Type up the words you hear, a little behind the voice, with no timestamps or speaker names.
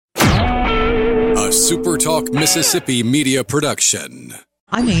A Super Talk Mississippi media production.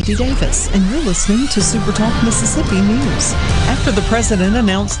 I'm Andy Davis, and you're listening to Super Talk Mississippi News. After the president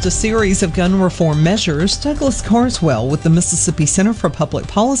announced a series of gun reform measures, Douglas Carswell with the Mississippi Center for Public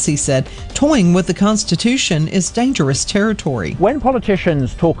Policy said toying with the Constitution is dangerous territory. When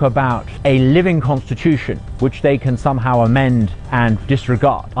politicians talk about a living Constitution, which they can somehow amend and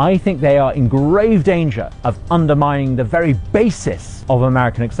disregard, I think they are in grave danger of undermining the very basis of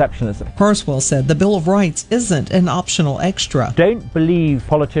American exceptionalism. Carswell said the Bill of Rights isn't an optional extra. Don't believe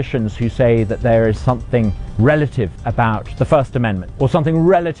politicians who say that there is something relative about the First Amendment or something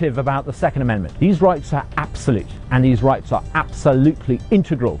relative about the Second Amendment. These rights are absolute, and these rights are absolutely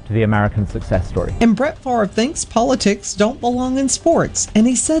integral to the American success story. And Brett Favre thinks politics don't belong in sports, and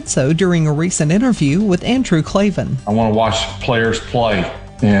he said so during a recent interview with Andrew Klavan. I want to watch players play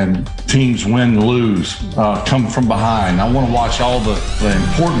and teams win, lose, come from behind. I want to watch all the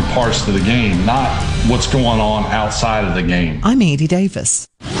important parts of the game, not what's going on outside of the game. I'm Andy Davis.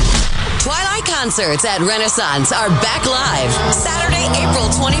 Twilight Concerts at Renaissance are back live Saturday, April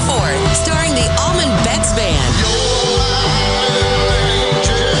 24th, starring the Allman Betts Band.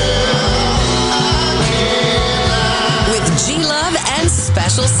 With G-Love and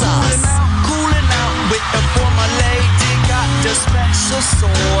Special Sauce. Cooling out with the former lady, got the special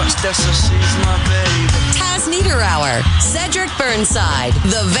sauce, that's so she's my baby. Taz Niederauer, Cedric Burnside,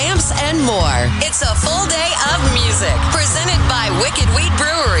 The Vamps, and more. It's a full day of music presented by Wicked Wheat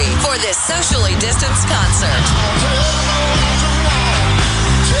Brewery for this socially distanced concert.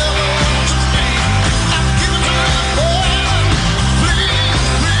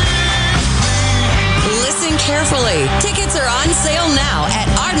 Listen carefully. Tickets are on sale now at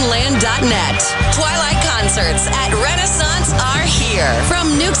ardenland.net. Twilight Concerts at Renaissance are here.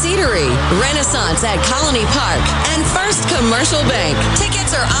 From Nuke's Eatery, Renaissance at Colony Park, and First Commercial Bank.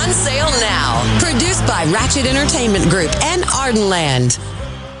 Tickets are on sale now. Produced by Ratchet Entertainment Group and Ardenland.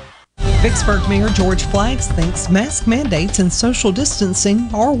 Vicksburg Mayor George Flaggs thinks mask mandates and social distancing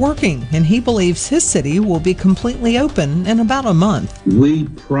are working, and he believes his city will be completely open in about a month. We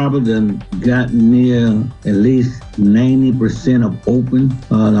probably done got near at least 90% of open.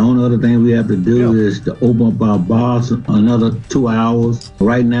 The only other thing we have to do is to open up our bars another 2 hours.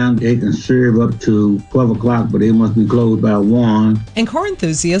 Right now, they can serve up to 12 o'clock, but they must be closed by 1. And car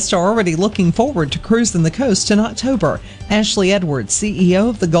enthusiasts are already looking forward to cruising the coast in October. Ashley Edwards, CEO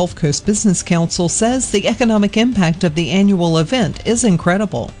of the Gulf Coast Business Council, says the economic impact of the annual event is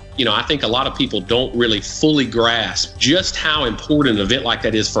incredible. You know, I think a lot of people don't really fully grasp just how important an event like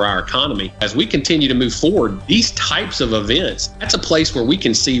that is for our economy. As we continue to move forward, these types of events, that's a place where we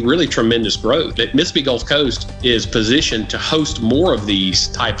can see really tremendous growth. That Mississippi Gulf Coast is positioned to host more of these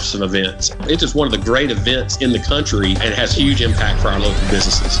types of events. It's just one of the great events in the country and has huge impact for our local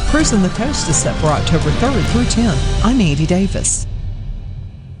businesses. Cruising the Coast is set for October 3rd through 10th. I'm Andy Davis.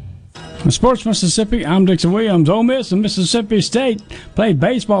 In Sports Mississippi, I'm Dixon Williams. Ole Miss and Mississippi State played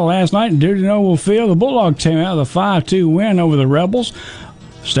baseball last night in Duty Noble Field. The Bulldogs came out with a 5-2 win over the Rebels.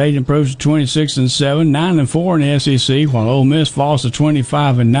 State improves to 26-7, 9-4 in the SEC, while Ole Miss falls to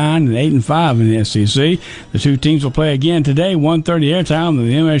 25-9 and 8-5 in the SEC. The two teams will play again today, 1:30 airtime on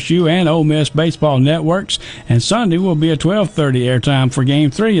the MSU and Ole Miss baseball networks, and Sunday will be a 12:30 airtime for Game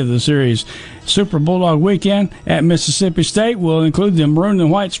 3 of the series. Super Bulldog Weekend at Mississippi State will include the maroon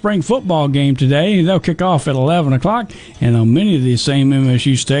and white spring football game today. They'll kick off at 11 o'clock, and on many of these same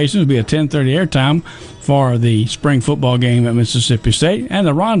MSU stations will be a 10:30 airtime for the spring football game at Mississippi State. And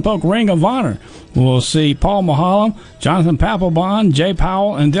the Ron Polk Ring of Honor will see Paul Mahalam, Jonathan Papelbon, Jay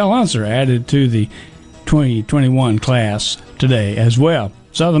Powell, and Dale Unser added to the 2021 class today as well.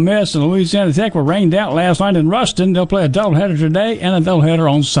 Southern Miss and Louisiana Tech were rained out last night in Ruston. They'll play a doubleheader today and a doubleheader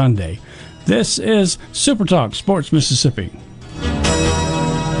on Sunday. This is Super Talk Sports Mississippi.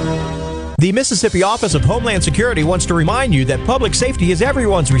 The Mississippi Office of Homeland Security wants to remind you that public safety is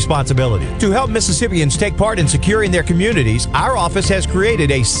everyone's responsibility. To help Mississippians take part in securing their communities, our office has created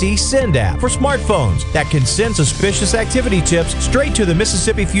a CSend app for smartphones that can send suspicious activity tips straight to the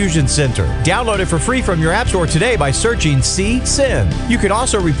Mississippi Fusion Center. Download it for free from your app store today by searching CSend. You can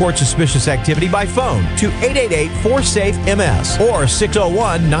also report suspicious activity by phone to 888-4SAFE-MS or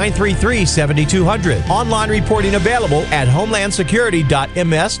 601-933-7200. Online reporting available at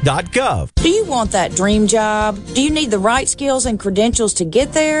homelandsecurity.ms.gov. Do you want that dream job? Do you need the right skills and credentials to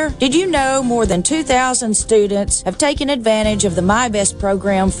get there? Did you know more than 2,000 students have taken advantage of the MyBest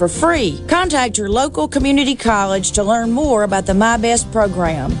program for free? Contact your local community college to learn more about the MyBest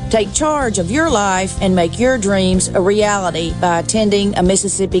program. Take charge of your life and make your dreams a reality by attending a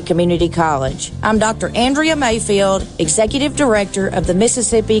Mississippi community college. I'm Dr. Andrea Mayfield, Executive Director of the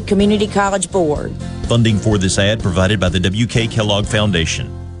Mississippi Community College Board. Funding for this ad provided by the W.K. Kellogg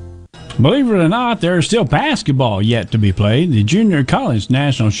Foundation. Believe it or not, there is still basketball yet to be played. The Junior College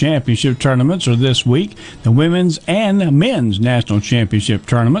National Championship tournaments are this week. The women's and men's National Championship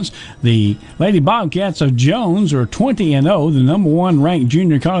tournaments. The Lady Bobcats of Jones are 20-0, the number one ranked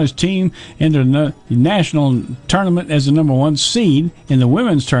junior college team in the national tournament as the number one seed. In the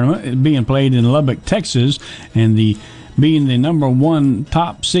women's tournament, being played in Lubbock, Texas, and being the number one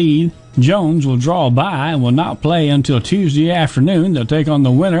top seed, Jones will draw a bye and will not play until Tuesday afternoon. They'll take on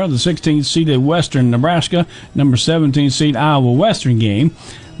the winner of the 16th seeded Western Nebraska, number 17 seed Iowa Western game.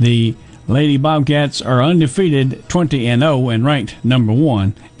 The Lady Bobcats are undefeated, 20-0, and ranked number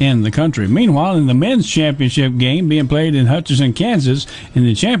one in the country. Meanwhile, in the men's championship game being played in Hutchinson, Kansas, in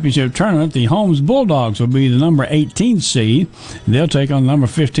the championship tournament, the Holmes Bulldogs will be the number 18 seed. They'll take on the number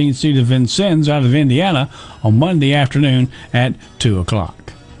 15 seed of Vincennes out of Indiana on Monday afternoon at 2 o'clock.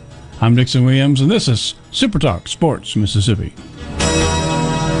 I'm Dixon Williams, and this is Super Talk Sports Mississippi.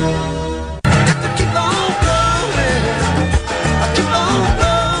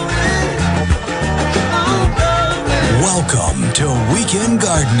 Welcome to Weekend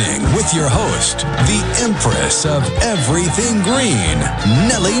Gardening with your host, the Empress of Everything Green,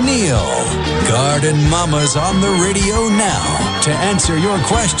 Nellie Neal. Garden Mama's on the radio now to answer your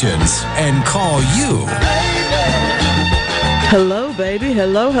questions and call you. Hello, baby.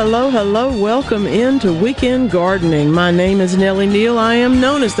 Hello, hello, hello. Welcome into Weekend Gardening. My name is Nellie Neal. I am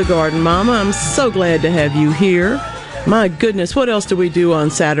known as the Garden Mama. I'm so glad to have you here. My goodness, what else do we do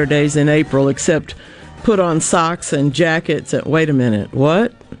on Saturdays in April except put on socks and jackets? Wait a minute.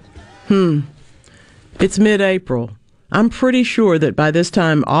 What? It's mid-April. I'm pretty sure that by this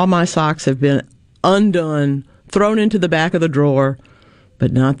time all my socks have been undone, thrown into the back of the drawer,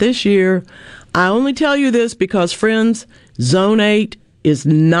 but not this year. I only tell you this because, friends, Zone 8 is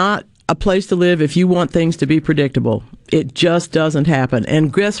not a place to live if you want things to be predictable. It just doesn't happen.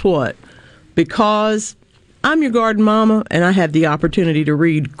 And guess what? Because I'm your garden mama and I have the opportunity to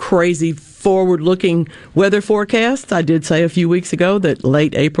read crazy forward-looking weather forecasts. I did say a few weeks ago that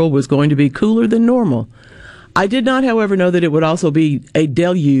late April was going to be cooler than normal. I did not, however, know that it would also be a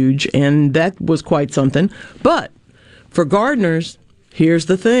deluge, and that was quite something. But for gardeners, here's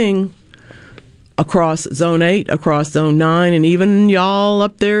the thing. Across Zone 8, across Zone 9, and even y'all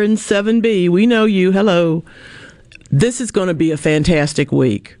up there in 7B, we know you. Hello. This is going to be a fantastic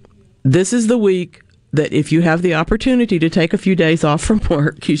week. This is the week that if you have the opportunity to take a few days off from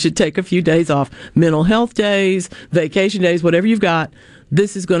work, you should take a few days off. Mental health days, vacation days, whatever you've got.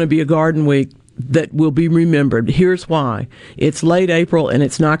 This is going to be a garden week that will be remembered. Here's why. It's late April and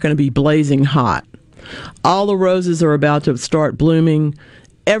it's not going to be blazing hot. All the roses are about to start blooming.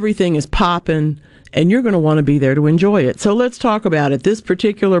 Everything is popping, and you're going to want to be there to enjoy it. So let's talk about it. This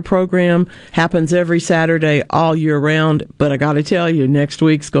particular program happens every Saturday all year round, but I got to tell you, next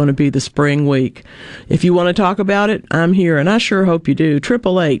week's going to be the spring week. If you want to talk about it, I'm here, and I sure hope you do.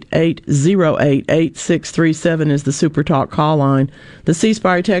 888-808-8637 is the Super Talk call line. The C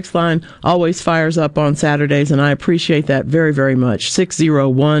Spire text line always fires up on Saturdays, and I appreciate that very, very much.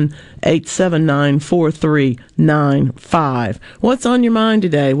 601-879-4395. What's on your mind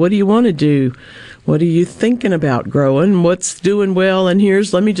today? What do you want to do? What are you thinking about growing? What's doing well? And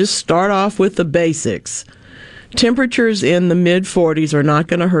let me just start off with the basics. Temperatures in the mid-40s are not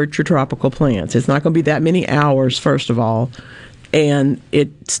going to hurt your tropical plants. It's not going to be that many hours, first of all, and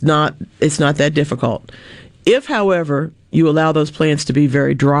it's not that difficult. If, however, you allow those plants to be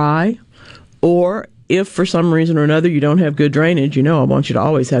very dry, or if for some reason or another you don't have good drainage, I want you to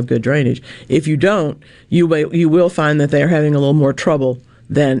always have good drainage. If you don't, you will find that they're having a little more trouble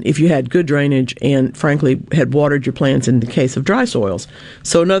than if you had good drainage and, frankly, had watered your plants in the case of dry soils.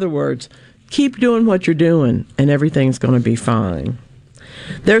 So, in other words, keep doing what you're doing, and everything's going to be fine.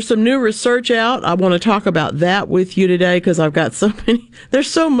 There's some new research out. I want to talk about that with you today because I've got there's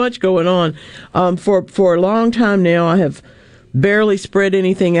so much going on. For a long time now, I have barely spread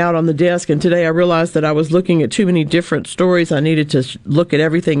anything out on the desk, and today I realized that I was looking at too many different stories. I needed to look at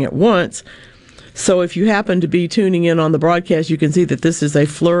everything at once. So if you happen to be tuning in on the broadcast, you can see that this is a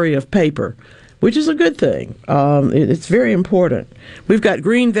flurry of paper, which is a good thing. It's very important. We've got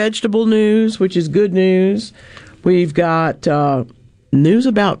green vegetable news, which is good news. We've got news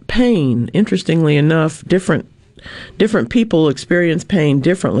about pain. Interestingly enough, different people experience pain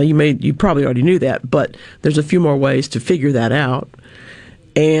differently. You probably already knew that, but there's a few more ways to figure that out.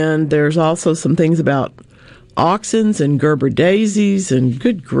 And there's also some things about auxins and Gerber daisies and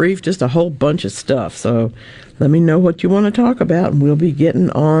good grief, just a whole bunch of stuff. So let me know what you want to talk about, and we'll be getting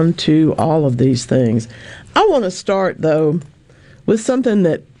on to all of these things. I want to start, though, with something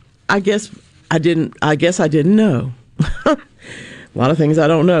that I guess I didn't know. A lot of things I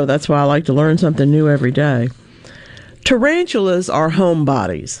don't know. That's why I like to learn something new every day. Tarantulas are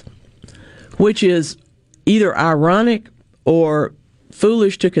homebodies, which is either ironic or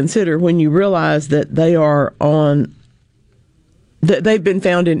foolish to consider when you realize that they've been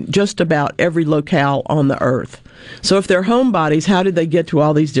found in just about every locale on the earth. So if they're homebodies, how did they get to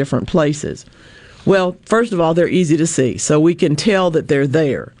all these different places? Well, first of all, they're easy to see, so we can tell that they're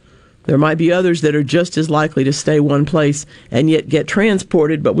there. There might be others that are just as likely to stay one place and yet get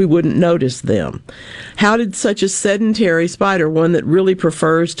transported, but we wouldn't notice them. How did such a sedentary spider, one that really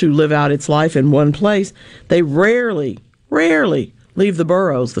prefers to live out its life in one place, they rarely leave the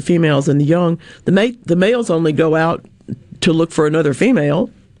burrows, the females and the young. The males only go out to look for another female.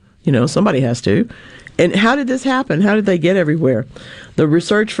 Somebody has to. And how did this happen? How did they get everywhere? The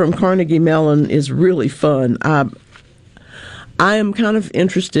research from Carnegie Mellon is really fun. I am kind of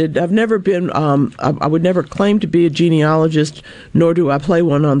interested. I've never been, I would never claim to be a genealogist, nor do I play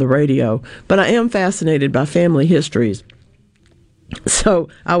one on the radio, but I am fascinated by family histories. So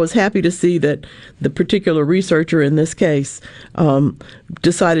I was happy to see that the particular researcher in this case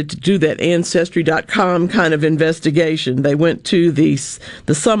decided to do that Ancestry.com kind of investigation. They went to the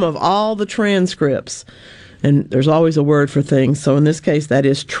sum of all the transcripts, and there's always a word for things. So in this case, that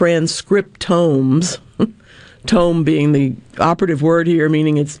is transcriptomes. Tome being the operative word here,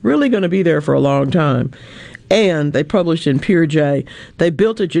 meaning it's really going to be there for a long time. And they published in Peer J. They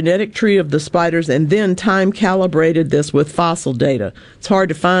built a genetic tree of the spiders and then time calibrated this with fossil data. It's hard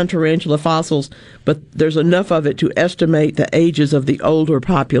to find tarantula fossils, but there's enough of it to estimate the ages of the older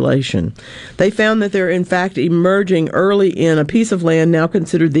population. They found that they're in fact emerging early in a piece of land now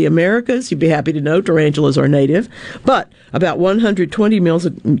considered the Americas. You'd be happy to know tarantulas are native, but about 120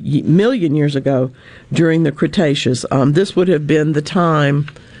 million years ago during the Cretaceous. This would have been the time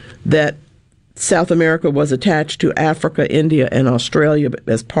that South America was attached to Africa, India, and Australia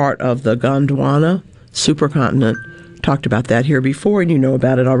as part of the Gondwana supercontinent. Talked about that here before, and you know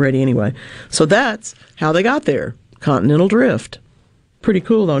about it already anyway. So that's how they got there, continental drift. Pretty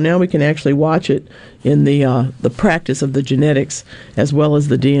cool, though. Now we can actually watch it in the practice of the genetics as well as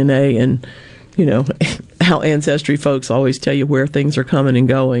the DNA, and how Ancestry folks always tell you where things are coming and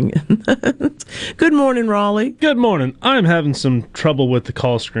going. Good morning, Raleigh. Good morning. I'm having some trouble with the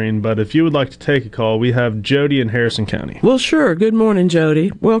call screen, but if you would like to take a call, we have Jody in Harrison County. Well, sure. Good morning,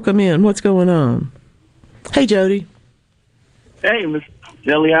 Jody. Welcome in. What's going on? Hey, Jody. Hey, Miss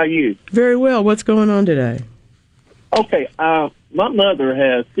Jelly, how are you? Very well. What's going on today? Okay, my mother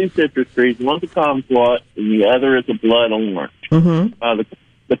has two citrus trees. One's a kumquat, and the other is a blood orange. Mm-hmm.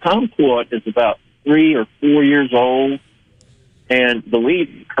 The kumquat is about 3 or 4 years old, and the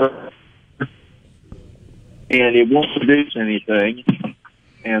leaves curve, and it won't produce anything.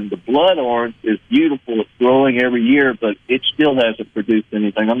 And the blood orange is beautiful. It's growing every year, but it still hasn't produced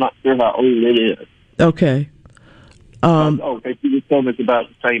anything. I'm not sure how old it is. Okay. Okay, you just told me it's about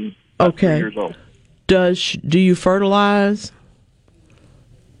the same. Okay. 3 years old. Do you fertilize?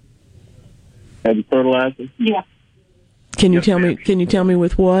 Have you fertilized them? Yeah. Can you tell me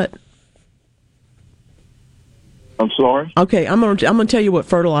with what? I'm sorry? Okay, I'm gonna tell you what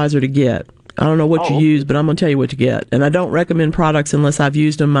fertilizer to get. I don't know what you use, but I'm going to tell you what to get. And I don't recommend products unless I've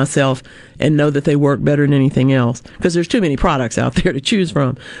used them myself and know that they work better than anything else, because there's too many products out there to choose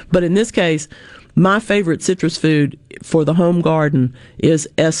from. But in this case, my favorite citrus food for the home garden is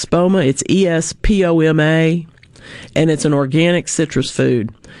Espoma. It's ESPOMA, and it's an organic citrus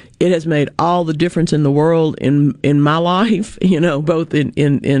food. It has made all the difference in the world in my life, both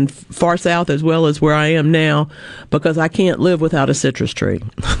in far south as well as where I am now, because I can't live without a citrus tree.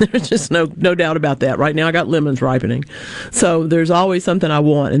 There's just no doubt about that. Right now I got lemons ripening. So there's always something I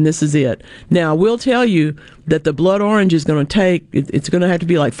want, and this is it. Now, I will tell you that the blood orange is going to it's going to have to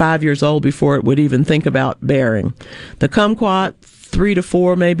be like 5 years old before it would even think about bearing. The kumquat, 3 to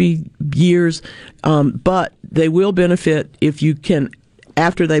 4 maybe years, but they will benefit if you can,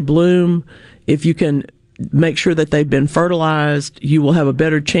 after they bloom, if you can make sure that they've been fertilized, you will have a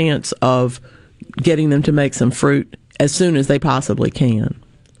better chance of getting them to make some fruit as soon as they possibly can.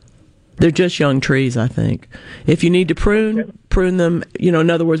 They're just young trees, I think. If you need to prune, prune them. In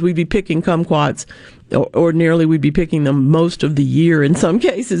other words, we'd be picking kumquats. Ordinarily, we'd be picking them most of the year in some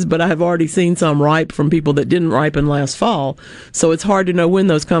cases, but I have already seen some ripe from people that didn't ripen last fall. So it's hard to know when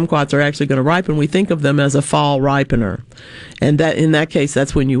those kumquats are actually going to ripen. We think of them as a fall ripener. And that in that case,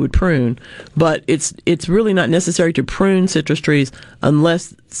 that's when you would prune. But it's really not necessary to prune citrus trees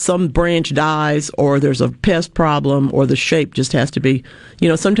unless some branch dies or there's a pest problem or the shape just has to be,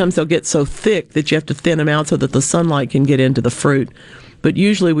 sometimes they'll get so thick that you have to thin them out so that the sunlight can get into the fruit. But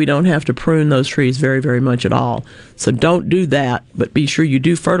usually we don't have to prune those trees very, very much at all. So don't do that, but be sure you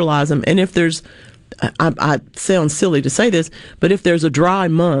do fertilize them. And if there's, I sound silly to say this, but if there's a dry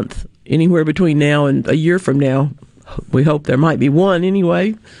month anywhere between now and a year from now, we hope there might be one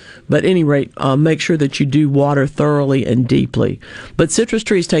anyway. But at any rate, make sure that you do water thoroughly and deeply. But citrus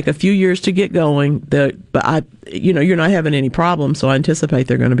trees take a few years to get going. But you're not having any problems, so I anticipate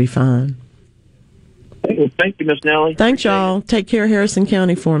they're going to be fine. Thank you, Miss Nellie. Thanks, y'all. Take care of Harrison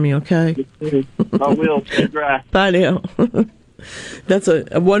County for me, okay? I will. Stay dry. Bye now. That's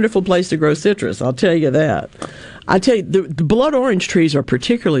a wonderful place to grow citrus, I'll tell you that. I tell you, the blood orange trees are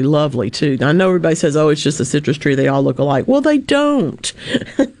particularly lovely, too. I know everybody says, oh, it's just a citrus tree. They all look alike. Well, they don't.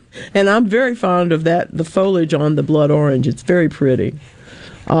 And I'm very fond of that, the foliage on the blood orange. It's very pretty.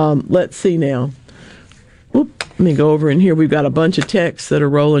 Let's see now. Let me go over in here. We've got a bunch of texts that are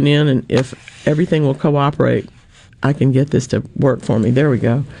rolling in, and if everything will cooperate, I can get this to work for me. There we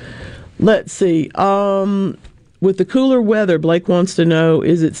go. Let's see. With the cooler weather, Blake wants to know,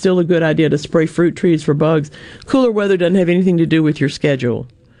 is it still a good idea to spray fruit trees for bugs? Cooler weather doesn't have anything to do with your schedule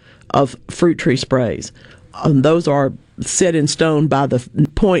of fruit tree sprays. Those are set in stone by the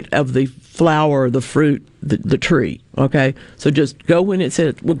point of the flower, the fruit, the tree. Okay, so just go when it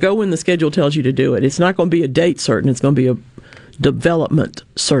says. Well, go when the schedule tells you to do it. It's not going to be a date certain. It's going to be a development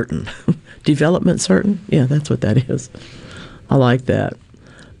certain. Development certain. Yeah, that's what that is. I like that.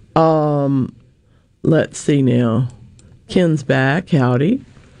 Let's see now. Ken's back. Howdy.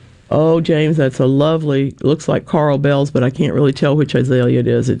 Oh, James, that's a lovely. Looks like Coral Bells, but I can't really tell which azalea it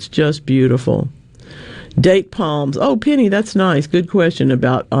is. It's just beautiful. Date palms. Oh, Penny, that's nice. Good question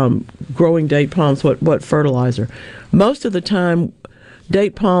about growing date palms. What fertilizer? Most of the time,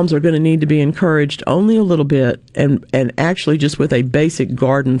 date palms are going to need to be encouraged only a little bit, and actually just with a basic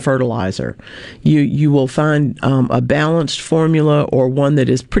garden fertilizer. You will find a balanced formula or one that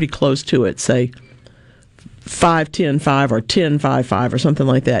is pretty close to it. Say 5-10-5 or 10-5-5 or something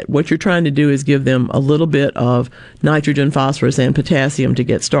like that. What you're trying to do is give them a little bit of nitrogen, phosphorus, and potassium to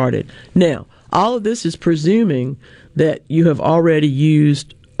get started. Now, all of this is presuming that you have already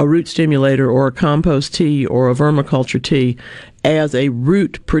used a root stimulator or a compost tea or a vermiculture tea as a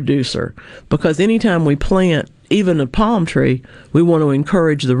root producer. Because anytime we plant even a palm tree, we want to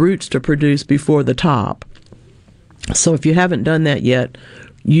encourage the roots to produce before the top. So if you haven't done that yet,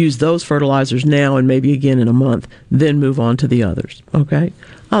 use those fertilizers now and maybe again in a month, then move on to the others. Okay?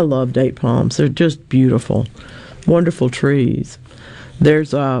 I love date palms. They're just beautiful. Wonderful trees.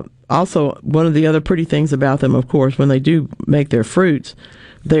 There's also, one of the other pretty things about them, of course, when they do make their fruits,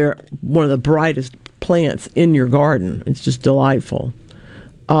 they're one of the brightest plants in your garden. It's just delightful.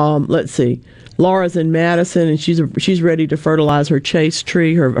 Let's see. Laura's in Madison, and she's ready to fertilize her chase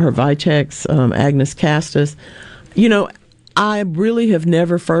tree, her Vitex Agnus castus. I really have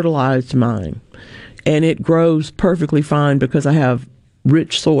never fertilized mine, and it grows perfectly fine because I have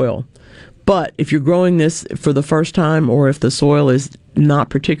rich soil. But if you're growing this for the first time, or if the soil is not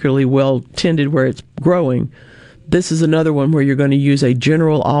particularly well tended where it's growing, this is another one where you're going to use a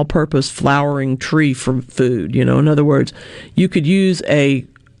general all-purpose flowering tree for food. In other words, you could use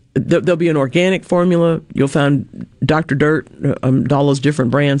there'll be an organic formula. You'll find Dr. Dirt, all those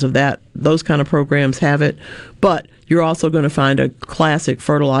different brands of that. Those kind of programs have it. But you're also going to find a classic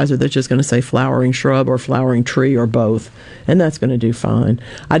fertilizer that's just going to say flowering shrub or flowering tree or both, and that's going to do fine.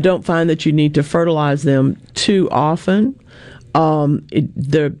 I don't find that you need to fertilize them too often.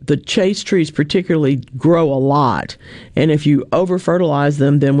 The chase trees particularly grow a lot, and if you over-fertilize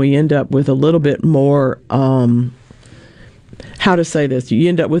them, then we end up with a little bit more, how to say this, you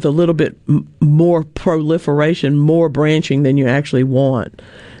end up with a little bit more proliferation, more branching than you actually want.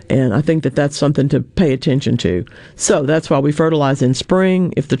 And I think that that's something to pay attention to. So that's why we fertilize in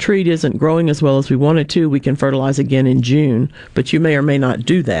spring. If the tree isn't growing as well as we want it to, we can fertilize again in June. But you may or may not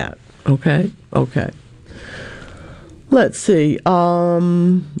do that. Okay? Okay. Let's see.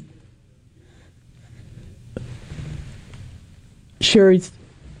 Sherry's...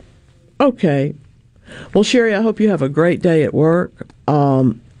 Okay. Well, Sherry, I hope you have a great day at work.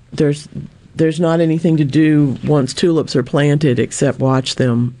 There's not anything to do once tulips are planted except watch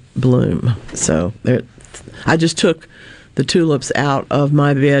them bloom. So I just took the tulips out of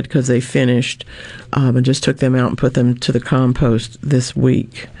my bed because they finished. I just took them out and put them to the compost this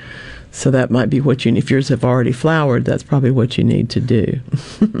week. So that might be what if yours have already flowered, that's probably what you need to do.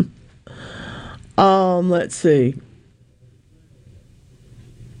 Let's see.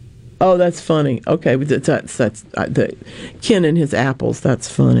 Oh, that's funny. Okay, that's the Ken and his apples.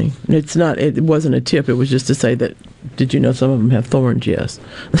 That's funny. It wasn't a tip. It was just to say that. Did you know some of them have thorns? Yes.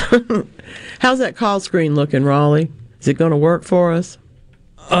 How's that call screen looking, Raleigh? Is it going to work for us?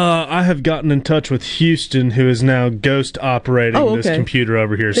 I have gotten in touch with Houston, who is now ghost operating this computer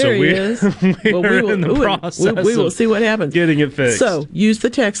over here. There he is. We are in the process. We will see what happens. Getting it fixed. So use the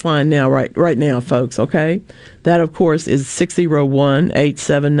text line now, right now, folks. Okay, that of course is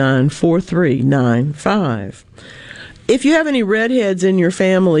 601-879-4395. If you have any redheads in your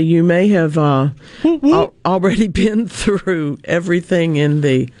family, you may have already been through everything in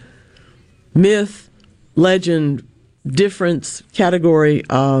the myth, legend, difference category.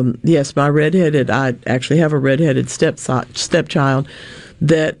 Yes, I actually have a redheaded stepchild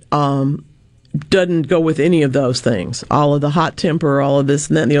that doesn't go with any of those things. All of the hot temper, all of this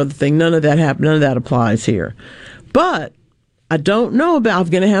and that and the other thing, none of that happened. None of that applies here. But I don't know about, I'm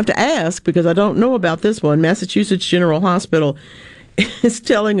going to have to ask because I don't know about this one. Massachusetts General Hospital is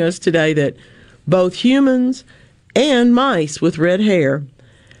telling us today that both humans and mice with red hair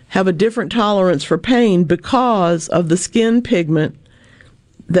have a different tolerance for pain because of the skin pigment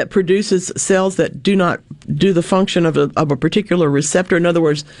that produces cells that do not do the function of a particular receptor. In other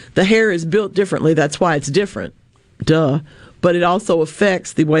words, the hair is built differently. That's why it's different. Duh. But it also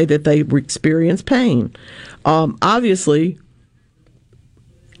affects the way that they experience pain. Obviously,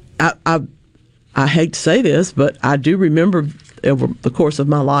 I hate to say this, but I do remember over the course of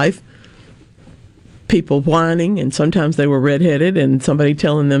my life people whining, and sometimes they were redheaded, and somebody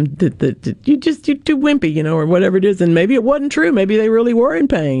telling them that you're too wimpy, or whatever it is, and maybe it wasn't true. Maybe they really were in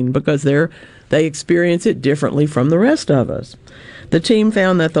pain because they experience it differently from the rest of us. The team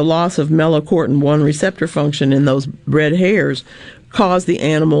found that the loss of melanocortin-1 receptor function in those red hairs caused the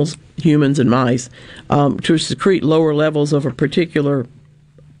animals, humans and mice, to secrete lower levels of a particular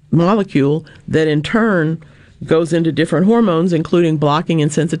molecule that in turn goes into different hormones, including blocking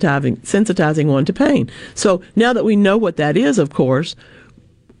and sensitizing one to pain. So now that we know what that is, of course,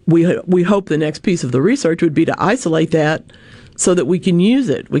 we hope the next piece of the research would be to isolate that so that we can use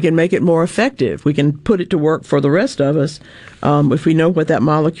it. We can make it more effective. We can put it to work for the rest of us. If we know what that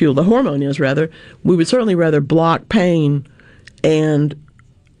molecule, the hormone is rather, we would certainly rather block pain and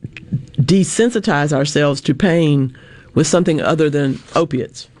desensitize ourselves to pain with something other than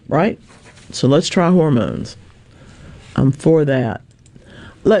opiates, right? So let's try hormones. I'm for that.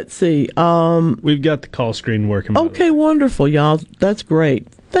 Let's see. We've got the call screen working. Okay, wonderful, y'all. That's great.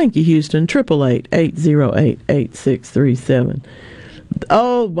 Thank you, Houston. 888-808-8637.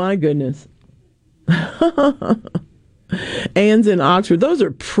 Oh, my goodness. Anne's in Oxford. Those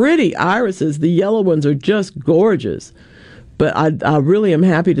are pretty irises. The yellow ones are just gorgeous. But I really am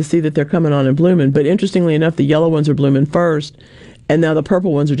happy to see that they're coming on and blooming. But interestingly enough, the yellow ones are blooming first, and now the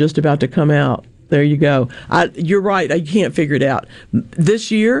purple ones are just about to come out. There you go. You're right. I can't figure it out. This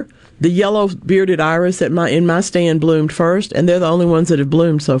year, the yellow bearded iris in my stand bloomed first, and they're the only ones that have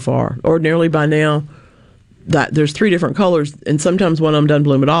bloomed so far. Ordinarily, by now, there's 3 different colors, and sometimes one of them doesn't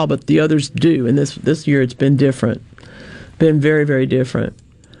bloom at all, but the others do. And this year, it's been different. Been very, very different.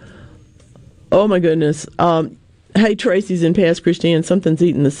 Oh my goodness. Hey, Tracy's in Pass Christian. Something's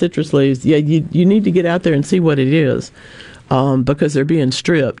eating the citrus leaves. Yeah, you need to get out there and see what it is, because they're being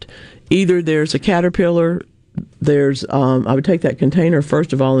stripped. Either there's a caterpillar, I would take that container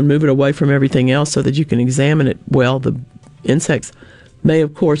first of all and move it away from everything else so that you can examine it well. The insects may,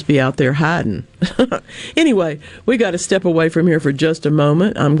 of course, be out there hiding. Anyway, we got to step away from here for just a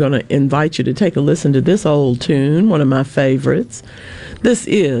moment. I'm going to invite you to take a listen to this old tune, one of my favorites. This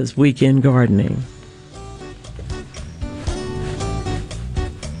is Weekend Gardening.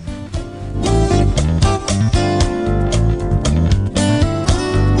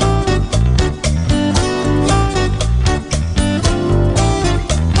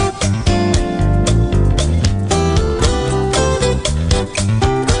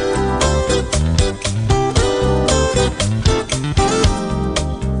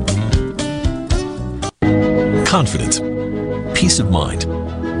 Confidence, peace of mind,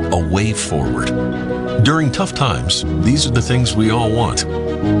 a way forward. During tough times, these are the things we all want.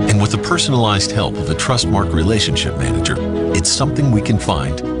 And with the personalized help of a Trustmark relationship manager, it's something we can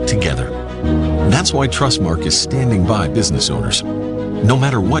find together. That's why Trustmark is standing by business owners. No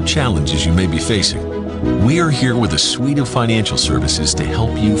matter what challenges you may be facing, we are here with a suite of financial services to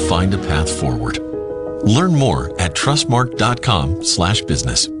help you find a path forward. Learn more at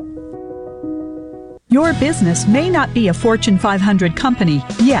trustmark.com/business. Your business may not be a Fortune 500 company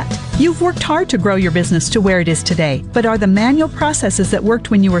yet. You've worked hard to grow your business to where it is today, but are the manual processes that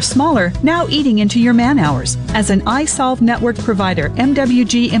worked when you were smaller now eating into your man hours? As an iSolve network provider,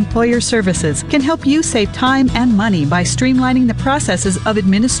 MWG Employer Services can help you save time and money by streamlining the processes of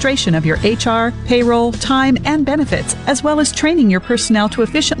administration of your HR, payroll, time, and benefits, as well as training your personnel to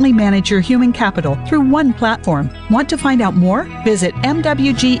efficiently manage your human capital through one platform. Want to find out more? Visit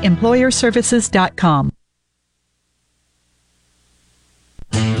MWGEmployerServices.com.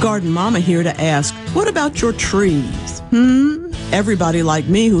 Garden Mama here to ask, what about your trees? Everybody like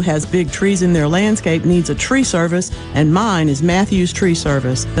me who has big trees in their landscape needs a tree service, and mine is Matthews Tree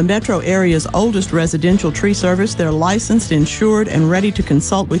Service, the metro area's oldest residential tree service. They're licensed, insured, and ready to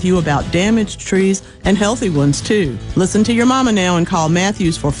consult with you about damaged trees and healthy ones too. Listen to your mama now and call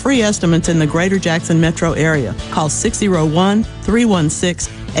Matthews for free estimates in the greater Jackson metro area. Call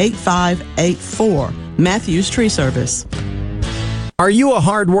 601-316-8584. Matthews Tree Service. Are you a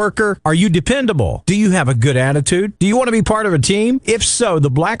hard worker? Are you dependable? Do you have a good attitude? Do you want to be part of a team? If so,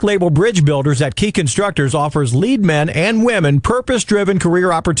 the Black Label Bridge Builders at Key Constructors offers lead men and women purpose-driven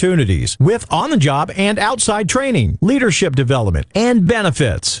career opportunities with on-the-job and outside training, leadership development, and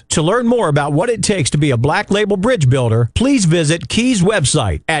benefits. To learn more about what it takes to be a Black Label Bridge Builder, please visit Key's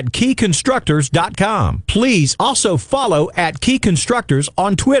website at keyconstructors.com. Please also follow at Key Constructors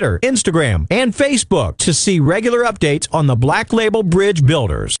on Twitter, Instagram, and Facebook to see regular updates on the Black Label Bridge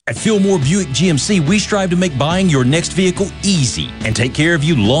Builders. At Fillmore Buick GMC, we strive to make buying your next vehicle easy and take care of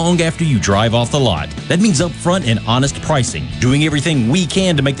you long after you drive off the lot. That means upfront and honest pricing, doing everything we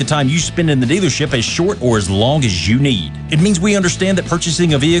can to make the time you spend in the dealership as short or as long as you need. It means we understand that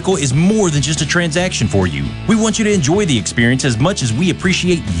purchasing a vehicle is more than just a transaction for you. We want you to enjoy the experience as much as we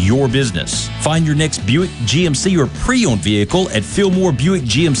appreciate your business. Find your next Buick, GMC, or pre-owned vehicle at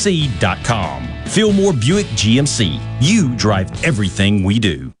FillmoreBuickGMC.com. Fillmore Buick GMC. You drive everything we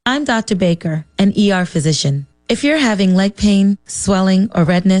do. I'm Dr. Baker, an ER physician. If you're having leg pain, swelling, or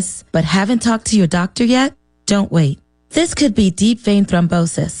redness, but haven't talked to your doctor yet, don't wait. This could be deep vein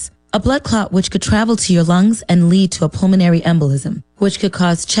thrombosis, a blood clot which could travel to your lungs and lead to a pulmonary embolism, which could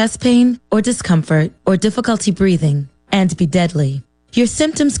cause chest pain or discomfort or difficulty breathing and be deadly. Your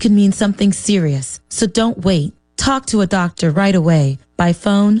symptoms could mean something serious, so don't wait. Talk to a doctor right away, by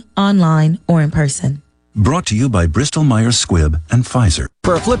phone, online, or in person. Brought to you by Bristol-Myers Squibb and Pfizer.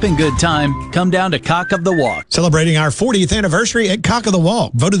 For a flipping good time, come down to Cock of the Walk. Celebrating our 40th anniversary at Cock of the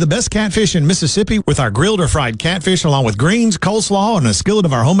Walk. Voted the best catfish in Mississippi with our grilled or fried catfish along with greens, coleslaw, and a skillet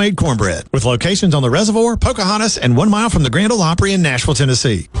of our homemade cornbread. With locations on the Reservoir, Pocahontas, and 1 mile from the Grand Ole Opry in Nashville,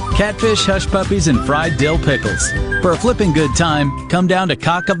 Tennessee. Catfish, hush puppies, and fried dill pickles. For a flipping good time, come down to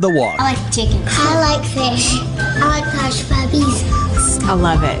Cock of the Walk. I like chicken. I like fish. I like hush puppies. I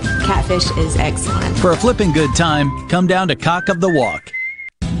love it. Catfish is excellent. For a flipping good time, come down to Cock of the Walk.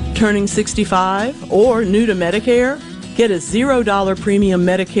 Turning 65 or new to Medicare? Get a $0 premium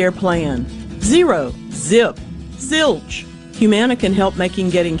Medicare plan. Zero. Zip. Zilch. Humana can help making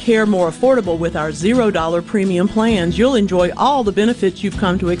getting care more affordable with our $0 premium plans. You'll enjoy all the benefits you've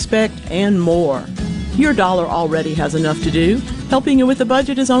come to expect and more. Your dollar already has enough to do. Helping you with the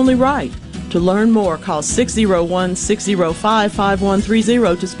budget is only right. To learn more, call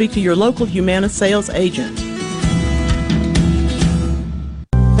 601-605-5130 to speak to your local Humana sales agent.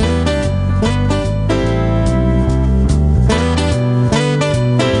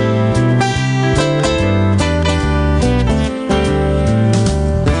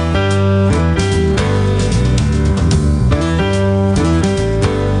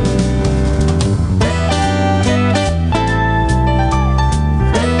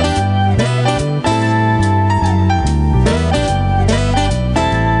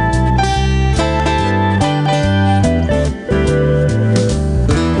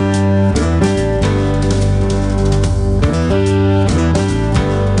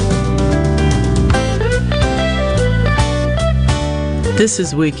 This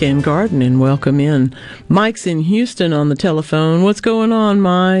is Weekend Gardening. Welcome in. Mike's in Houston on the telephone. What's going on,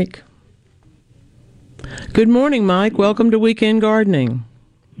 Mike? Good morning, Mike. Welcome to Weekend Gardening.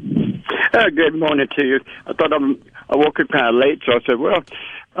 Good morning to you. I thought I woke up kind of late, so I said, well,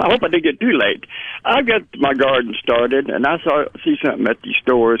 I hope I didn't get too late. I got my garden started, and I see something at these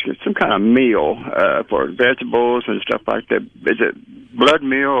stores, some kind of meal for vegetables and stuff like that. Is it blood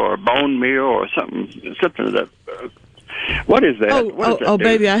meal or bone meal or something of that? What is that? Oh,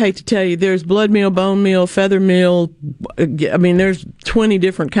 baby, I hate to tell you, there's blood meal, bone meal, feather meal. I mean, there's 20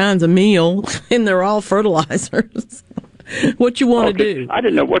 different kinds of meal, and they're all fertilizers. what you want to do. I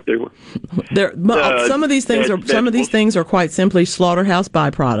didn't know what they were. Some of these things are quite simply slaughterhouse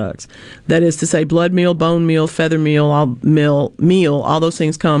byproducts. That is to say, blood meal, bone meal, feather meal, all those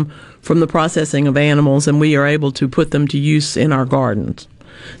things come from the processing of animals, and we are able to put them to use in our gardens.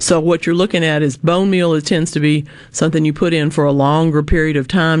 So what you're looking at is bone meal. It tends to be something you put in for a longer period of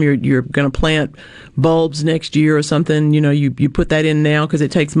time. You're going to plant bulbs next year or something. You put that in now because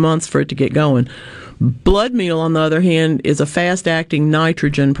it takes months for it to get going. Blood meal, on the other hand, is a fast-acting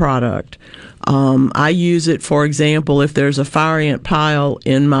nitrogen product. I use it, for example, if there's a fire ant pile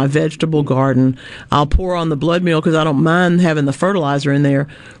in my vegetable garden, I'll pour on the blood meal because I don't mind having the fertilizer in there,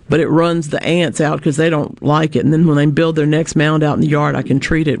 but it runs the ants out because they don't like it. And then when they build their next mound out in the yard, I can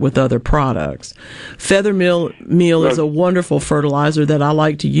treat it with other products. Feather meal is a wonderful fertilizer that I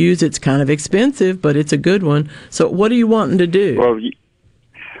like to use. It's kind of expensive, but it's a good one. So what are you wanting to do?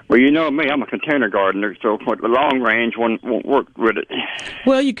 Well, you know me, I'm a container gardener, so for the long range one won't work with it.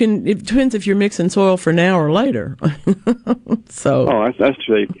 Well, you can. It depends if you're mixing soil for now or later. So. Oh, that's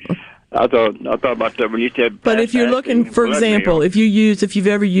true. I thought about that when you said. But if you're looking, for example, if you've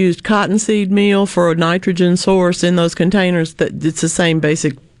ever used cottonseed meal for a nitrogen source in those containers, that it's the same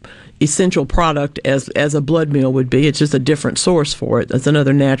basic essential product as a blood meal would be. It's just a different source for it. That's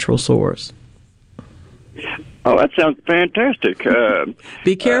another natural source. Oh, that sounds fantastic.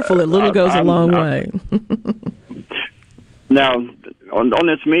 Be careful, a little goes a long way. Now, on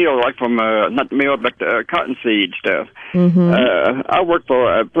this meal, like from, not the meal, but the cottonseed stuff, I work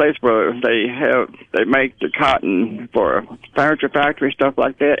for a place where they make the cotton for furniture factory, stuff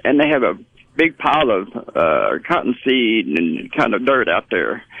like that, and they have a big pile of cottonseed and kind of dirt out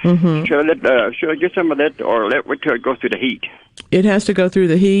there. Should I get some of that, or wait till it goes through the heat? It has to go through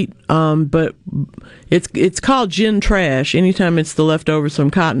the heat, but it's called gin trash anytime it's the leftovers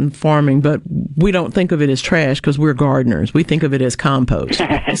from cotton farming, but we don't think of it as trash because we're gardeners. We think of it as compost.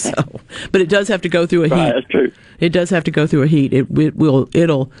 But it does have to go through a heat. That's true. It does have to go through a heat.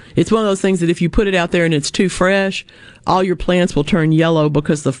 It's one of those things that if you put it out there and it's too fresh, all your plants will turn yellow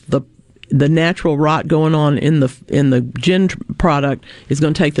because the natural rot going on in the gin product is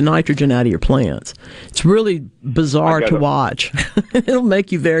going to take the nitrogen out of your plants. It's really bizarre to watch. It'll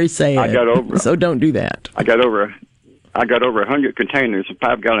make you very sad. So don't do that. I got over 100 containers of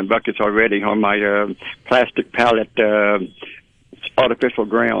 5-gallon buckets already on my plastic pallet artificial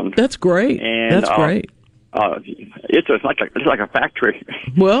ground. That's great. That's great. It's like a factory.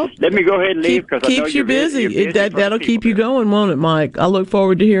 Well, let me go ahead and leave because keeps you busy. That'll keep you going, won't it, Mike? I look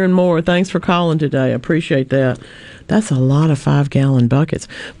forward to hearing more. Thanks for calling today. I appreciate that. That's a lot of 5-gallon buckets.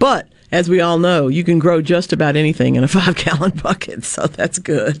 But as we all know, you can grow just about anything in a 5-gallon bucket, so that's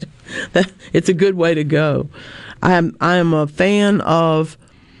good. It's a good way to go. I am a fan of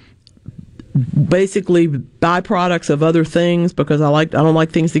basically byproducts of other things because I don't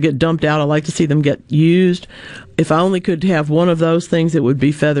like things to get dumped out. I like to see them get used. If I only could have one of those things, it would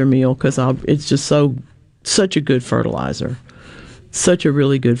be feather meal because it's just such a good fertilizer. Such a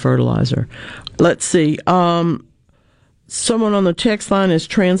really good fertilizer. Let's see. Someone on the text line is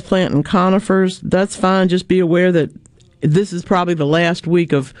transplanting conifers. That's fine. Just be aware that this is probably the last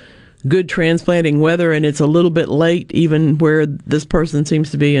week of good transplanting weather, and it's a little bit late even where this person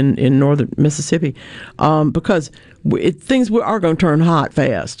seems to be in northern Mississippi because things are going to turn hot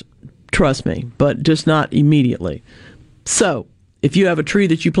fast, trust me, but just not immediately. So if you have a tree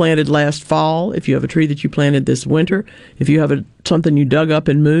that you planted last fall, if you have a tree that you planted this winter, if you have something you dug up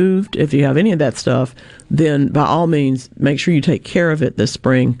and moved, if you have any of that stuff, then by all means make sure you take care of it this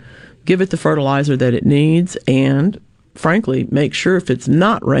spring. Give it the fertilizer that it needs, and frankly, make sure if it's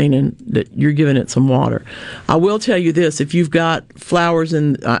not raining that you're giving it some water. I will tell you this, if you've got flowers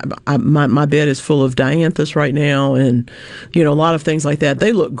my bed is full of dianthus right now and, a lot of things like that.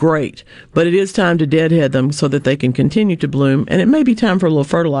 They look great, but it is time to deadhead them so that they can continue to bloom. And it may be time for a little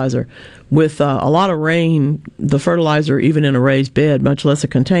fertilizer. With a lot of rain, the fertilizer, even in a raised bed, much less a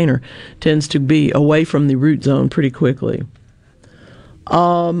container, tends to be away from the root zone pretty quickly.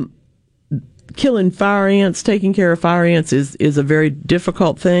 Killing fire ants, taking care of fire ants is a very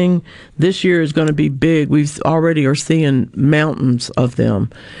difficult thing. This year is going to be big. We already are seeing mountains of them.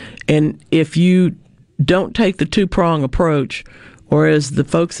 And if you don't take the two-prong approach, or as the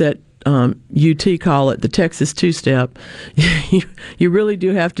folks at UT call it, the Texas two-step, you really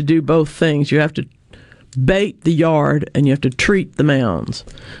do have to do both things. You have to bait the yard and you have to treat the mounds.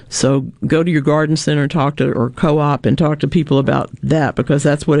 So go to your garden center or co-op and talk to people about that because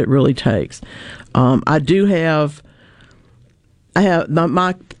that's what it really takes. I have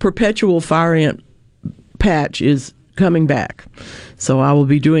my perpetual fire ant patch is coming back. So I will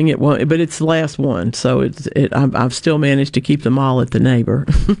be doing it one, but it's the last one. So I've still managed to keep them all at the neighbor.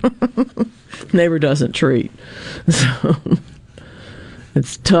 Neighbor doesn't treat. So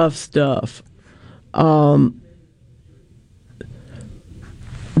it's tough stuff.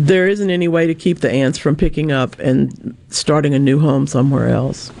 There isn't any way to keep the ants from picking up and starting a new home somewhere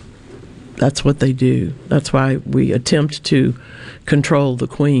else. That's what they do. That's why we attempt to control the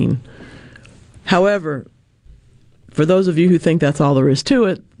queen. However, for those of you who think that's all there is to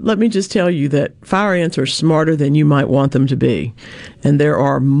it, let me just tell you that fire ants are smarter than you might want them to be. And there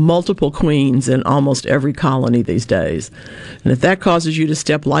are multiple queens in almost every colony these days. And if that causes you to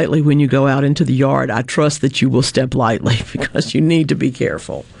step lightly when you go out into the yard, I trust that you will step lightly because you need to be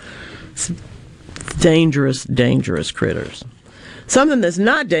careful. It's dangerous, dangerous critters. Something that's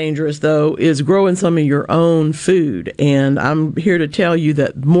not dangerous, though, is growing some of your own food. And I'm here to tell you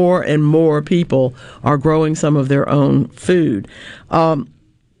that more and more people are growing some of their own food.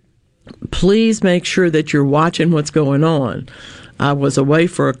 Please make sure that you're watching what's going on. I was away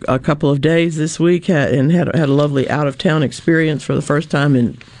for a couple of days this week and had a lovely out-of-town experience for the first time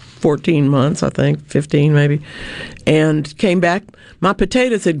in 14 months, I think, 15 maybe, and came back. My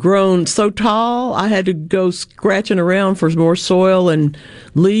potatoes had grown so tall, I had to go scratching around for more soil and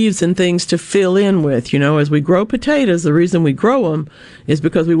leaves and things to fill in with. You know, as we grow potatoes, the reason we grow them is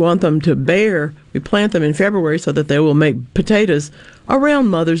because we want them to bear. We plant them in February so that they will make potatoes around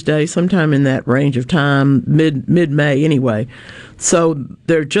Mother's Day, sometime in that range of time, mid-May anyway. So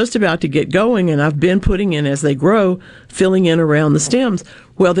they're just about to get going, and I've been putting in, as they grow, filling in around the stems.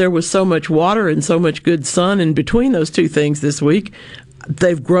 Well, there was so much water and so much good sun in between those two things this week,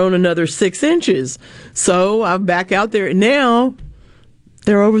 they've grown another 6 inches. So I'm back out there. Now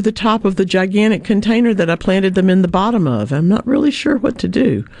they're over the top of the gigantic container that I planted them in the bottom of. I'm not really sure what to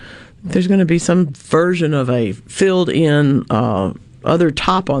do. There's going to be some version of a filled-in other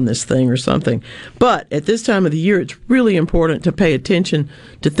top on this thing or something. But at this time of the year, it's really important to pay attention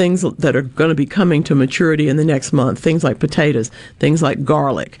to things that are going to be coming to maturity in the next month. Things like potatoes, things like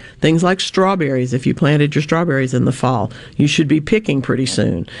garlic, things like strawberries. If you planted your strawberries in the fall, you should be picking pretty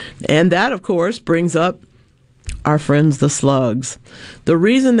soon. And that, of course, brings up our friends the slugs. The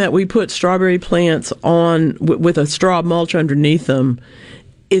reason that we put strawberry plants on with a straw mulch underneath them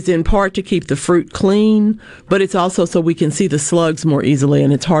is in part to keep the fruit clean, but it's also so we can see the slugs more easily,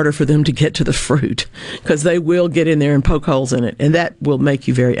 and it's harder for them to get to the fruit because they will get in there and poke holes in it, and that will make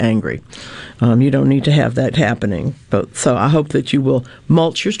you very angry. You don't need to have that happening. So I hope that you will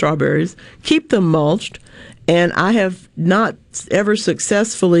mulch your strawberries, keep them mulched, and I have not ever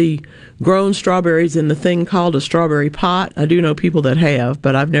successfully grown strawberries in the thing called a strawberry pot. I do know people that have,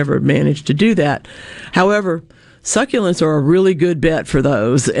 but I've never managed to do that. However, succulents are a really good bet for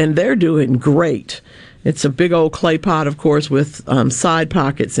those, and they're doing great. It's a big old clay pot, of course, with side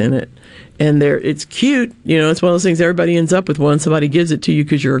pockets in it, and it's cute. You know, it's one of those things everybody ends up with one. Somebody gives it to you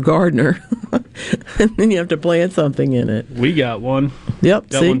because you're a gardener, and then you have to plant something in it. We got one. Yep,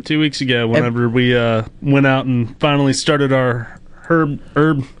 got one 2 weeks ago. Whenever we went out and finally started our herb.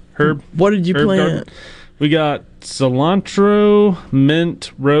 What did you plant? Garden. We got cilantro,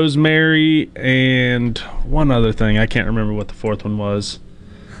 mint, rosemary, and one other thing. I can't remember what the fourth one was.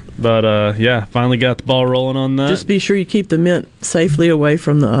 But, yeah, finally got the ball rolling on that. Just be sure you keep the mint safely away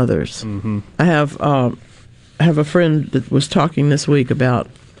from the others. Mm-hmm. I have a friend that was talking this week about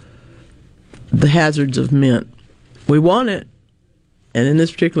the hazards of mint. We want it. And in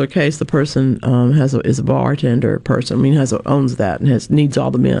this particular case, the person is a bartender person. I mean, owns that and needs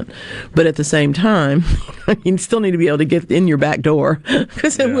all the mint. But at the same time, you still need to be able to get in your back door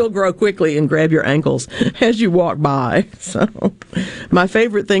because it will grow quickly and grab your ankles as you walk by. So, my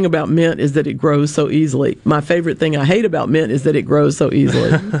favorite thing about mint is that it grows so easily. My favorite thing I hate about mint is that it grows so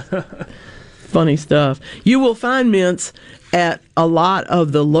easily. Funny stuff. You will find mints at a lot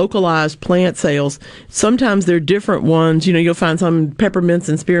of the localized plant sales. Sometimes they're different ones. You know, you'll find some peppermints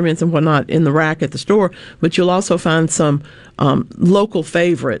and spearmints and whatnot in the rack at the store, but you'll also find some local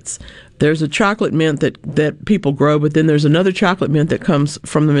favorites. There's a chocolate mint that people grow, but then there's another chocolate mint that comes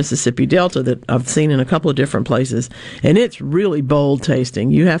from the Mississippi Delta that I've seen in a couple of different places, and it's really bold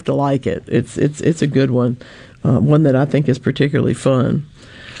tasting. You have to like it. It's a good one, one that I think is particularly fun.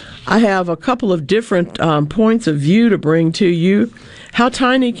 I have a couple of different points of view to bring to you. How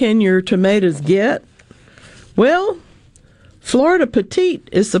tiny can your tomatoes get? Well, Florida Petite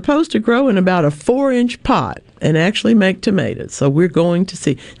is supposed to grow in about a 4-inch pot and actually make tomatoes. So we're going to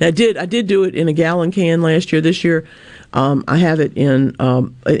see. Now, I did do it in a gallon can last year. This year, I have it in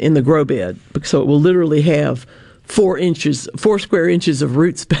the grow bed, so it will literally have 4 square inches of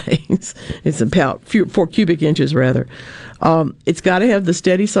root space. It's about 4 cubic inches, rather. It's got to have the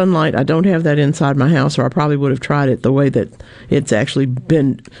steady sunlight. I don't have that inside my house, or I probably would have tried it the way that it's actually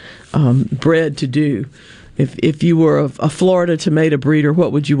been bred to do. If you were a Florida tomato breeder,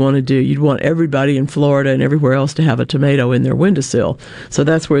 what would you want to do? You'd want everybody in Florida and everywhere else to have a tomato in their windowsill. So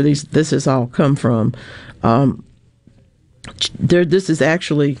that's where this has all come from. This is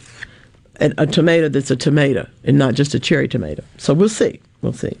actually a tomato that's a tomato and not just a cherry tomato. So we'll see.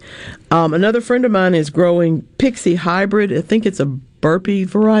 Another friend of mine is growing Pixie Hybrid. I think it's a Burpee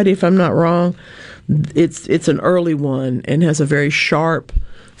variety, if I'm not wrong. It's an early one and has a very sharp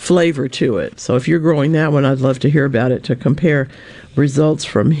flavor to it. So if you're growing that one, I'd love to hear about it to compare results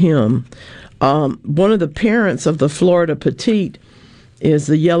from him. One of the parents of the Florida Petite is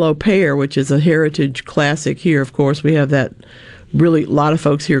the Yellow Pear, which is a heritage classic here. Of course, we have that. Really, a lot of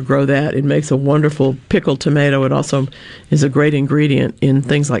folks here grow that. It makes a wonderful pickled tomato. It also is a great ingredient in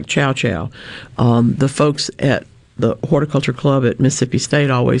things like chow chow. The folks at the Horticulture Club at Mississippi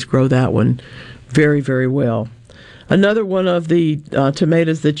State always grow that one very, very well. Another one of the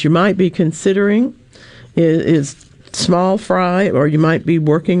tomatoes that you might be considering is small fry, or you might be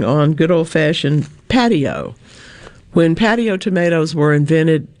working on good old-fashioned patio. When patio tomatoes were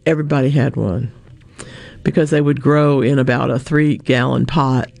invented, everybody had one, because they would grow in about a 3-gallon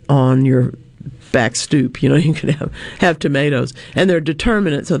pot on your back stoop. You can have tomatoes, and they're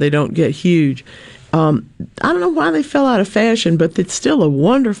determinate so they don't get huge. I don't know why they fell out of fashion, but it's still a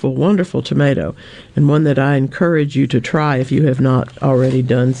wonderful, wonderful tomato, and one that I encourage you to try if you have not already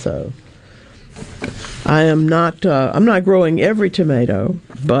done so. I'm not growing every tomato,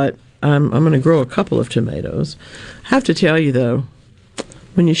 but I'm going to grow a couple of tomatoes. I have to tell you, though,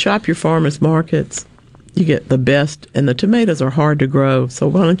 when you shop your farmers markets, you get the best, and the tomatoes are hard to grow, so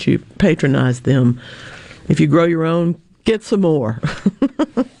why don't you patronize them? If you grow your own, get some more.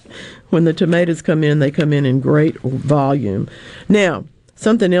 When the tomatoes come in, they come in great volume. Now,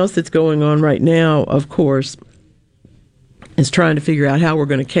 something else that's going on right now, of course, is trying to figure out how we're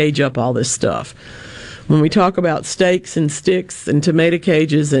going to cage up all this stuff. When we talk about steaks and sticks and tomato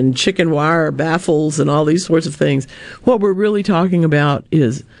cages and chicken wire baffles and all these sorts of things, what we're really talking about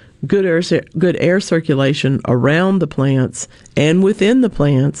is good air circulation around the plants and within the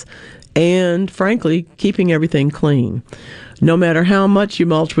plants, and frankly, keeping everything clean. No matter how much you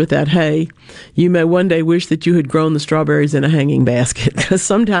mulch with that hay, you may one day wish that you had grown the strawberries in a hanging basket, because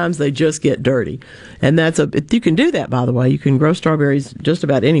sometimes they just get dirty. And you can do that, by the way. You can grow strawberries just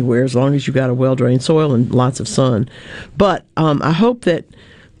about anywhere as long as you've got a well-drained soil and lots of sun. But I hope that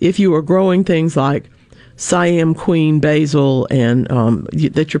if you are growing things like Siam Queen basil, and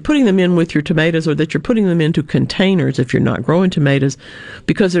that you're putting them in with your tomatoes, or that you're putting them into containers if you're not growing tomatoes,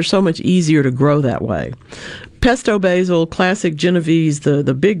 because they're so much easier to grow that way. Pesto basil, classic Genovese, the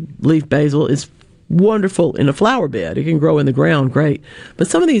big leaf basil, is wonderful in a flower bed. It can grow in the ground great. But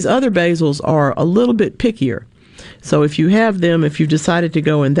some of these other basils are a little bit pickier. So if you have them, if you've decided to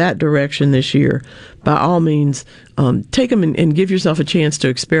go in that direction this year, by all means, take them and give yourself a chance to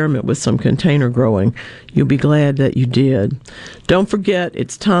experiment with some container growing. You'll be glad that you did. Don't forget,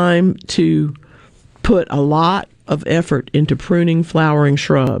 it's time to put a lot of effort into pruning flowering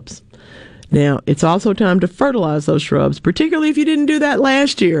shrubs. Now, it's also time to fertilize those shrubs, particularly if you didn't do that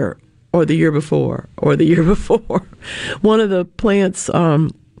last year or the year before or the year before. One of the plants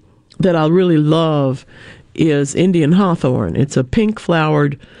that I really love is Indian hawthorn. It's a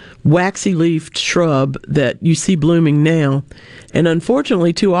pink-flowered, waxy-leafed shrub that you see blooming now. And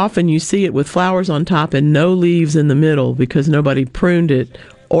unfortunately, too often you see it with flowers on top and no leaves in the middle because nobody pruned it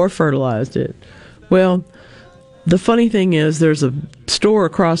or fertilized it. Well, the funny thing is there's a store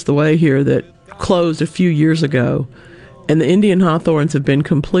across the way here that closed a few years ago, and the Indian hawthorns have been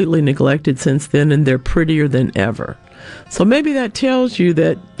completely neglected since then, and they're prettier than ever. So maybe that tells you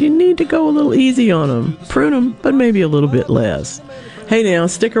that you need to go a little easy on them. Prune them, but maybe a little bit less. Hey now,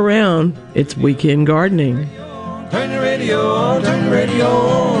 stick around. It's Weekend Gardening. Turn your radio on, turn your radio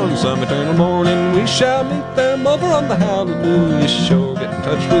on. Some eternal morning we shall meet them over on the Hallelujah Show. Get in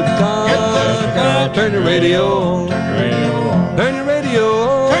touch with God. Turn your radio on, turn your radio on. Turn your radio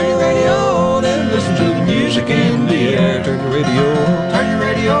on, turn your radio on. And listen to the music in the air. Turn your radio on, turn your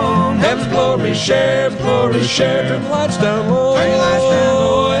radio on. Heaven's glory share, glory share. Turn the lights down low, turn your lights down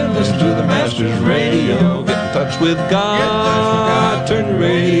low. And listen to the Master's radio. Get in touch with God. Turn your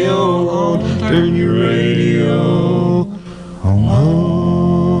radio on, turn your radio.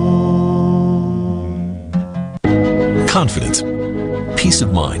 Confidence, peace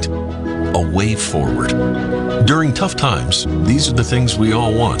of mind, a way forward. During tough times, these are the things we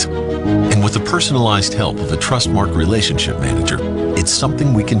all want. And with the personalized help of a Trustmark relationship manager, it's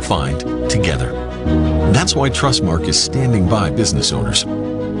something we can find together. That's why Trustmark is standing by business owners.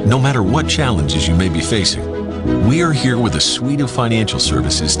 No matter what challenges you may be facing, we are here with a suite of financial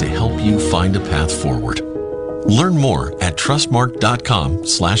services to help you find a path forward. Learn more at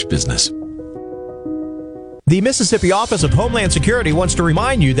trustmark.com/business. The Mississippi Office of Homeland Security wants to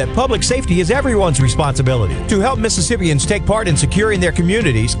remind you that public safety is everyone's responsibility. To help Mississippians take part in securing their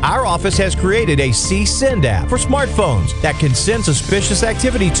communities, our office has created a CSend app for smartphones that can send suspicious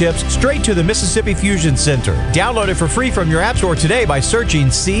activity tips straight to the Mississippi Fusion Center. Download it for free from your app store today by searching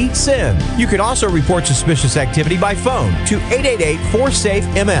CSend. You can also report suspicious activity by phone to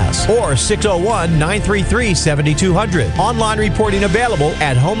 888-4SAFE-MS or 601-933-7200. Online reporting available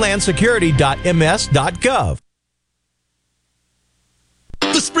at homelandsecurity.ms.gov.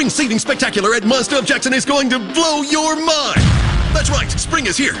 The Spring Savings Spectacular at Mazda of Jackson is going to blow your mind. That's right, spring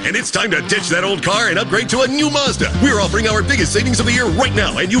is here, and it's time to ditch that old car and upgrade to a new Mazda. We're offering our biggest savings of the year right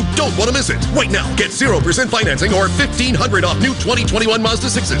now, and you don't want to miss it. Right now, get 0% financing or $1,500 off new 2021 Mazda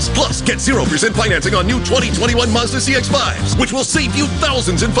 6s. Plus, get 0% financing on new 2021 Mazda CX-5s, which will save you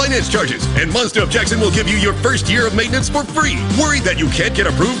thousands in finance charges. And Mazda of Jackson will give you your first year of maintenance for free. Worried that you can't get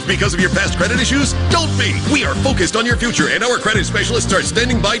approved because of your past credit issues? Don't be. We are focused on your future, and our credit specialists are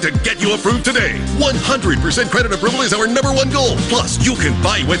standing by to get you approved today. 100% credit approval is our #1 goal. Plus, you can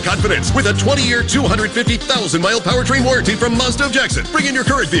buy with confidence with a 20-year, 250,000-mile powertrain warranty from Mazda of Jackson. Bring in your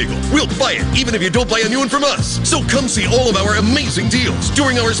current vehicle. We'll buy it, even if you don't buy a new one from us. So come see all of our amazing deals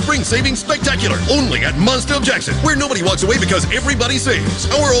during our Spring Savings Spectacular, only at Mazda of Jackson, where nobody walks away because everybody saves.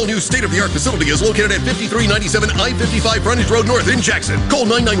 Our all-new state-of-the-art facility is located at 5397 I-55 Frontage Road North in Jackson. Call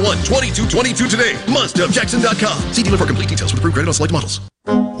 991-2222 today. MazdaofJackson.com. See dealer for complete details with approved credit on select models.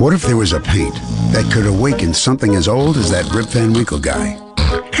 What if there was a paint that could awaken something as old as that Rip Van Winkle guy?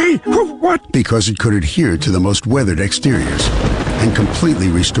 Hey, what? Because it could adhere to the most weathered exteriors and completely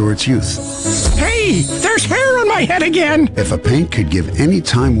restore its youth. Hey, there's hair on my head again! If a paint could give any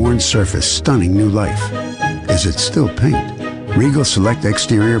time-worn surface stunning new life, is it still paint? Regal Select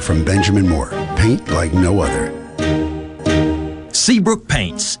Exterior from Benjamin Moore. Paint like no other. Seabrook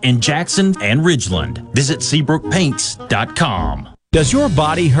Paints in Jackson and Ridgeland. Visit SeabrookPaints.com. Does your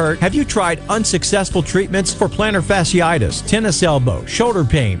body hurt? Have you tried unsuccessful treatments for plantar fasciitis, tennis elbow, shoulder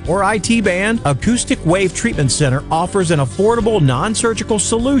pain, or IT band? Acoustic Wave Treatment Center offers an affordable non-surgical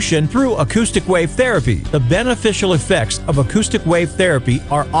solution through acoustic wave therapy. The beneficial effects of acoustic wave therapy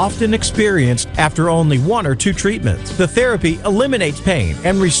are often experienced after only 1 or 2 treatments. The therapy eliminates pain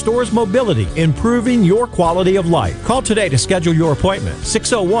and restores mobility, improving your quality of life. Call today to schedule your appointment,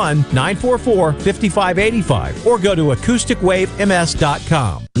 601-944-5585, or go to acousticwavems.com.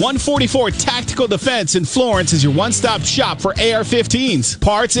 144 Tactical Defense in Florence is your one-stop shop for AR-15s,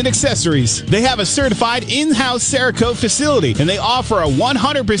 parts, and accessories. They have a certified in-house Cerakote facility, and they offer a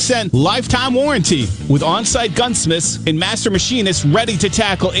 100% lifetime warranty with on-site gunsmiths and master machinists ready to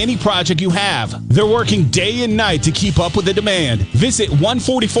tackle any project you have. They're working day and night to keep up with the demand. Visit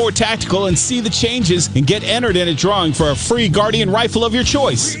 144 Tactical and see the changes and get entered in a drawing for a free Guardian rifle of your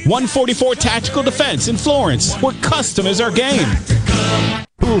choice. 144 Tactical Defense in Florence, where custom is our game.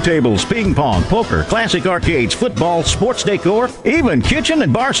 Pool tables, ping pong, poker, classic arcades, football, sports decor, even kitchen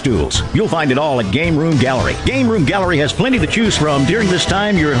and bar stools. You'll find it all at Game Room Gallery. Game Room Gallery has plenty to choose from during this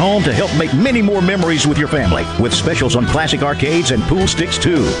time you're at home to help make many more memories with your family, with specials on classic arcades and pool sticks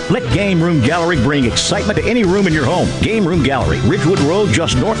too. Let Game Room Gallery bring excitement to any room in your home. Game Room Gallery, Ridgewood Road,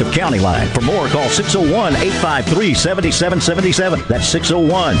 just north of County Line. For more, call 601-853-7777. That's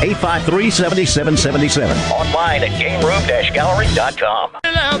 601-853-7777. Online at gameroom-gallery.com.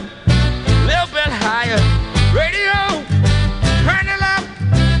 Up, little bit higher. Radio, turn it up,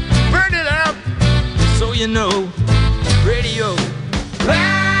 burn it up, so you know. Radio,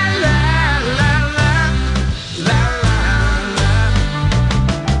 la la la la la la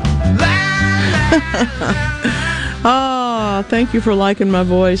la. Ah, thank you for liking my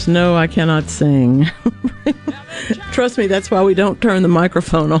voice. No, I cannot sing. Trust me, that's why we don't turn the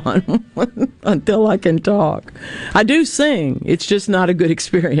microphone on until I can talk. I do sing. It's just not a good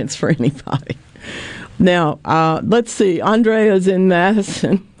experience for anybody. Now, let's see. Andrea's in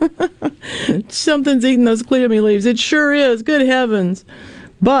Madison. Something's eating those cleome leaves. It sure is. Good heavens.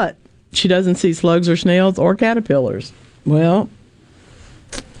 But she doesn't see slugs or snails or caterpillars. Well,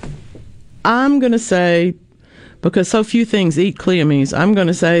 I'm going to say, because so few things eat cleomes, I'm going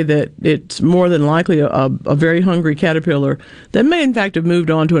to say that it's more than likely a very hungry caterpillar that may in fact have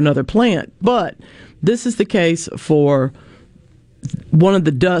moved on to another plant. But this is the case for one of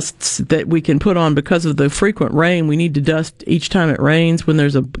the dusts that we can put on because of the frequent rain. We need to dust each time it rains when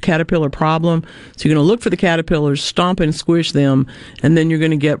there's a caterpillar problem. So you're going to look for the caterpillars, stomp and squish them, and then you're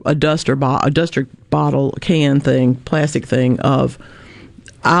going to get a duster bottle, can thing, plastic thing of.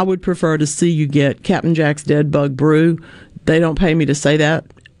 I would prefer to see you get Captain Jack's Dead Bug Brew. They don't pay me to say that.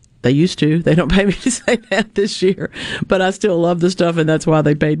 They used to. They don't pay me to say that this year. But I still love the stuff, and that's why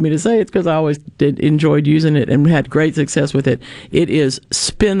they paid me to say it, because I always enjoyed using it and had great success with it. It is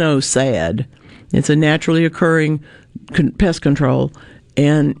Spinosad. It's a naturally occurring pest control,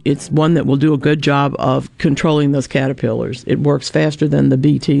 and it's one that will do a good job of controlling those caterpillars. It works faster than the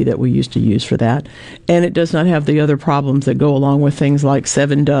BT that we used to use for that, and it does not have the other problems that go along with things like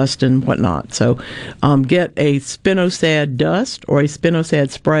Sevin dust and whatnot. So get a Spinosad dust or a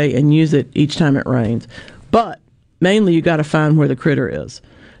Spinosad spray and use it each time it rains. But mainly you got to find where the critter is,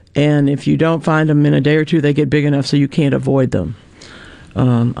 and if you don't find them in a day or two, they get big enough so you can't avoid them.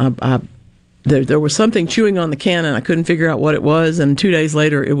 There was something chewing on the can, and I couldn't figure out what it was, and 2 days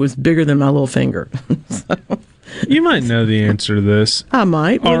later, it was bigger than my little finger. So, you might know the answer to this. I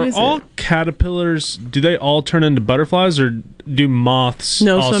might. What is all caterpillars, do they all turn into butterflies, or do moths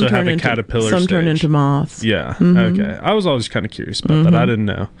also have a caterpillar Some stage? turn into moths. Yeah, Mm-hmm. Okay. I was always kind of curious about that. I didn't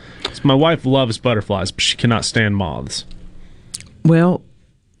know. So my wife loves butterflies, but she cannot stand moths. Well,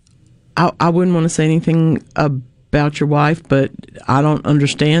 I wouldn't want to say anything about your wife, but I don't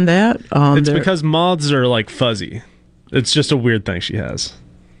understand that. It's because moths are like fuzzy. It's just a weird thing she has.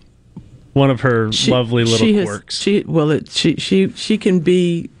 One of her lovely little quirks. She can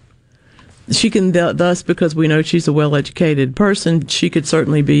thus, because we know she's a well-educated person, she could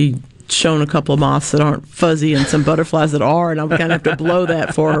certainly be shown a couple of moths that aren't fuzzy and some butterflies that are, and I'm kind of have to blow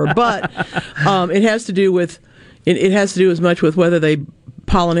that for her. But it has to do with it has to do as much with whether they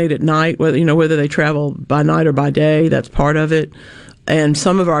pollinate at night, whether they travel by night or by day. That's part of it. And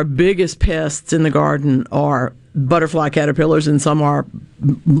some of our biggest pests in the garden are butterfly caterpillars, and some are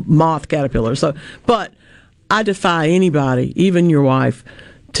moth caterpillars. So, but I defy anybody, even your wife,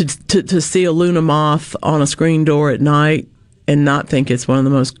 to see a Luna moth on a screen door at night and not think it's one of the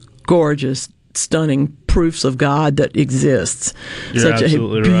most gorgeous, stunning proofs of God that exists. You're Such a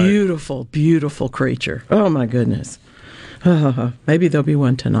beautiful, right. Beautiful creature. Oh my goodness. Maybe there'll be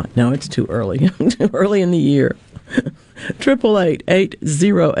one tonight. No, it's too early. Too early in the year.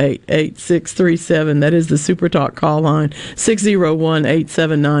 888-808-8637. That is the Super Talk call line.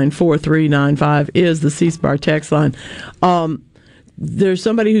 601-879-4395 is the C-Spire text line. There's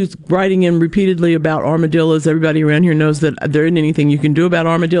somebody who's writing in repeatedly about armadillos. Everybody around here knows that there isn't anything you can do about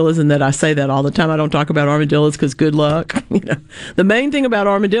armadillos, and that I say that all the time. I don't talk about armadillos because good luck. The main thing about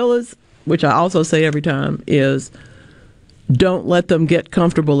armadillos, which I also say every time, is don't let them get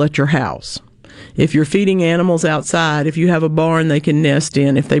comfortable at your house. If you're feeding animals outside, if you have a barn they can nest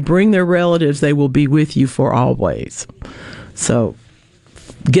in, if they bring their relatives, they will be with you for always. So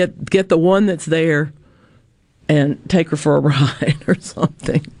get the one that's there and take her for a ride or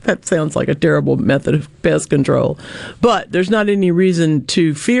something. That sounds like a terrible method of pest control. But there's not any reason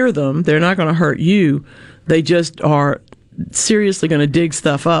to fear them. They're not going to hurt you. They just are seriously going to dig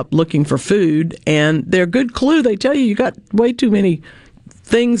stuff up looking for food, and they're a good clue. They tell you got way too many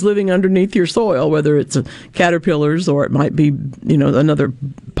things living underneath your soil, whether it's caterpillars or it might be another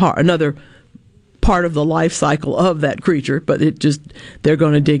part of the life cycle of that creature, but they're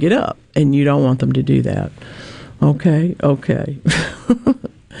going to dig it up, and you don't want them to do that. Okay.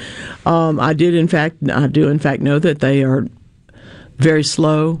 I do in fact know that they are very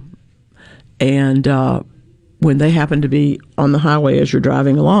slow, and when they happen to be on the highway as you're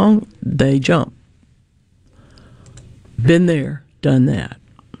driving along, they jump. Been there, done that.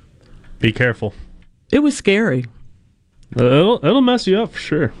 Be careful. It was scary. It'll mess you up for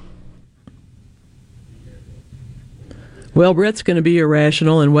sure. Well, Brett's going to be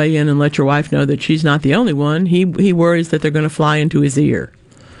irrational and weigh in and let your wife know that she's not the only one. He worries that they're going to fly into his ear.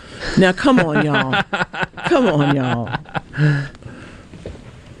 Now, come on, y'all. Come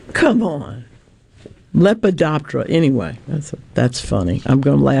on. Lepidoptera. Anyway, that's funny. I'm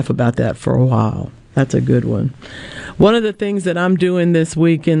going to laugh about that for a while. That's a good one. One of the things that I'm doing this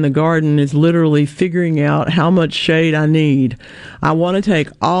week in the garden is literally figuring out how much shade I need. I want to take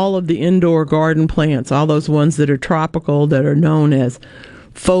all of the indoor garden plants, all those ones that are tropical, that are known as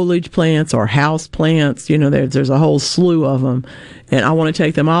foliage plants or house plants. There's a whole slew of them. And I want to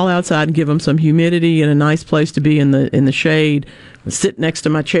take them all outside and give them some humidity and a nice place to be in the shade, sit next to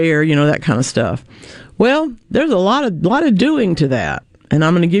my chair, that kind of stuff. Well, there's a lot of doing to that. And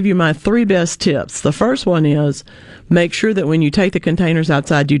I'm going to give you my 3 best tips. The first one is make sure that when you take the containers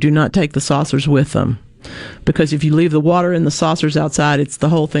outside, you do not take the saucers with them. because if you leave the water in the saucers outside, the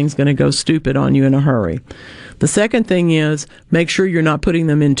whole thing's going to go stupid on you in a hurry. The second thing is make sure you're not putting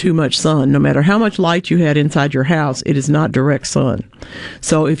them in too much sun. No matter how much light you had inside your house, it is not direct sun.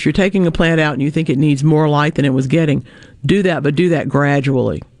 So if you're taking a plant out and you think it needs more light than it was getting, do that, but do that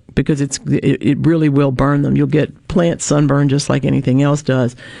gradually, because it really will burn them. You'll get plant sunburn just like anything else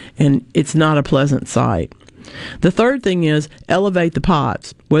does, and it's not a pleasant sight. The third thing is elevate the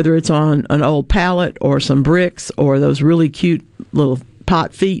pots, whether it's on an old pallet or some bricks or those really cute little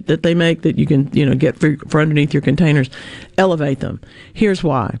pot feet that they make that you can, get for underneath your containers. Elevate them. Here's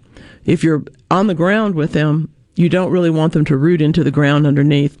why. If you're on the ground with them, you don't really want them to root into the ground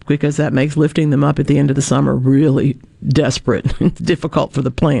underneath, because that makes lifting them up at the end of the summer really desperate. It's difficult for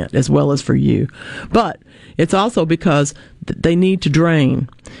the plant as well as for you. But it's also because they need to drain,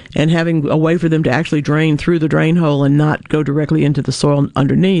 and having a way for them to actually drain through the drain hole and not go directly into the soil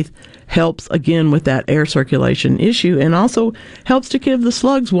underneath helps, again, with that air circulation issue, and also helps to give the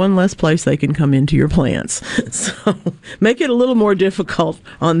slugs one less place they can come into your plants. So make it a little more difficult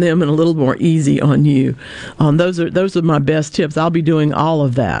on them and a little more easy on you. Those are my best tips. I'll be doing all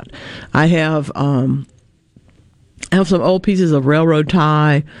of that. I have some old pieces of railroad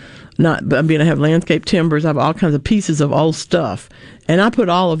tie. I have landscape timbers. I have all kinds of pieces of old stuff. And I put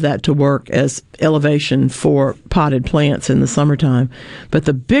all of that to work as elevation for potted plants in the summertime. But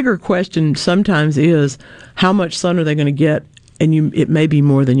the bigger question sometimes is, how much sun are they going to get? And it may be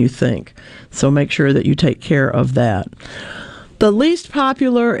more than you think. So make sure that you take care of that. The least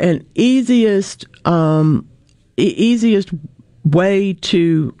popular and easiest way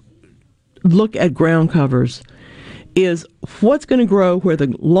to look at ground covers is what's going to grow where the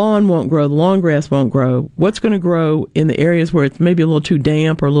lawn won't grow, the lawn grass won't grow, what's going to grow in the areas where it's maybe a little too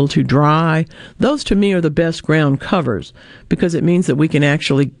damp or a little too dry. Those, to me, are the best ground covers, because it means that we can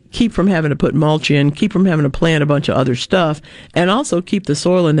actually keep from having to put mulch in, keep from having to plant a bunch of other stuff, and also keep the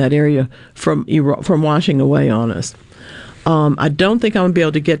soil in that area from washing away on us. I don't think I'm going to be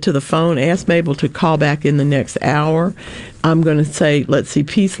able to get to the phone. Ask Mabel to call back in the next hour. I'm going to say, let's see,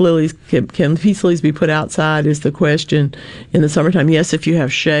 peace lilies. Can peace lilies be put outside is the question in the summertime. Yes, if you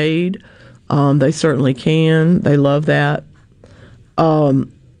have shade, they certainly can. They love that.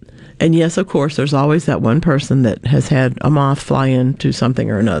 And yes, of course, there's always that one person that has had a moth fly into something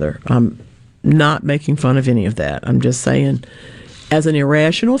or another. I'm not making fun of any of that. I'm just saying, as an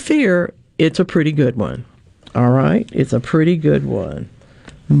irrational fear, it's a pretty good one. All right? It's a pretty good one.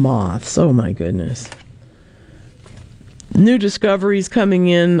 Moths. Oh, my goodness. New discoveries coming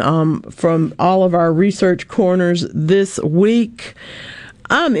in from all of our research corners this week.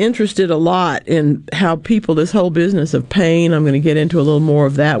 I'm interested a lot in how this whole business of pain, I'm going to get into a little more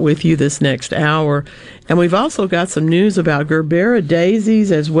of that with you this next hour. And we've also got some news about Gerbera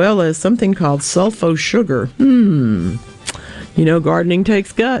daisies, as well as something called sulfo sugar. Gardening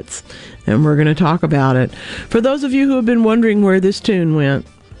takes guts, and we're going to talk about it. For those of you who have been wondering where this tune went,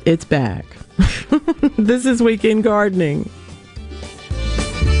 it's back. This is Weekend Gardening.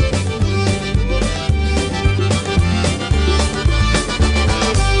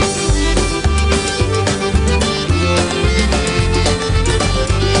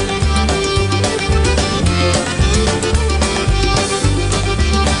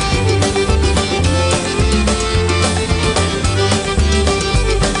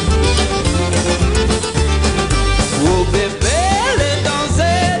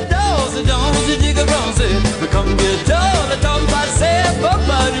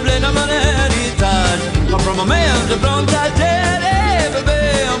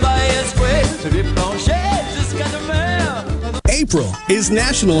 April is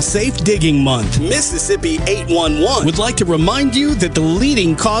National Safe Digging Month. Mississippi 811 would like to remind you that the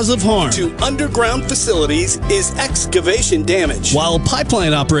leading cause of harm to underground facilities is excavation damage, while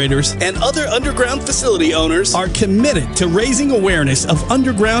pipeline operators and other underground facility owners are committed to raising awareness of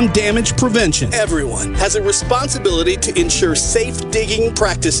underground damage prevention. Everyone has a responsibility to ensure safe digging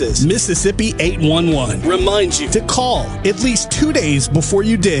practices. Mississippi 811 reminds you to call at least 2 days before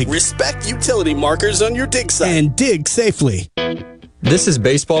you dig, respect utility markers on your dig site, and dig safely. This is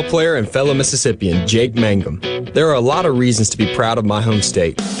baseball player and fellow Mississippian Jake Mangum. There are a lot of reasons to be proud of my home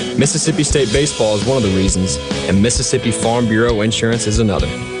state. Mississippi State Baseball is one of the reasons, and Mississippi Farm Bureau Insurance is another.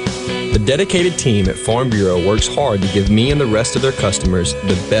 The dedicated team at Farm Bureau works hard to give me and the rest of their customers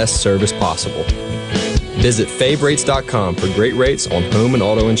the best service possible. Visit favrates.com for great rates on home and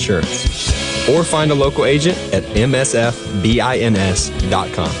auto insurance, or find a local agent at msfbins.com.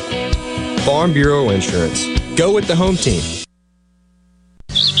 Farm Bureau Insurance. Go with the home team.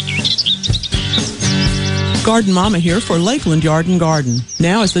 Garden Mama here for Lakeland Yard and Garden.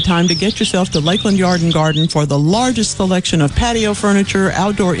 Now is the time to get yourself to Lakeland Yard and Garden for the largest selection of patio furniture,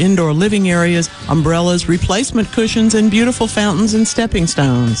 outdoor-indoor living areas, umbrellas, replacement cushions, and beautiful fountains and stepping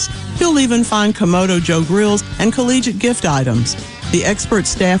stones. You'll even find Komodo Joe grills and collegiate gift items. The expert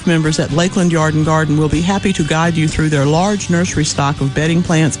staff members at Lakeland Yard and Garden will be happy to guide you through their large nursery stock of bedding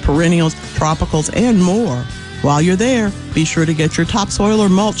plants, perennials, tropicals, and more. While you're there, be sure to get your topsoil or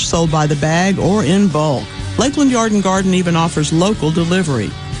mulch sold by the bag or in bulk. Lakeland Yard and Garden even offers local delivery.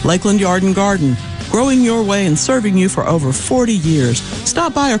 Lakeland Yard and Garden, growing your way and serving you for over 40 years.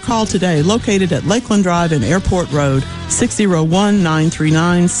 Stop by or call today, located at Lakeland Drive and Airport Road,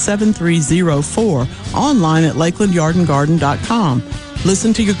 601-939-7304, online at lakelandyardandgarden.com.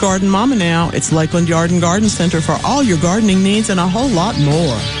 Listen to your Garden Mama now. It's Lakeland Yard and Garden Center for all your gardening needs and a whole lot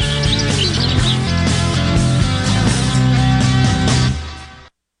more.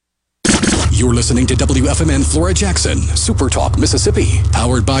 You're listening to WFMN Flora Jackson, Super Talk, Mississippi.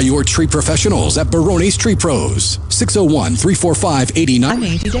 Powered by your tree professionals at Barone's Tree Pros. 601-345-89. I'm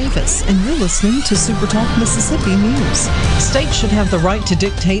Andy Davis, and you're listening to Super Talk Mississippi News. States should have the right to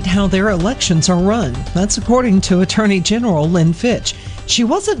dictate how their elections are run. That's according to Attorney General Lynn Fitch. She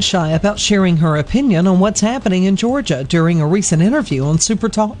wasn't shy about sharing her opinion on what's happening in Georgia during a recent interview on Super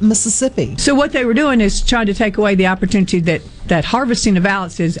Talk Mississippi. So what they were doing is trying to take away the opportunity that harvesting of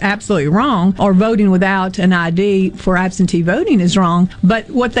ballots is absolutely wrong, or voting without an ID for absentee voting is wrong. But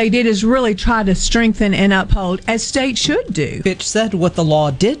what they did is really try to strengthen and uphold, as states should do. Fitch said what the law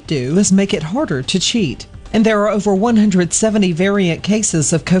did do is make it harder to cheat. And there are over 170 variant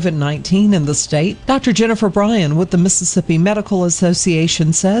cases of COVID-19 in the state. Dr. Jennifer Bryan with the Mississippi Medical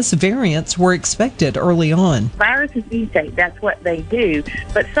Association says variants were expected early on. Viruses mutate, that's what they do.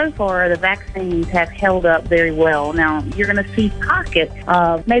 But so far, the vaccines have held up very well. Now, you're going to see pockets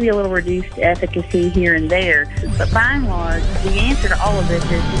of maybe a little reduced efficacy here and there. But by and large, the answer to all of this is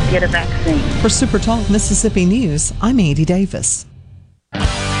to get a vaccine. For Super Talk Mississippi News, I'm Andy Davis.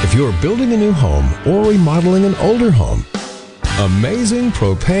 If you're building a new home or remodeling an older home, Amazing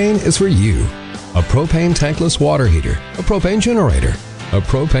Propane is for you. A propane tankless water heater, a propane generator, a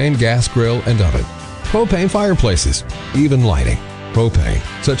propane gas grill and oven, propane fireplaces, even lighting. Propane,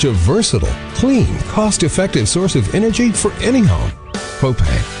 such a versatile, clean, cost-effective source of energy for any home.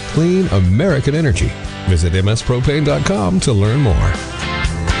 Propane, clean American energy. Visit mspropane.com to learn more.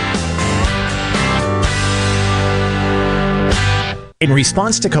 In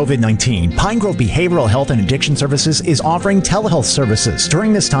response to COVID-19, Pine Grove Behavioral Health and Addiction Services is offering telehealth services.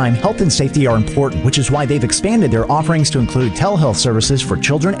 During this time, health and safety are important, which is why they've expanded their offerings to include telehealth services for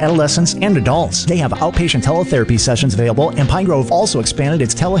children, adolescents, and adults. They have outpatient teletherapy sessions available, and Pine Grove also expanded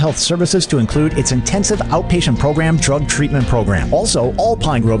its telehealth services to include its intensive outpatient program drug treatment program. Also, all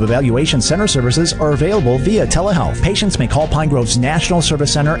Pine Grove Evaluation Center services are available via telehealth. Patients may call Pine Grove's National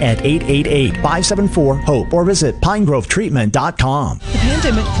Service Center at 888-574-HOPE or visit pinegrovetreatment.com. The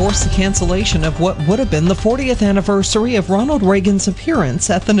pandemic forced the cancellation of what would have been the 40th anniversary of Ronald Reagan's appearance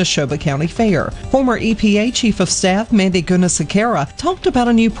at the Neshoba County Fair. Former EPA Chief of Staff Mandy Gunasekera talked about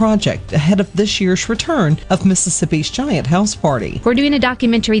a new project ahead of this year's return of Mississippi's Giant House Party. We're doing a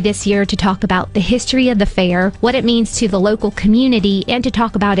documentary this year to talk about the history of the fair, what it means to the local community, and to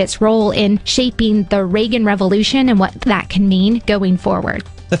talk about its role in shaping the Reagan Revolution and what that can mean going forward.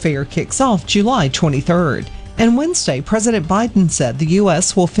 The fair kicks off July 23rd. And Wednesday, President Biden said the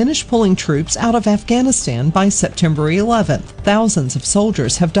U.S. will finish pulling troops out of Afghanistan by September 11th. Thousands of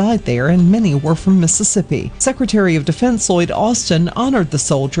soldiers have died there, and many were from Mississippi. Secretary of Defense Lloyd Austin honored the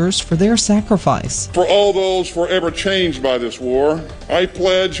soldiers for their sacrifice. For all those forever changed by this war, I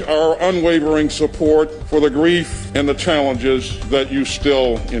pledge our unwavering support for the grief and the challenges that you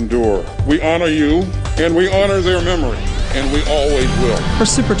still endure. We honor you, and we honor their memory, and we always will. For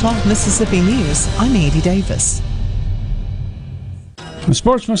Super Talk Mississippi News, I'm Andy Davis. In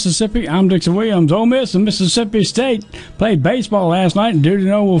Sports Mississippi, I'm Dixon Williams. Ole Miss and Mississippi State played baseball last night in Duty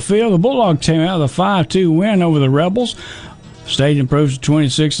Noble Field. The Bulldogs came out with a 5-2 win over the Rebels. State improves to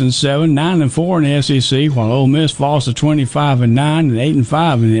 26-7, 9-4 in the SEC, while Ole Miss falls to 25-9 and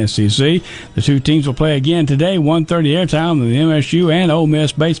 8-5 in the SEC. The two teams will play again today, 1:30 airtime on the MSU and Ole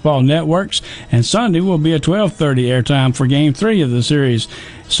Miss baseball networks, and Sunday will be a 12:30 airtime for Game 3 of the series.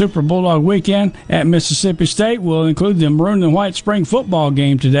 Super Bulldog weekend at Mississippi State will include the maroon and white spring football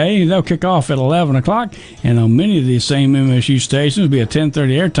game today. They'll kick off at 11 o'clock, and on many of these same MSU stations will be a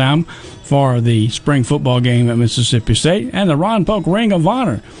 10:30 airtime for the spring football game at Mississippi State. And the Ron Polk Ring of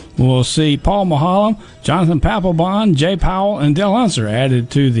Honor will see Paul Mahalam, Jonathan Papelbon, Jay Powell, and Dale Unser added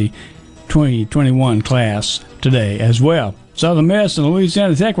to the 2021 class today as well. Southern Miss and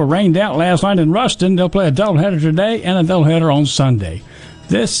Louisiana Tech were rained out last night in Ruston. They'll play a doubleheader today and a doubleheader on Sunday.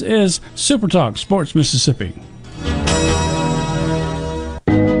 This is Super Talk Sports Mississippi.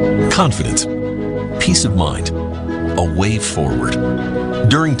 Confidence, peace of mind, a way forward.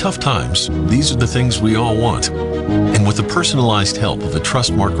 During tough times, these are the things we all want. And with the personalized help of a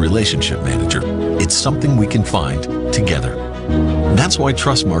Trustmark relationship manager, it's something we can find together. That's why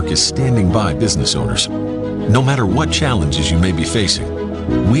Trustmark is standing by business owners. No matter what challenges you may be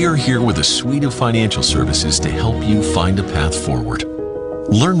facing, we are here with a suite of financial services to help you find a path forward.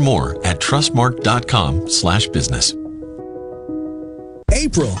 Learn more at trustmark.com/business.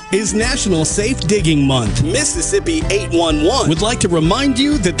 April is National Safe Digging Month. Mississippi 811 would like to remind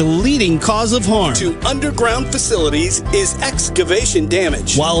you that the leading cause of harm to underground facilities is excavation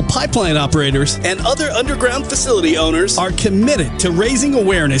damage. While pipeline operators and other underground facility owners are committed to raising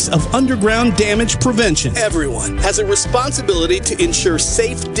awareness of underground damage prevention, everyone has a responsibility to ensure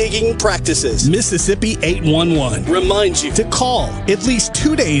safe digging practices. Mississippi 811 reminds you to call at least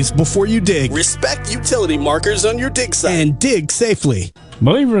 2 days before you dig. Respect utility markers on your dig site and dig safely.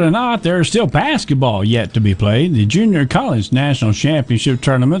 Believe it or not, there is still basketball yet to be played. The Junior College National Championship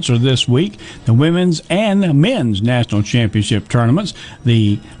tournaments are this week. The women's and men's National Championship tournaments.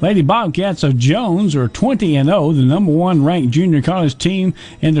 The Lady Bobcats of Jones are 20-0, the number one ranked junior college team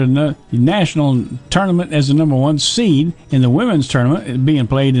in the national tournament as the number one seed. In the women's tournament, being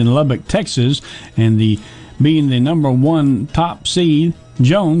played in Lubbock, Texas, and being the number one top seed,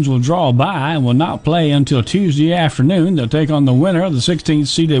 Jones will draw a bye and will not play until Tuesday afternoon. They'll take on the winner of the 16th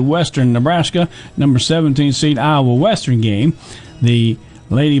seeded Western Nebraska, number 17 seed Iowa Western game. The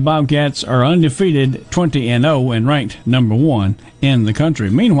Lady Bobcats are undefeated, 20-0, and ranked number one in the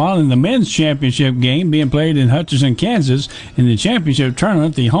country. Meanwhile, in the men's championship game being played in Hutchinson, Kansas, in the championship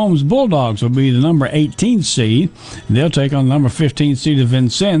tournament, the Holmes Bulldogs will be the number 18 seed. They'll take on the number 15 seed of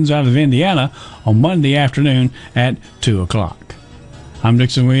Vincennes out of Indiana on Monday afternoon at 2 o'clock. I'm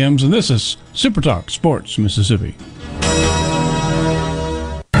Dixon Williams, and this is Super Talk Sports Mississippi.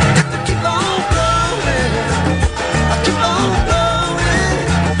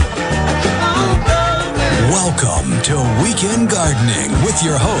 Welcome to Weekend Gardening with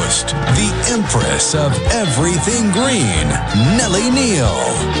your host, the Empress of Everything Green, Nellie Neal.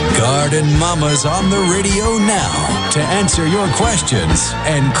 Garden Mama's on the radio now to answer your questions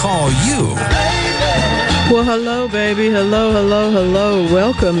and call you. Well, hello, baby. Hello, hello, hello.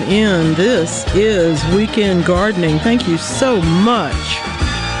 Welcome in. This is Weekend Gardening. Thank you so much.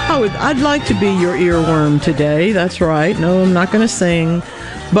 I'd like to be your earworm today. That's right. No, I'm not going to sing.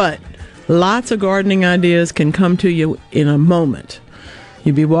 But lots of gardening ideas can come to you in a moment.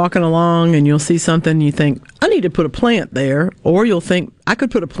 You'll be walking along and you'll see something and you think, I need to put a plant there. Or you'll think, I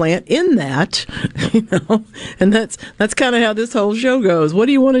could put a plant in that. And that's kind of how this whole show goes. What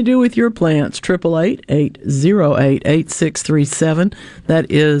do you want to do with your plants? 888-808-8637.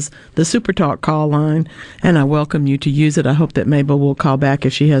 That is the Super Talk call line. And I welcome you to use it. I hope that Mabel will call back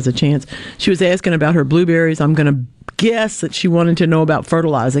if she has a chance. She was asking about her blueberries. I'm going to guess that she wanted to know about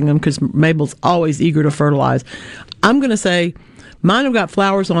fertilizing them because Mabel's always eager to fertilize. I'm going to say, mine have got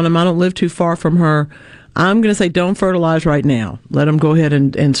flowers on them. I don't live too far from her. I'm going to say don't fertilize right now. Let them go ahead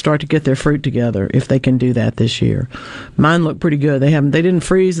and start to get their fruit together if they can do that this year. Mine look pretty good. They didn't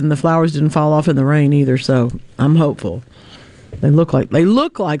freeze and the flowers didn't fall off in the rain either, so I'm hopeful. They look like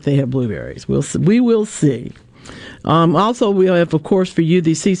they have blueberries. We will see. Also, we have, of course, for you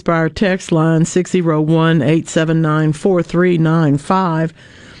the C Spire text line 601-879-4395.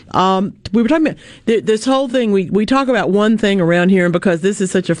 We were talking about this whole thing. We talk about one thing around here, and because this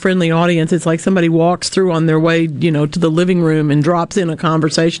is such a friendly audience, it's like somebody walks through on their way, to the living room and drops in a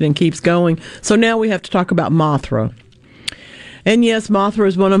conversation and keeps going. So now we have to talk about Mothra. And yes, Mothra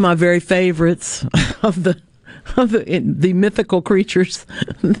is one of my very favorites of the mythical creatures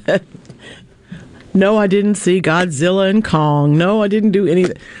that. No, I didn't see Godzilla and Kong. No, I didn't do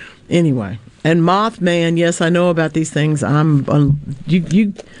anything. Anyway. And Mothman, yes, I know about these things. There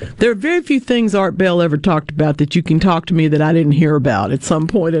are very few things Art Bell ever talked about that you can talk to me that I didn't hear about at some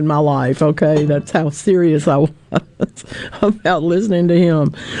point in my life, okay? That's how serious I was about listening to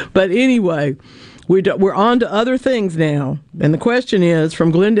him. But anyway, we're on to other things now. And the question is,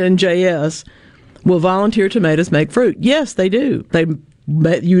 from Glenda and JS, will volunteer tomatoes make fruit? Yes, they do.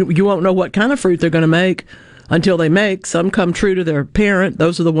 You won't know what kind of fruit they're going to make until they make. Some come true to their parent.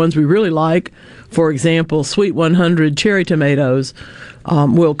 Those are the ones we really like. For example, Sweet 100 cherry tomatoes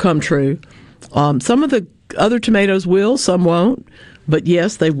will come true. Some of the other tomatoes will, some won't. But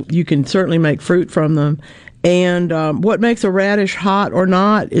yes, you can certainly make fruit from them. And what makes a radish hot or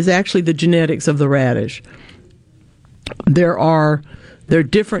not is actually the genetics of the radish. there are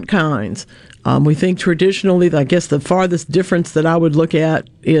different kinds. We think traditionally, I guess the farthest difference that I would look at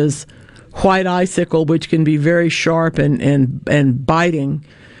is white icicle, which can be very sharp and biting,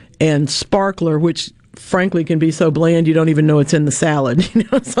 and sparkler, which frankly can be so bland you don't even know it's in the salad,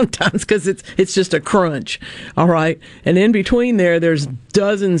 sometimes, because it's just a crunch. All right, and in between there's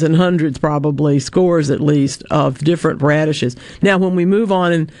dozens and hundreds, probably scores at least, of different radishes. Now, when we move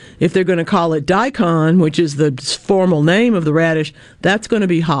on, and if they're going to call it daikon, which is the formal name of the radish, that's going to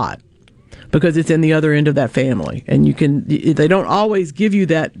be hot, because it's in the other end of that family, and they don't always give you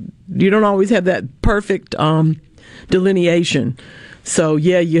that. You don't always have that perfect delineation. So,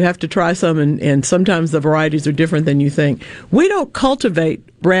 yeah, you have to try some, and sometimes the varieties are different than you think. We don't cultivate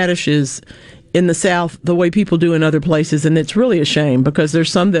radishes in the South the way people do in other places, and it's really a shame, because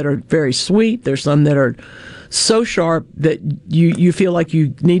there's some that are very sweet. There's some that are so sharp that you feel like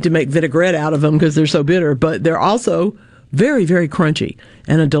you need to make vinaigrette out of them because they're so bitter, but they're also very, very crunchy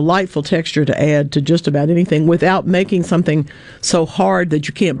and a delightful texture to add to just about anything without making something so hard that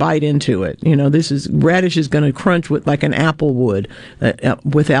you can't bite into it. Radish is going to crunch like an apple would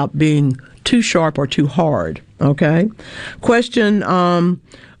without being too sharp or too hard. Okay. Question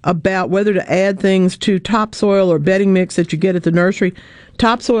about whether to add things to topsoil or bedding mix that you get at the nursery.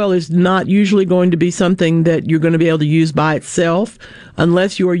 Topsoil is not usually going to be something that you're going to be able to use by itself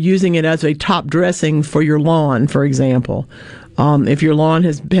unless you are using it as a top dressing for your lawn, for example. If your lawn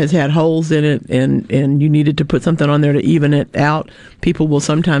has had holes in it and you needed to put something on there to even it out, people will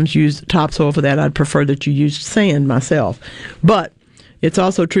sometimes use topsoil for that. I'd prefer that you use sand myself. But it's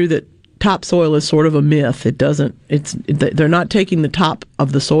also true that topsoil is sort of a myth. They're not taking the top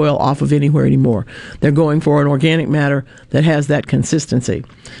of the soil off of anywhere anymore. They're going for an organic matter that has that consistency.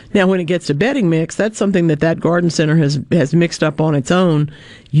 Now, when it gets to bedding mix, that's something that garden center has mixed up on its own.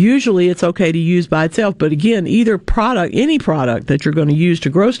 Usually it's okay to use by itself, but again, any product that you're going to use to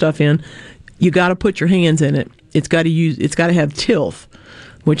grow stuff in, you got to put your hands in it. It's got to have tilth,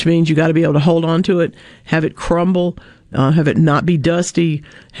 which means you got to be able to hold on to it, have it crumble, have it not be dusty,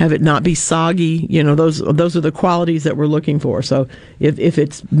 have it not be soggy. Those are the qualities that we're looking for. So if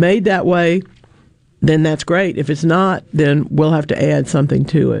it's made that way, then that's great. If it's not, then we'll have to add something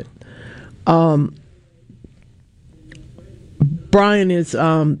to it. Brian is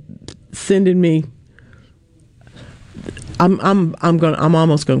sending me. I'm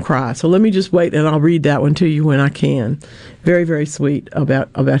almost gonna cry. So let me just wait, and I'll read that one to you when I can. Very, very sweet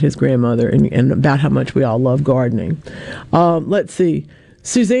about his grandmother and about how much we all love gardening. Let's see.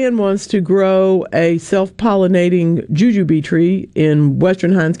 Suzanne wants to grow a self-pollinating jujube tree in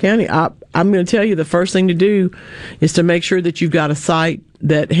western Hinds County. I'm going to tell you the first thing to do is to make sure that you've got a site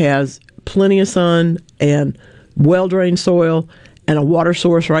that has plenty of sun and well-drained soil and a water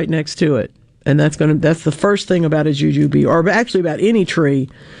source right next to it. And that's the first thing about a jujube, or actually about any tree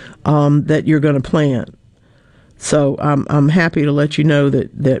that you're going to plant. So I'm happy to let you know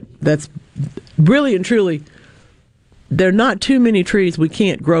that's really and truly, there are not too many trees we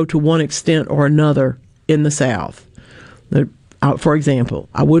can't grow to one extent or another in the South. For example,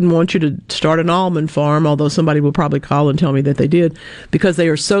 I wouldn't want you to start an almond farm, although somebody will probably call and tell me that they did, because they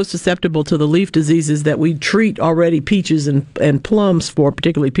are so susceptible to the leaf diseases that we treat already peaches and plums for,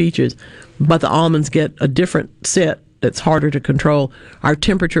 particularly peaches, but the almonds get a different set that's harder to control. Our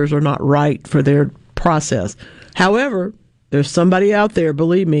temperatures are not right for their process. However, there's somebody out there,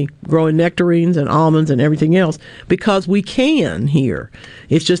 believe me, growing nectarines and almonds and everything else, because we can here.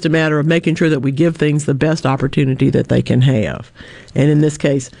 It's just a matter of making sure that we give things the best opportunity that they can have. And in this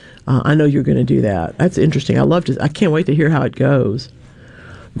case, I know you're going to do that. That's interesting. I can't wait to hear how it goes.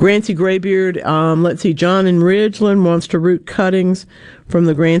 Grancy Graybeard, let's see, John in Ridgeland wants to root cuttings from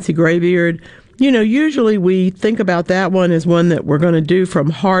the Grancy Graybeard. Usually we think about that one as one that we're going to do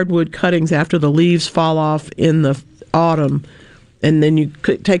from hardwood cuttings after the leaves fall off in the autumn, and then you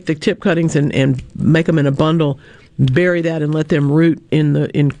take the tip cuttings and make them in a bundle, bury that, and let them root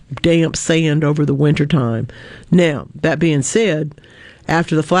in damp sand over the winter time. Now, that being said,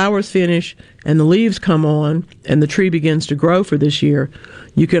 after the flowers finish and the leaves come on and the tree begins to grow for this year,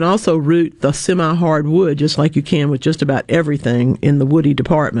 you can also root the semi-hard wood just like you can with just about everything in the woody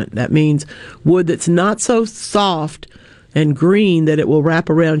department. That means wood that's not so soft and green that it will wrap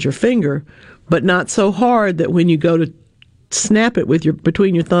around your finger, but not so hard that when you go to snap it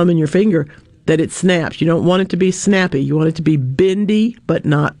between your thumb and your finger, that it snaps. You don't want it to be snappy. You want it to be bendy, but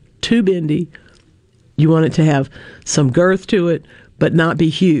not too bendy. You want it to have some girth to it, but not be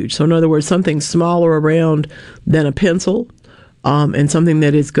huge. So in other words, something smaller around than a pencil, and something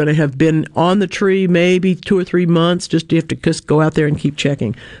that is going to have been on the tree maybe 2 or 3 months. Just you have to just go out there and keep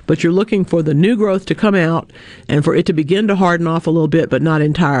checking. But you're looking for the new growth to come out and for it to begin to harden off a little bit, but not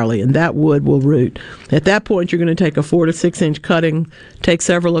entirely. And that wood will root. At that point, you're going to take a 4 to 6 inch cutting, take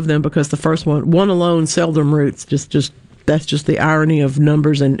several of them because the first one alone seldom roots. That's just the irony of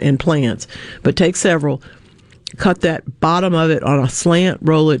numbers and plants. But take several. Cut that bottom of it on a slant,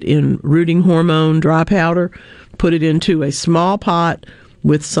 roll it in rooting hormone dry powder, put it into a small pot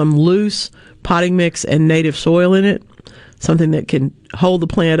with some loose potting mix and native soil in it, something that can hold the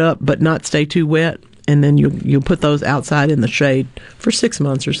plant up but not stay too wet, and then you'll put those outside in the shade for 6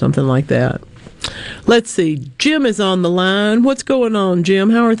 months or something like that. Let's see. Jim is on the line. What's going on,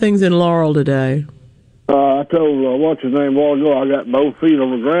 Jim? How are things in Laurel today? I told what's his name a while ago I got both feet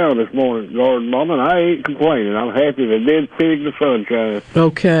on the ground this morning, Garden Mama, and I ain't complaining. I'm happy they did pig the sunshine.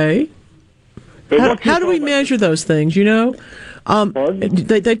 Okay. How do we measure those things, you know?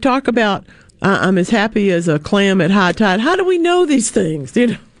 They talk about I'm as happy as a clam at high tide. How do we know these things? You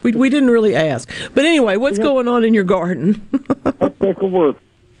know, we didn't really ask. But anyway, what's going on in your garden? Let's take a word.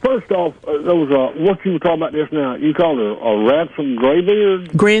 First off, those what you were talking about just now, you called it a ransom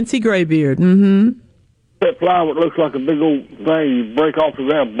graybeard? Grancy graybeard, mm-hmm. That flower looks like a big old thing. You break off the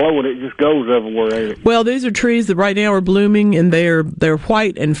ground, blow it, it just goes everywhere, ain't it? Well, these are trees that right now are blooming, and they're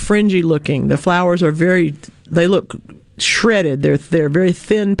white and fringy looking. The flowers are they look shredded. They're very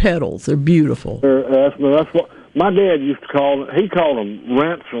thin petals. They're beautiful. That's what my dad used to call them. He called them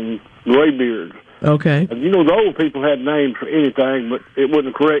ransom graybeards. Okay. And you know, the old people had names for anything, but it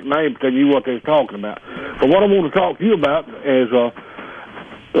wasn't the correct name to tell you what they was talking about. But what I want to talk to you about is,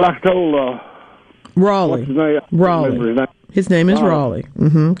 like I told Raleigh. Raleigh. His name is Raleigh.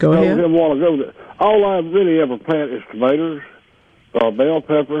 Mm-hmm. Go ahead. A while ago, all I really ever plant is tomatoes, bell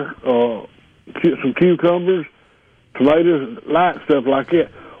pepper, some cucumbers, tomatoes, light stuff like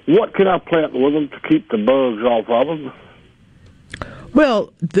that. What can I plant with them to keep the bugs off of them?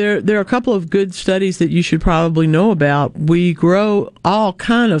 Well, there are a couple of good studies that you should probably know about. We grow all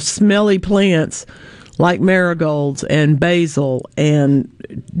kind of smelly plants like marigolds and basil and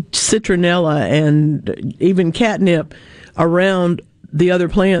citronella and even catnip around the other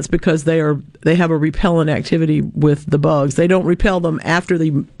plants because they have a repellent activity with the bugs. They don't repel them after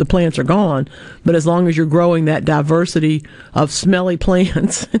the plants are gone, but as long as you're growing that diversity of smelly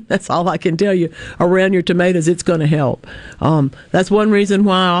plants, that's all I can tell you, around your tomatoes, it's going to help. That's one reason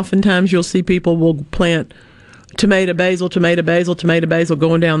why oftentimes you'll see people will plant tomato basil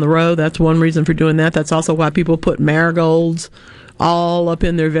going down the row. That's one reason for doing that. That's also why people put marigolds all up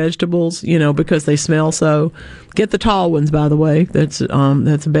in their vegetables, you know, because they smell so. Get the tall ones, by the way. That's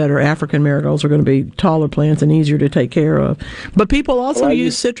better. African marigolds are going to be taller plants and easier to take care of. But people also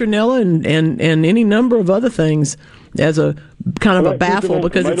use citronella and any number of other things as a kind of a baffle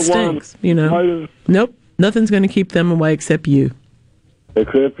because it stinks, you know. Nope, nothing's going to keep them away except you.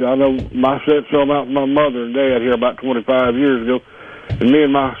 Except I know I set some out with my mother and dad here about 25 years ago, and me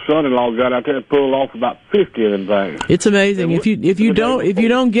and my son-in-law got out there and pulled off about 50 of them things. It's amazing. If you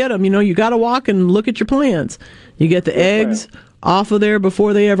don't get them, you know, you got to walk and look at your plants. You get the eggs off of there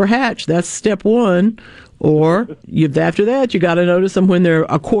before they ever hatch. That's step one. Or after that, you got to notice them when they're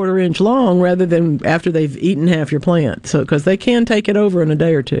a quarter inch long rather than after they've eaten half your plant. So because they can take it over in a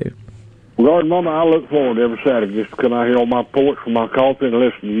day or two. Garden Mama, I look forward to every Saturday just to come out here on my porch for my coffee and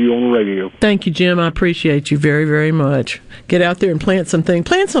listen to you on the radio. Thank you, Jim. I appreciate you very, very much. Get out there and plant some things.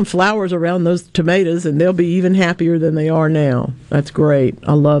 Plant some flowers around those tomatoes, and they'll be even happier than they are now. That's great.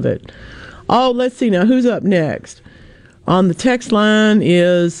 I love it. Oh, let's see now. Who's up next? On the text line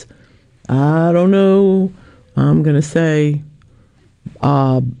is, I don't know, I'm going to say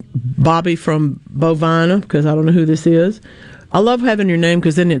Bobby from Bovina, because I don't know who this is. I love having your name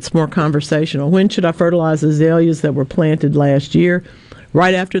because then it's more conversational. When should I fertilize azaleas that were planted last year?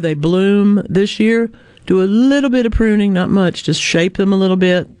 Right after they bloom this year. Do a little bit of pruning, not much. Just shape them a little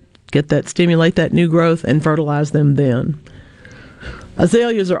bit, stimulate that new growth, and fertilize them then.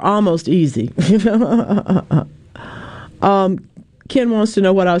 Azaleas are almost easy. Ken wants to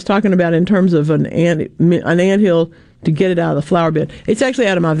know what I was talking about in terms of an anthill to get it out of the flower bed. It's actually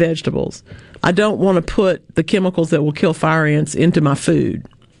out of my vegetables. I don't want to put the chemicals that will kill fire ants into my food.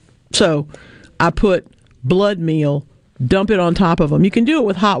 So I put blood meal, dump it on top of them. You can do it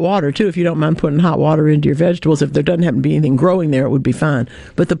with hot water, too, if you don't mind putting hot water into your vegetables. If there doesn't happen to be anything growing there, it would be fine.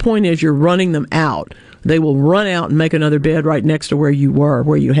 But the point is you're running them out. They will run out and make another bed right next to where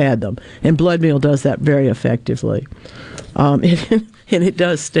you had them. And blood meal does that very effectively. And it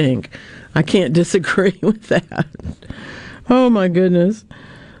does stink. I can't disagree with that. Oh, my goodness.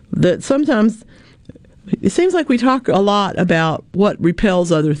 That sometimes it seems like we talk a lot about what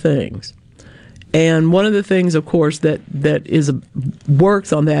repels other things. And one of the things, of course, that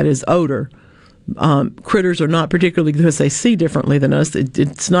works on that is odor. Critters are not particularly, because they see differently than us,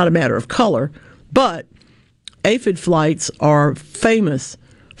 it's not a matter of color, but aphid flights are famous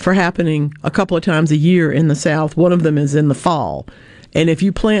for happening a couple of times a year in the South. One of them is in the fall. And if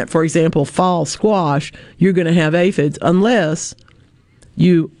you plant, for example, fall squash, you're going to have aphids unless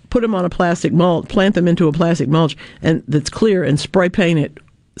you put them on a plastic mulch, plant them into a plastic mulch and that's clear, and spray paint it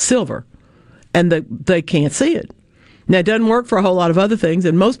silver. And they can't see it. Now, it doesn't work for a whole lot of other things,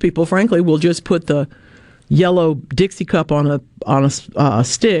 and most people, frankly, will just put the yellow Dixie cup on a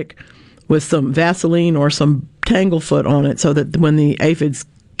stick with some Vaseline or some Tanglefoot on it, so that when the aphids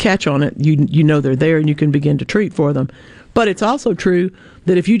catch on it, you know they're there and you can begin to treat for them. But it's also true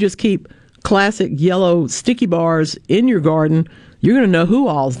that if you just keep classic yellow sticky bars in your garden, you're going to know who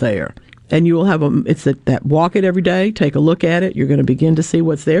all's there. And you will have it's that walk it every day, take a look at it, you're going to begin to see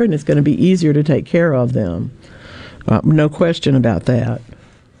what's there, and it's going to be easier to take care of them. No question about that.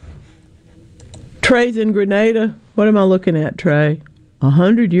 Trey's in Grenada. What am I looking at, Trey?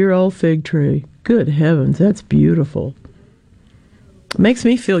 100-year-old fig tree. Good heavens, that's beautiful. Makes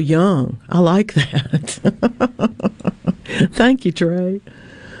me feel young. I like that. Thank you, Trey.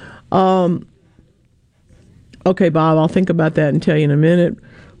 Okay, Bob, I'll think about that and tell you in a minute.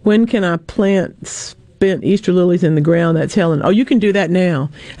 When can I plant spent Easter lilies in the ground? That's Helen. Oh, you can do that now.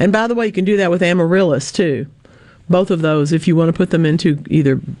 And by the way, you can do that with amaryllis, too. Both of those, if you want to put them into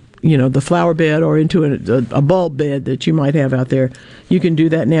either, the flower bed or into a bulb bed that you might have out there, you can do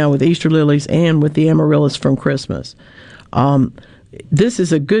that now with Easter lilies and with the amaryllis from Christmas. This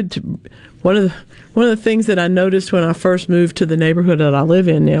is a good one of the things that I noticed when I first moved to the neighborhood that I live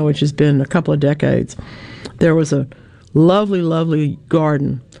in now, which has been a couple of decades. There was a lovely, lovely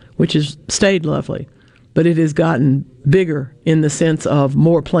garden, which has stayed lovely, but it has gotten bigger in the sense of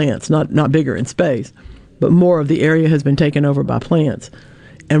more plants, not bigger in space, but more of the area has been taken over by plants.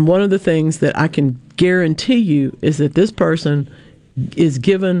 And one of the things that I can guarantee you is that this person is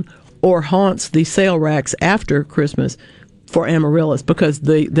given or haunts the sale racks after Christmas for amaryllis, because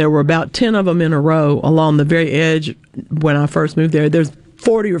there were about 10 of them in a row along the very edge when I first moved there. There's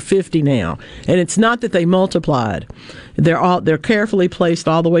 40 or 50 now, and it's not that they multiplied. They're carefully placed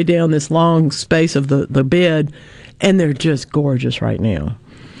all the way down this long space of the bed, and they're just gorgeous right now.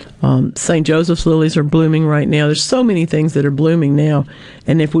 St. Joseph's lilies are blooming right now. There's so many things that are blooming now,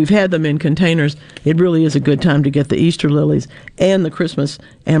 and if we've had them in containers, it really is a good time to get the Easter lilies and the Christmas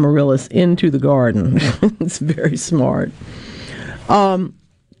amaryllis into the garden. It's very smart. I'm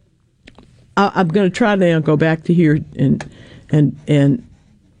going to try now go back to here and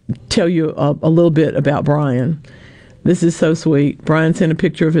tell you a little bit about Brian. This is so sweet. Brian sent a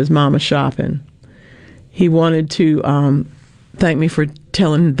picture of his mama shopping. He wanted to thank me for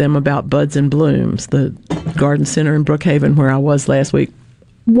telling them about Buds and Blooms, the garden center in Brookhaven where I was last week.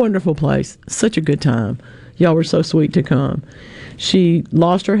 Wonderful place. Such a good time. Y'all were so sweet to come. She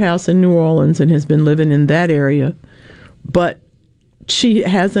lost her house in New Orleans and has been living in that area, but she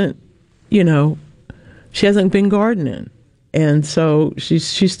hasn't been gardening. And so she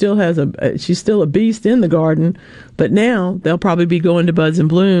still has she's still a beast in the garden, but now they'll probably be going to Buds and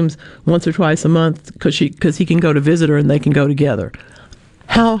Blooms once or twice a month because he can go to visit her and they can go together.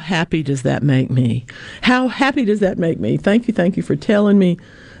 How happy does that make me? How happy does that make me? Thank you for telling me,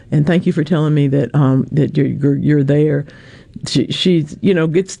 and thank you for telling me that you're there. She's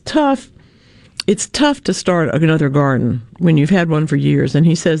it's tough. It's tough to start another garden when you've had one for years, and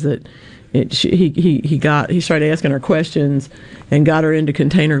he says that. He started asking her questions and got her into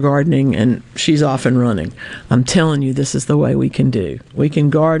container gardening, and she's off and running. I'm telling you, this is the way we can do. We can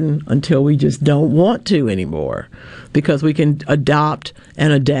garden until we just don't want to anymore, because we can adopt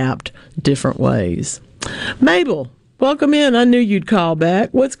and adapt different ways. Mabel, welcome in. I knew you'd call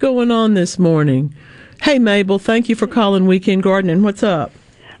back. What's going on this morning? Hey, Mabel, thank you for calling Weekend Gardening. What's up?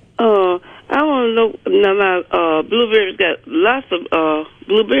 I want to know about blueberries. Got lots of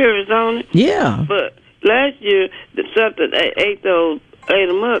blueberries on it. Yeah. But last year, something ate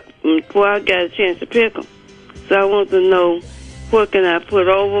them up before I got a chance to pick them. So I want to know, what can I put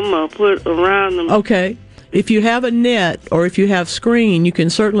over them or put around them? Okay. If you have a net or if you have screen, you can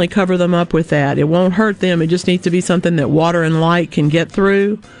certainly cover them up with that. It won't hurt them. It just needs to be something that water and light can get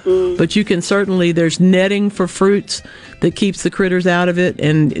through. But you can certainly, there's netting for fruits that keeps the critters out of it,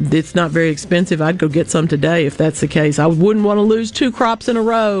 and it's not very expensive. I'd go get some today if that's the case. I wouldn't want to lose 2 crops in a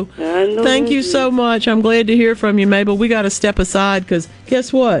row. Thank you so much. I'm glad to hear from you, Mabel. We got to step aside because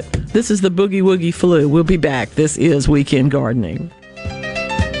guess what? This is the Boogie Woogie Flu. We'll be back. This is Weekend Gardening.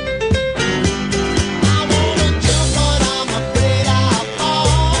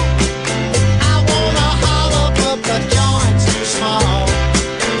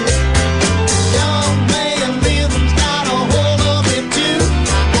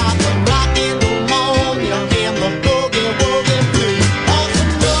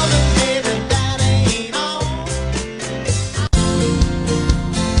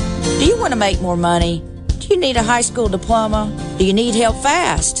 make more money? Do you need a high school diploma? Do you need help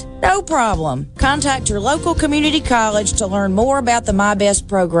fast? No problem. Contact your local community college to learn more about the My Best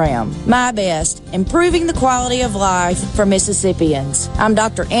program. My Best, improving the quality of life for Mississippians. I'm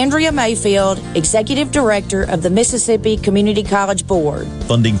Dr. Andrea Mayfield, Executive Director of the Mississippi Community College Board.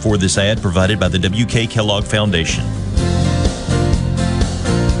 Funding for this ad provided by the W.K. Kellogg Foundation.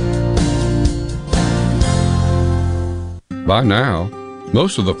 By now,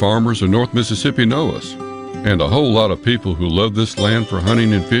 most of the farmers in North Mississippi know us, and a whole lot of people who love this land for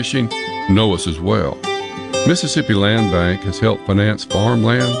hunting and fishing know us as well. Mississippi Land Bank has helped finance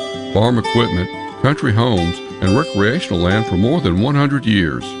farmland, farm equipment, country homes, and recreational land for more than 100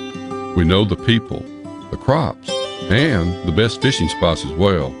 years. We know the people, the crops, and the best fishing spots as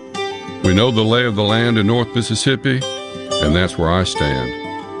well. We know the lay of the land in North Mississippi, and that's where I stand.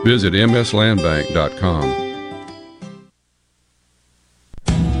 Visit mslandbank.com.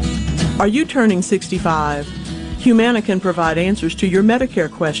 Are you turning 65? Humana can provide answers to your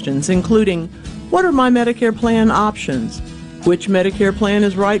Medicare questions, including, what are my Medicare plan options? Which Medicare plan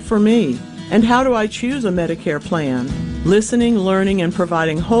is right for me? And how do I choose a Medicare plan? Listening, learning, and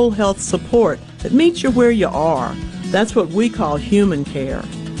providing whole health support that meets you where you are. That's what we call human care.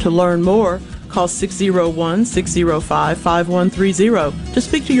 To learn more, call 601-605-5130 to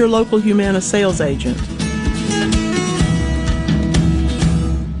speak to your local Humana sales agent.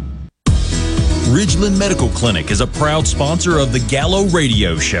 Ridgeland Medical Clinic is a proud sponsor of the Gallo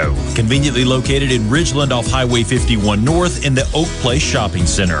Radio Show, conveniently located in Ridgeland off Highway 51 North in the Oak Place Shopping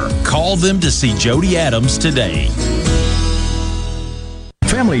Center. Call them to see Jody Adams today.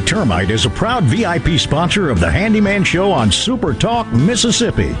 Family Termite is a proud VIP sponsor of the Handyman Show on Super Talk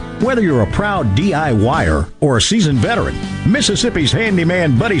Mississippi. Whether you're a proud DIYer or a seasoned veteran, Mississippi's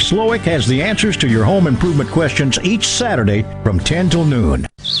handyman Buddy Slowick has the answers to your home improvement questions each Saturday from 10 till noon.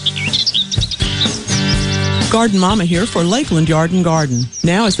 Garden Mama here for Lakeland Yard and Garden.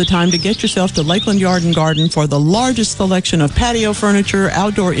 Now is the time to get yourself to Lakeland Yard and Garden for the largest selection of patio furniture,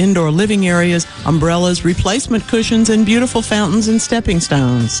 outdoor-indoor living areas, umbrellas, replacement cushions, and beautiful fountains and stepping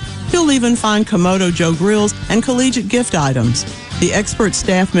stones. You'll even find Komodo Joe grills and collegiate gift items. The expert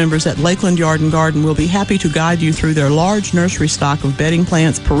staff members at Lakeland Yard and Garden will be happy to guide you through their large nursery stock of bedding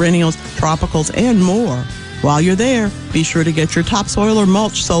plants, perennials, tropicals, and more. While you're there, be sure to get your topsoil or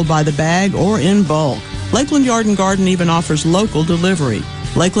mulch sold by the bag or in bulk. Lakeland Yard and Garden even offers local delivery.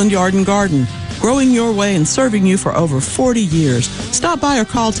 Lakeland Yard and Garden, growing your way and serving you for over 40 years. Stop by or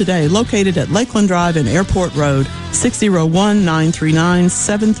call today, located at Lakeland Drive and Airport Road,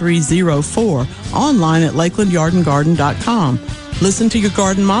 601-939-7304, online at lakelandyardandgarden.com. Listen to your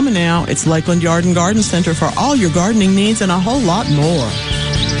Garden Mama now. It's Lakeland Yard and Garden Center for all your gardening needs and a whole lot more.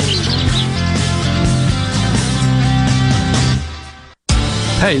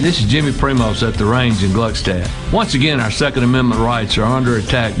 Hey, this is Jimmy Primos at the Range in Gluckstadt. Once again, our Second Amendment rights are under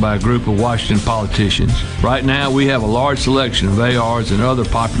attack by a group of Washington politicians. Right now, we have a large selection of ARs and other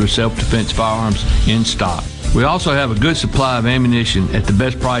popular self-defense firearms in stock. We also have a good supply of ammunition at the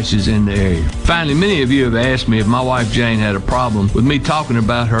best prices in the area. Finally, many of you have asked me if my wife Jane had a problem with me talking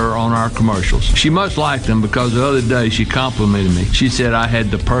about her on our commercials. She must like them because the other day she complimented me. She said I had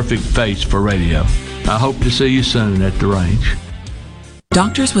the perfect face for radio. I hope to see you soon at the Range.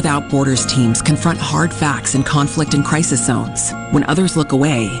 Doctors Without Borders teams confront hard facts in conflict and crisis zones. When others look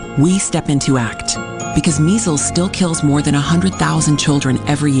away, we step in to act. Because measles still kills more than 100,000 children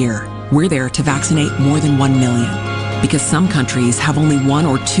every year, we're there to vaccinate more than 1 million. Because some countries have only 1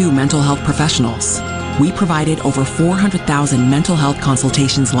 or 2 mental health professionals, we provided over 400,000 mental health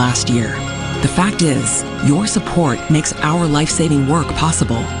consultations last year. The fact is, your support makes our life-saving work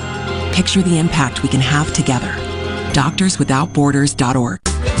possible. Picture the impact we can have together. DoctorsWithoutBorders.org.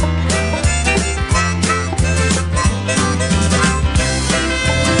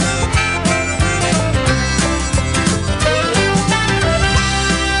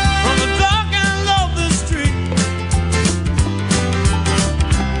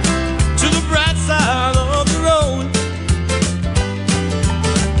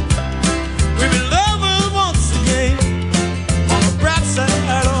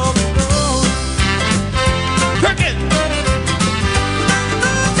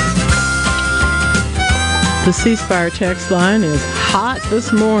 The ceasefire text line is hot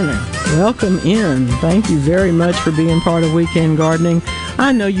this morning. Welcome in. Thank you very much for being part of Weekend Gardening.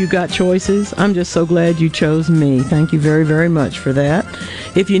 I know you got choices. I'm just so glad you chose me. Thank you very, very much for that.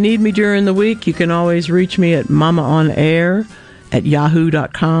 If you need me during the week, you can always reach me at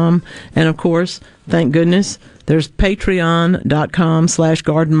mamaonair@yahoo.com. And of course, thank goodness, There's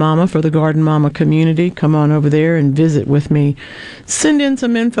patreon.com/Garden Mama for the Garden Mama community. Come on over there and visit with me. Send in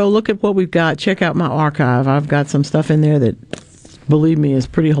some info. Look at what we've got. Check out my archive. I've got some stuff in there that, believe me, is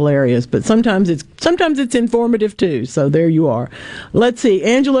pretty hilarious. But sometimes it's informative too. So there you are. Let's see.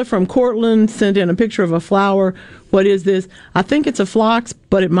 Angela from Cortland sent in a picture of a flower. What is this? I think it's a phlox,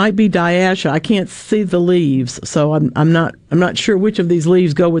 but it might be diascia. I can't see the leaves, so I'm not sure which of these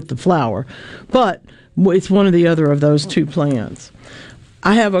leaves go with the flower. But it's one or the other of those two plants.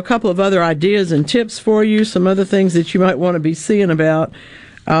 I have a couple of other ideas and tips for you, some other things that you might want to be seeing about.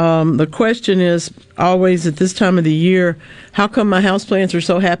 The question is always at this time of the year, how come my houseplants are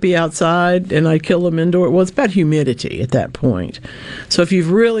so happy outside and I kill them indoor? Well, it's about humidity at that point. So if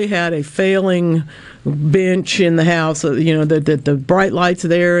you've really had a failing bench in the house, that the bright light's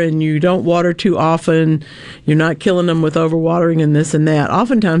there and you don't water too often, you're not killing them with overwatering and this and that.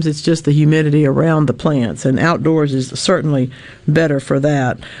 Oftentimes it's just the humidity around the plants, and outdoors is certainly better for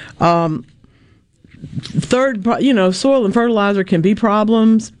that. Third, soil and fertilizer can be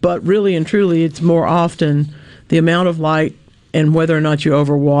problems, but really and truly it's more often the amount of light and whether or not you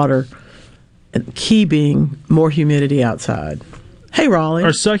overwater, and key being more humidity outside. Hey, Raleigh.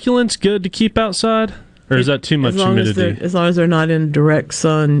 Are succulents good to keep outside? Or is that too much humidity? As long as they're not in direct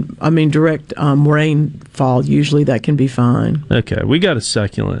rainfall, usually that can be fine. Okay, we got a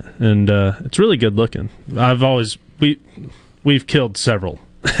succulent, and it's really good looking. We've killed several.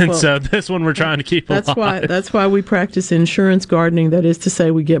 And so this one we're trying to keep alive. That's why we practice insurance gardening. That is to say,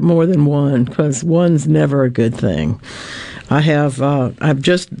 we get more than one, because one's never a good thing. I've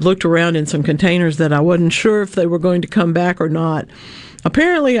just looked around in some containers that I wasn't sure if they were going to come back or not.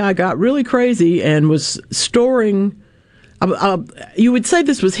 Apparently, I got really crazy and was storing. You would say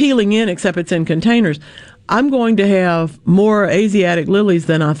this was healing in, except it's in containers. I'm going to have more Asiatic lilies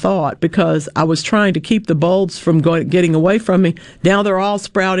than I thought because I was trying to keep the bulbs from getting away from me. Now they're all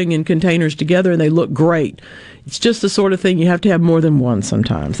sprouting in containers together and they look great. It's just the sort of thing you have to have more than one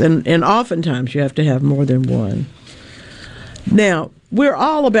sometimes. And oftentimes you have to have more than one. Now, we're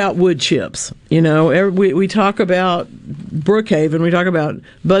all about wood chips. We talk about Brookhaven, we talk about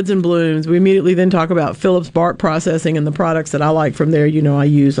Buds and Blooms. We immediately then talk about Phillips Bark Processing and the products that I like from there. I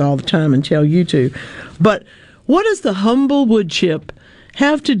use all the time and tell you to. But what does the humble wood chip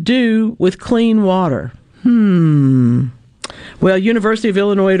have to do with clean water? Well, University of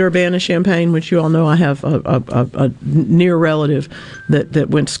Illinois at Urbana-Champaign, which you all know I have a near relative that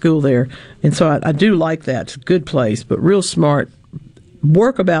went to school there. And so I do like that. It's a good place, but real smart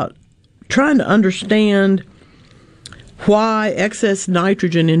work about trying to understand why excess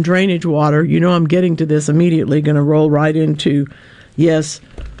nitrogen in drainage water, I'm getting to this immediately, going to roll right into, yes,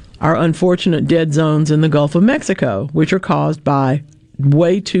 our unfortunate dead zones in the Gulf of Mexico, which are caused by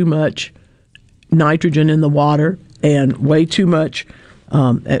way too much nitrogen in the water and way too much,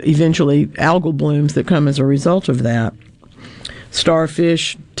 eventually, algal blooms that come as a result of that.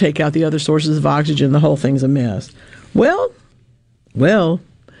 Starfish take out the other sources of oxygen. The whole thing's a mess. Well,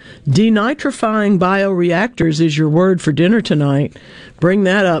 denitrifying bioreactors is your word for dinner tonight. Bring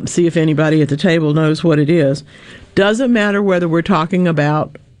that up, see if anybody at the table knows what it is. Doesn't matter whether we're talking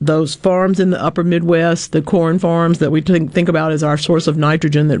about those farms in the upper Midwest, the corn farms that we think about as our source of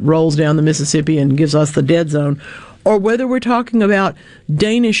nitrogen that rolls down the Mississippi and gives us the dead zone, or whether we're talking about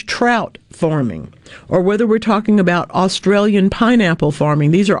Danish trout farming, or whether we're talking about Australian pineapple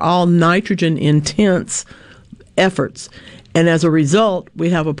farming. These are all nitrogen-intense efforts. And as a result, we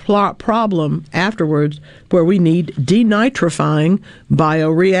have a problem afterwards where we need denitrifying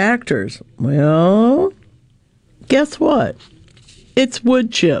bioreactors. Well, guess what? It's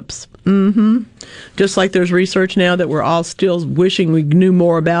wood chips. Just like there's research now that we're all still wishing we knew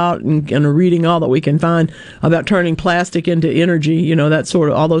more about and are reading all that we can find about turning plastic into energy, that sort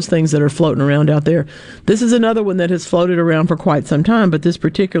of, all those things that are floating around out there. This is another one that has floated around for quite some time, but this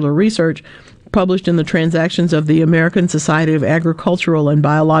particular research published in the Transactions of the American Society of Agricultural and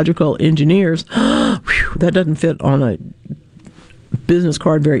Biological Engineers, that doesn't fit on a business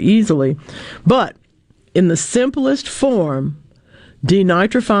card very easily, but in the simplest form,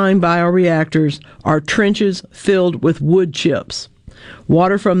 denitrifying bioreactors are trenches filled with wood chips.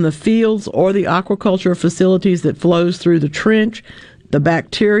 Water from the fields or the aquaculture facilities that flows through the trench, the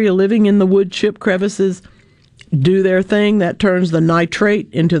bacteria living in the wood chip crevices do their thing. That turns the nitrate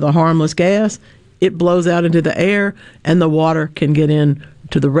into the harmless gas. It blows out into the air, and the water can get in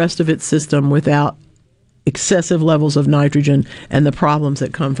to the rest of its system without excessive levels of nitrogen and the problems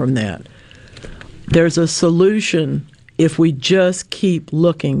that come from that. There's a solution. If we just keep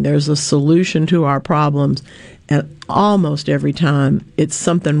looking, there's a solution to our problems, and almost every time it's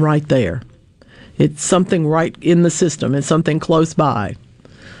something right there. It's something right in the system. It's something close by.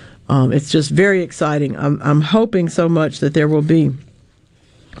 It's just very exciting. I'm hoping so much that there will be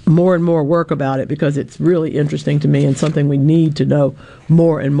more and more work about it, because it's really interesting to me and something we need to know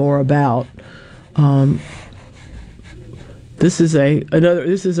more and more about. This is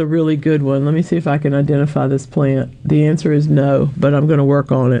a really good one. Let me see if I can identify this plant. The answer is no, but I'm going to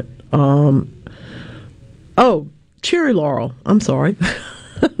work on it. Cherry laurel. I'm sorry.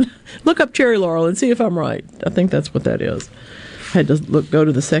 Look up cherry laurel and see if I'm right. I think that's what that is. I had to go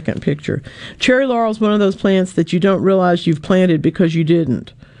to the second picture. Cherry laurel is one of those plants that you don't realize you've planted because you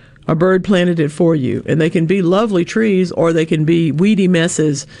didn't. A bird planted it for you. And they can be lovely trees, or they can be weedy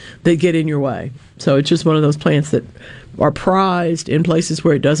messes that get in your way. So it's just one of those plants that are prized in places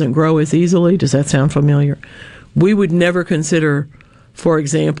where it doesn't grow as easily. Does that sound familiar? We would never consider, for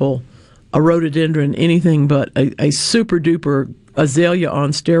example, a rhododendron anything but a super-duper azalea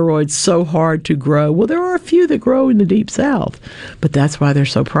on steroids, so hard to grow. Well, there are a few that grow in the Deep South, but that's why they're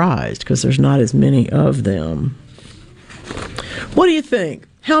so prized, because there's not as many of them. What do you think?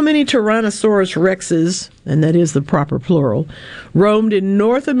 How many Tyrannosaurus rexes, and that is the proper plural, roamed in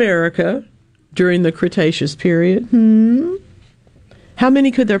North America during the Cretaceous period? How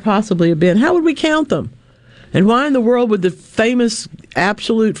many could there possibly have been? How would we count them? And why in the world would the famous,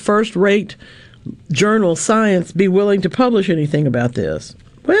 absolute, first-rate journal Science be willing to publish anything about this?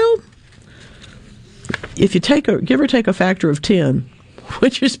 Well, if you give or take a factor of 10,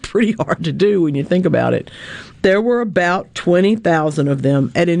 which is pretty hard to do when you think about it, there were about 20,000 of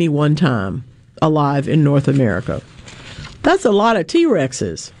them at any one time alive in North America. That's a lot of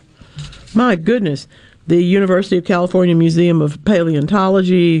T-Rexes. My goodness. The University of California Museum of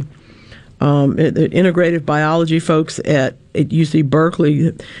Paleontology, the integrative biology folks at UC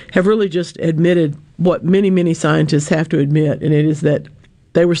Berkeley have really just admitted what many, many scientists have to admit, and it is that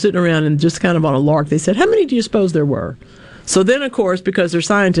they were sitting around and just kind of on a lark. They said, how many do you suppose there were? So then, of course, because they're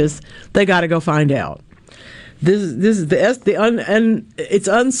scientists, they got to go find out. This is and it's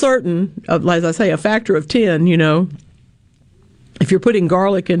uncertain, as I say, a factor of 10, you know. If you're putting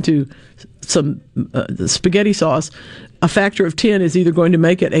garlic into some spaghetti sauce, a factor of 10 is either going to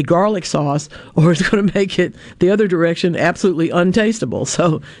make it a garlic sauce or it's going to make it the other direction absolutely untasteable.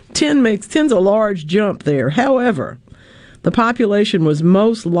 So 10's a large jump there. However, the population was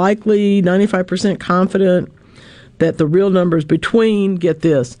most likely 95% confident that the real numbers between, get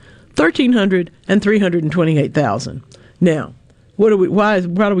this, 1,300 and 328,000. Now, why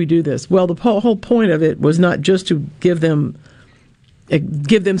do we do this? Well, the whole point of it was not just to give them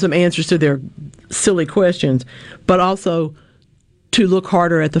some answers to their silly questions, but also to look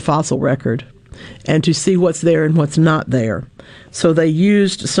harder at the fossil record and to see what's there and what's not there. So they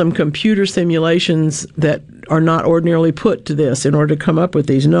used some computer simulations that are not ordinarily put to this in order to come up with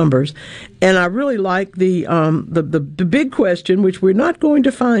these numbers. And I really like the big question, which we're not going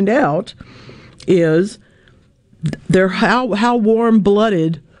to find out, is how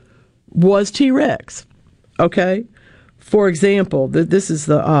warm-blooded was T-Rex? Okay? For example, this is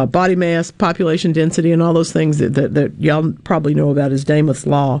the body mass, population density, and all those things that y'all probably know about as Dameth's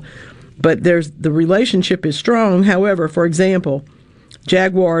Law. But the relationship is strong. However, for example,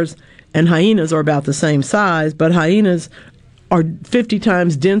 jaguars and hyenas are about the same size, but hyenas are 50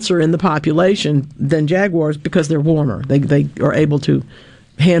 times denser in the population than jaguars because they're warmer. They are able to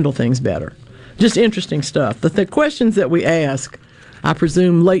handle things better. Just interesting stuff. The questions that we ask, I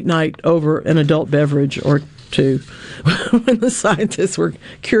presume, late night over an adult beverage or two, when the scientists were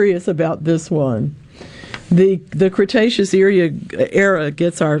curious about this one. The Cretaceous era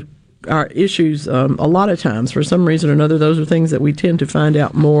gets our issues a lot of times. For some reason or another, those are things that we tend to find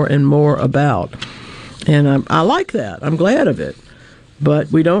out more and more about. And I like that. I'm glad of it. But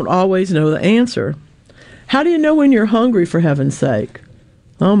we don't always know the answer. How do you know when you're hungry, for heaven's sake?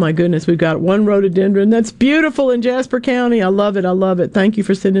 Oh, my goodness. We've got one rhododendron. That's beautiful in Jasper County. I love it. I love it. Thank you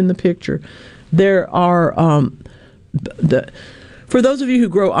for sending the picture. There are, for those of you who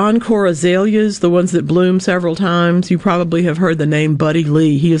grow encore azaleas, the ones that bloom several times, you probably have heard the name Buddy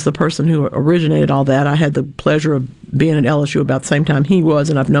Lee. He is the person who originated all that. I had the pleasure of being at LSU about the same time he was,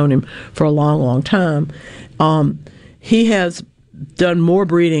 and I've known him for a long, long time. He has done more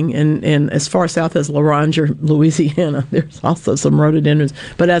breeding in as far south as Laranger, Louisiana. There's also some rhododendrons.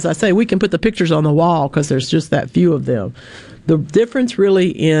 But as I say, we can put the pictures on the wall because there's just that few of them. The difference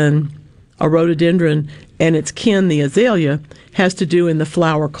really in a rhododendron and its kin, the azalea, has to do in the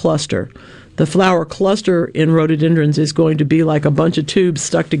flower cluster. The flower cluster in rhododendrons is going to be like a bunch of tubes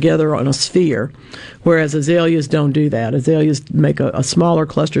stuck together on a sphere, whereas azaleas don't do that. Azaleas make a smaller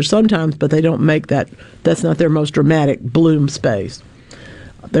cluster sometimes, but they don't make that. That's not their most dramatic bloom space.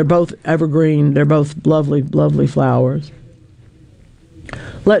 They're both evergreen. They're both lovely, lovely flowers.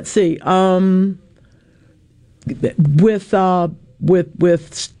 Let's see. With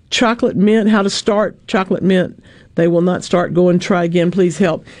chocolate mint, how to start chocolate mint. They will not start. Go and try again. Please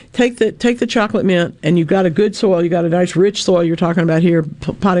help. Take the chocolate mint, and you've got a good soil. You've got a nice rich soil. You're talking about here,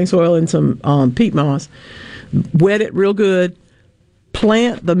 potting soil and some peat moss. Wet it real good.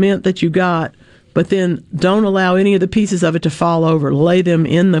 Plant the mint that you got, but then don't allow any of the pieces of it to fall over. Lay them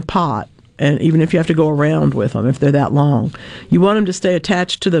in the pot, and even if you have to go around with them, if they're that long. You want them to stay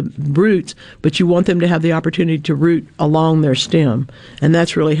attached to the roots, but you want them to have the opportunity to root along their stem. And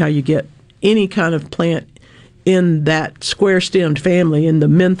that's really how you get any kind of plant in that square-stemmed family, in the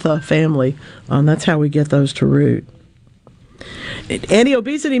mentha family. That's how we get those to root.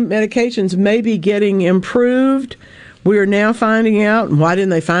 Anti-obesity medications may be getting improved. We are now finding out, and why didn't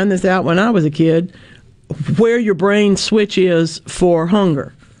they find this out when I was a kid, where your brain switch is for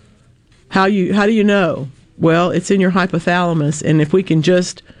hunger. How do you know? Well, it's in your hypothalamus, and if we can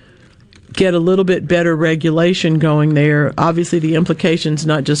just get a little bit better regulation going there, obviously the implications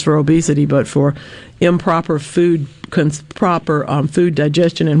not just for obesity but for improper food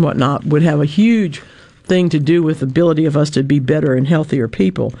digestion and whatnot would have a huge thing to do with the ability of us to be better and healthier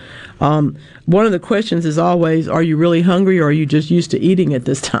people. One of the questions is always, are you really hungry, or are you just used to eating at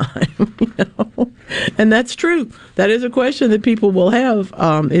this time? And that's true. That is a question that people will have.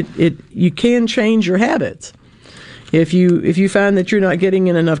 You can change your habits. If you find that you're not getting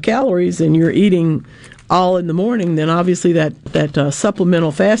in enough calories and you're eating all in the morning, then obviously that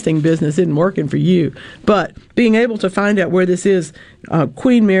supplemental fasting business isn't working for you. But being able to find out where this is,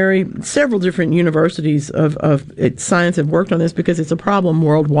 Queen Mary, several different universities of science have worked on this because it's a problem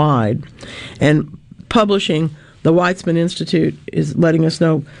worldwide. And publishing, the Weizmann Institute is letting us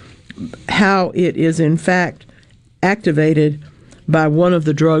know how it is in fact activated by one of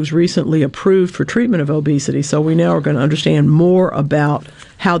the drugs recently approved for treatment of obesity. So we now are going to understand more about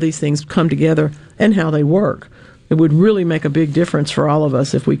how these things come together and how they work. It would really make a big difference for all of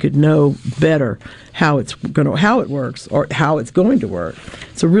us if we could know better how it works or how it's going to work.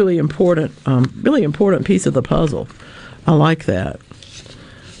 It's a really important piece of the puzzle. I like that.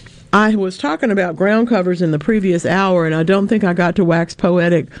 I was talking about ground covers in the previous hour, and I don't think I got to wax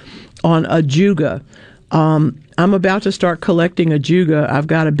poetic on ajuga. I'm about to start collecting ajuga. I've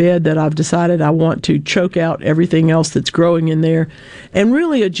got a bed that I've decided I want to choke out everything else that's growing in there. And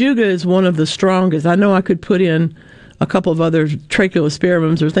really, ajuga is one of the strongest. I know I could put in a couple of other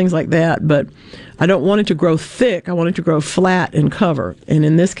tracheospermums or things like that, but I don't want it to grow thick. I want it to grow flat and cover. And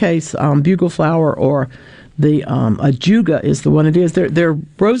in this case, bugle flower or the ajuga is the one it is. They're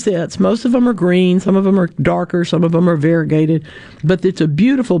rosettes. Most of them are green. Some of them are darker. Some of them are variegated. But it's a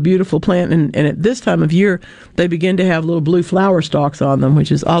beautiful, beautiful plant. And at this time of year, they begin to have little blue flower stalks on them,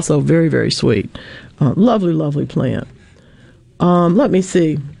 which is also very, very sweet. Lovely, lovely plant. Let me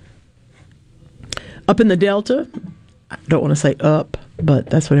see. Up in the Delta, I don't want to say up, but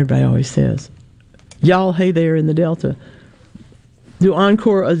that's what everybody always says. Y'all, hey there in the Delta. Do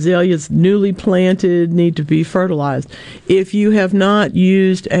Encore azaleas newly planted need to be fertilized? If you have not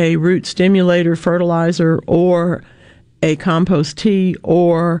used a root stimulator fertilizer or a compost tea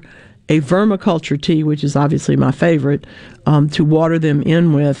or a vermiculture tea, which is obviously my favorite, to water them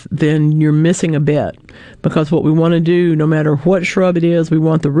in with, then you're missing a bet. Because what we want to do, no matter what shrub it is, we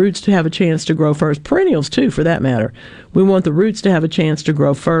want the roots to have a chance to grow first. Perennials, too, for that matter. We want the roots to have a chance to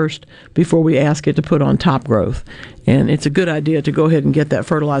grow first before we ask it to put on top growth. And it's a good idea to go ahead and get that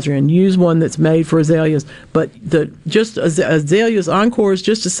fertilizer and use one that's made for azaleas. But azaleas Encore is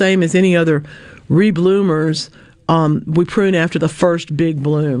just the same as any other rebloomers. We prune after the first big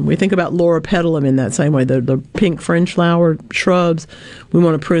bloom. We think about Loropetalum in that same way. The pink French flower shrubs, we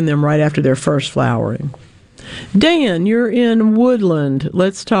want to prune them right after their first flowering. Dan, you're in Woodland.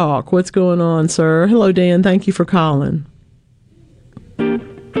 Let's talk. What's going on, sir? Hello, Dan. Thank you for calling.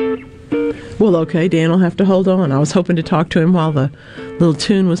 Well, okay, Dan will have to hold on. I was hoping to talk to him while the little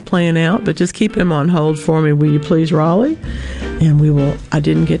tune was playing out, but just keep him on hold for me, will you please, Raleigh? And we will. I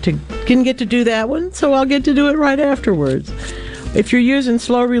didn't get to do that one, so I'll get to do it right afterwards. If you're using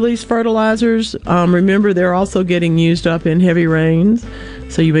slow-release fertilizers, remember they're also getting used up in heavy rains,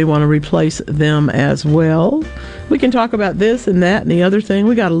 so you may want to replace them as well. We can talk about this and that and the other thing.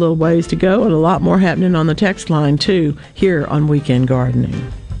 We got a little ways to go and a lot more happening on the text line, too, here on Weekend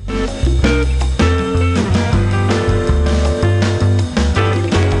Gardening.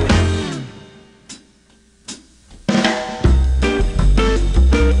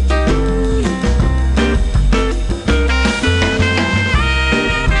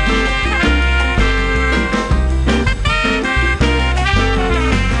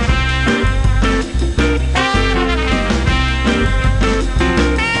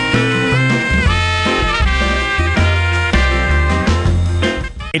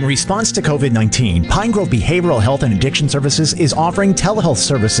 In response to COVID-19, Pine Grove Behavioral Health and Addiction Services is offering telehealth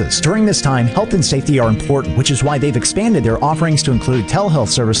services. During this time, health and safety are important, which is why they've expanded their offerings to include telehealth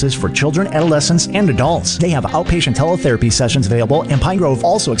services for children, adolescents, and adults. They have outpatient teletherapy sessions available, and Pine Grove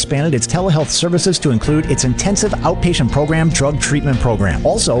also expanded its telehealth services to include its intensive outpatient program drug treatment program.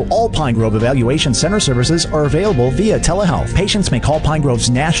 Also, all Pine Grove Evaluation Center services are available via telehealth. Patients may call Pine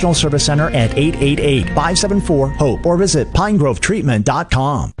Grove's National Service Center at 888-574-HOPE or visit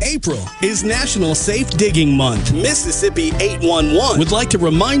pinegrovetreatment.com. April is National Safe Digging Month. Mississippi 811 would like to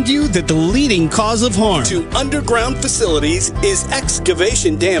remind you that the leading cause of harm to underground facilities is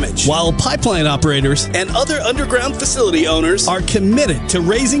excavation damage. While pipeline operators and other underground facility owners are committed to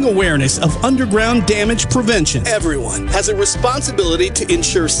raising awareness of underground damage prevention, everyone has a responsibility to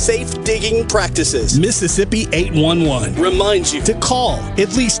ensure safe digging practices. Mississippi 811 reminds you to call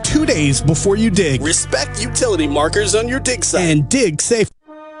at least 2 days before you dig. Respect utility markers on your dig site and dig safe.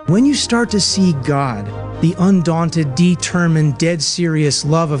 When you start to see God, the undaunted, determined, dead serious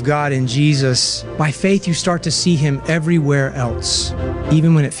love of God in Jesus, by faith you start to see Him everywhere else,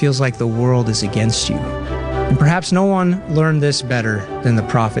 even when it feels like the world is against you. And perhaps no one learned this better than the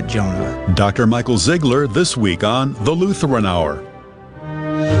prophet Jonah. Dr. Michael Ziegler this week on The Lutheran Hour.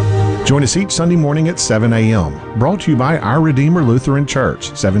 Join us each Sunday morning at 7 a.m. Brought to you by Our Redeemer Lutheran Church,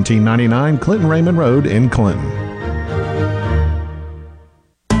 1799 Clinton Raymond Road in Clinton.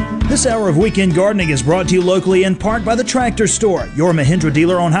 This hour of Weekend Gardening is brought to you locally in part by the Tractor Store, your Mahindra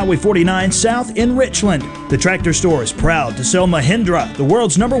dealer on Highway 49 South in Richland. The Tractor Store is proud to sell Mahindra, the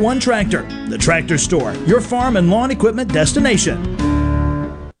world's #1 tractor. The Tractor Store, your farm and lawn equipment destination.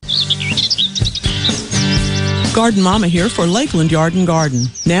 Garden Mama here for Lakeland Yard and Garden.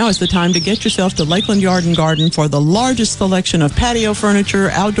 Now is the time to get yourself to Lakeland Yard and Garden for the largest selection of patio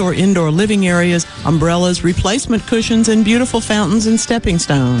furniture, outdoor-indoor living areas, umbrellas, replacement cushions, and beautiful fountains and stepping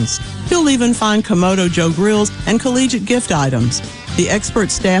stones. You'll even find Komodo Joe grills and collegiate gift items. The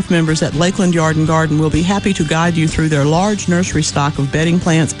expert staff members at Lakeland Yard and Garden will be happy to guide you through their large nursery stock of bedding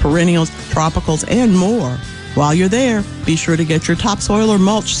plants, perennials, tropicals, and more. While you're there, be sure to get your topsoil or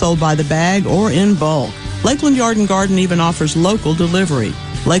mulch sold by the bag or in bulk. Lakeland Yard and Garden even offers local delivery.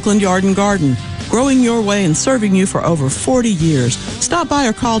 Lakeland Yard and Garden, growing your way and serving you for over 40 years. Stop by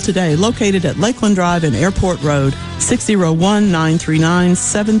or call today, located at Lakeland Drive and Airport Road,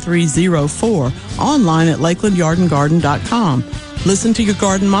 601-939-7304, online at lakelandyardandgarden.com. Listen to your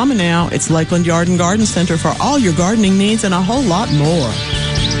Garden Mama now. It's Lakeland Yard and Garden Center for all your gardening needs and a whole lot more.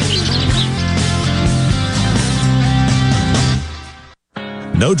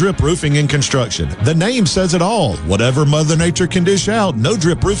 No Drip Roofing and Construction. The name says it all. Whatever Mother Nature can dish out, No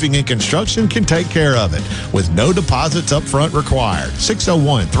Drip Roofing and Construction can take care of it with no deposits up front required.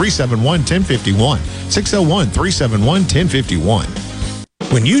 601-371-1051. 601-371-1051.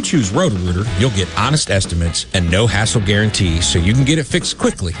 When you choose Roto-Rooter, you'll get honest estimates and no hassle guarantees so you can get it fixed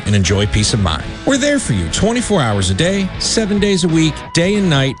quickly and enjoy peace of mind. We're there for you 24 hours a day, 7 days a week, day and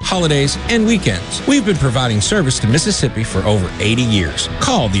night, holidays, and weekends. We've been providing service to Mississippi for over 80 years.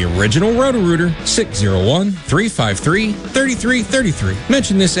 Call the original Roto-Rooter, 601-353-3333.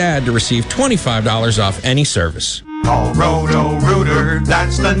 Mention this ad to receive $25 off any service. Call Roto-Rooter,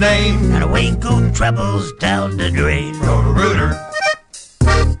 that's the name. And away go troubles down the drain. Roto-Rooter.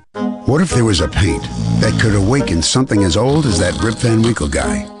 What if there was a paint that could awaken something as old as that Rip Van Winkle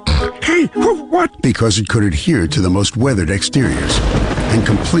guy? Hey, what? Because it could adhere to the most weathered exteriors and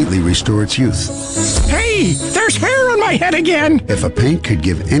completely restore its youth. Hey, there's hair on my head again. If a paint could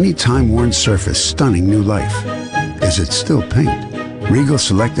give any time-worn surface stunning new life, is it still paint? Regal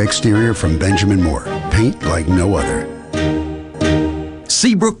Select Exterior from Benjamin Moore. Paint like no other.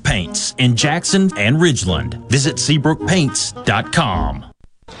 Seabrook Paints in Jackson and Ridgeland. Visit SeabrookPaints.com.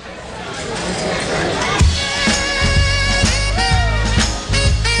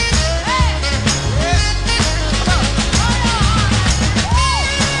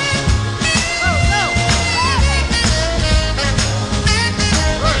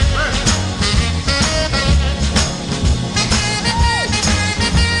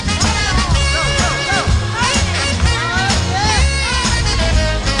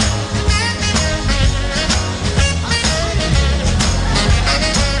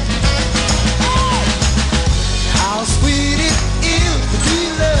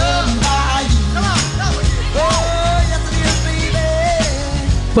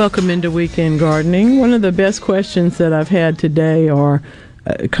 Welcome into Weekend Gardening. One of the best questions that I've had today are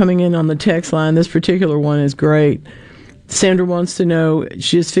coming in on the text line. This particular one is great. Sandra wants to know,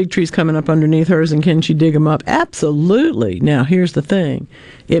 she has fig trees coming up underneath hers, and can she dig them up? Absolutely. Now, here's the thing.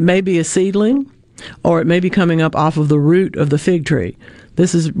 It may be a seedling, or it may be coming up off of the root of the fig tree.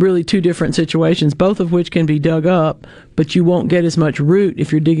 This is really two different situations, both of which can be dug up, but you won't get as much root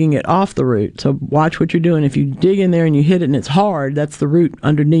if you're digging it off the root. So watch what you're doing. If you dig in there and you hit it and it's hard, that's the root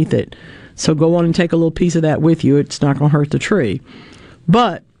underneath it. So go on and take a little piece of that with you. It's not going to hurt the tree.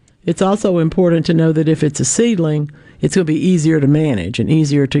 But it's also important to know that if it's a seedling, it's going to be easier to manage and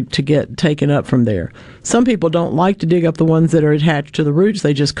easier to get taken up from there. Some people don't like to dig up the ones that are attached to the roots.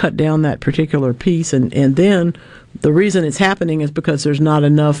 They just cut down that particular piece, and then the reason it's happening is because there's not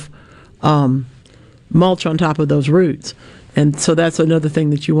enough mulch on top of those roots. And so that's another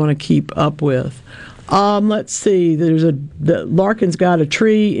thing that you want to keep up with. Let's see. Larkin's got a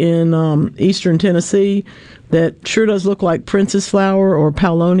tree in eastern Tennessee that sure does look like princess flower or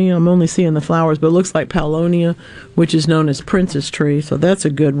paulownia. I'm only seeing the flowers, but it looks like paulownia, which is known as princess tree. So that's a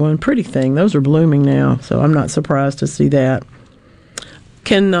good one. Pretty thing. Those are blooming now, so I'm not surprised to see that.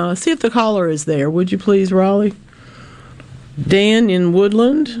 Can see if the caller is there, would you please, Raleigh? Dan in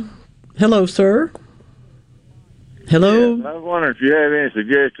Woodland. Hello, sir. Hello. Yes, I was wondering if you have any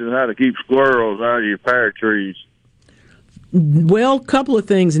suggestions on how to keep squirrels out of your pear trees. Well, a couple of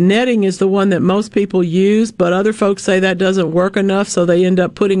things. Netting is the one that most people use, but other folks say that doesn't work enough, so they end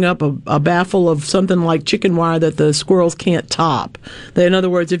up putting up a baffle of something like chicken wire that the squirrels can't top. In other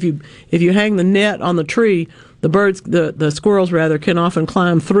words, if you hang the net on the tree, the squirrels rather can often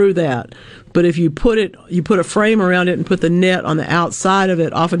climb through that. But if you put a frame around it and put the net on the outside of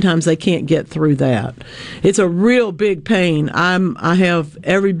it, oftentimes they can't get through that. It's a real big pain. I have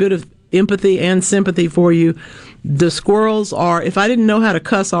every bit of empathy and sympathy for you. The squirrels are, if I didn't know how to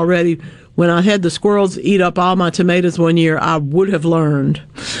cuss already, when I had the squirrels eat up all my tomatoes one year, I would have learned.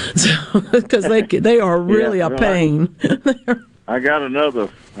 Because they are really a pain. I got another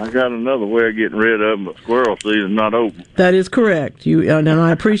way of getting rid of them, but squirrel season's not open. That is correct. And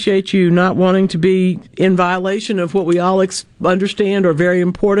I appreciate you not wanting to be in violation of what we all understand are very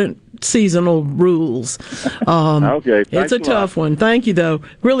important seasonal rules. Okay, it's a tough one. Thank you, though.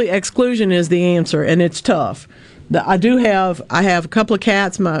 Really, exclusion is the answer, and it's tough. I have a couple of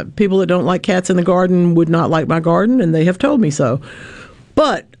cats. My people that don't like cats in the garden would not like my garden, and they have told me so.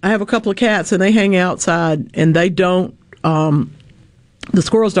 But I have a couple of cats, and they hang outside, and they don't. The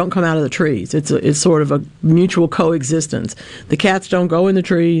squirrels don't come out of the trees. It's sort of a mutual coexistence. The cats don't go in the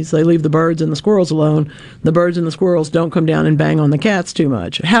trees. They leave the birds and the squirrels alone. The birds and the squirrels don't come down and bang on the cats too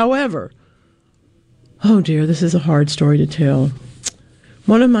much. However, oh dear, this is a hard story to tell.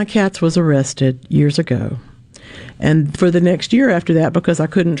 One of my cats was arrested years ago. And for the next year after that, because I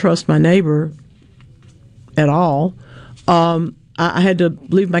couldn't trust my neighbor at all, I had to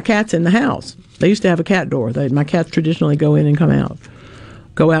leave my cats in the house. They used to have a cat door. My cats traditionally go in and come out.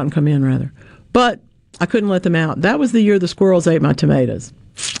 Go out and come in, rather. But I couldn't let them out. That was the year the squirrels ate my tomatoes.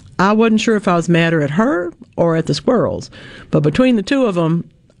 I wasn't sure if I was madder at her or at the squirrels. But between the two of them,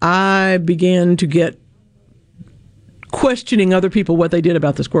 I began to get questioning other people what they did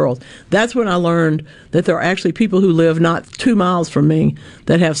about the squirrels. That's when I learned that there are actually people who live not 2 miles from me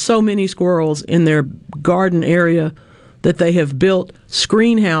that have so many squirrels in their garden area that they have built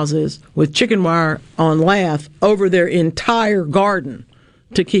screen houses with chicken wire on lath over their entire garden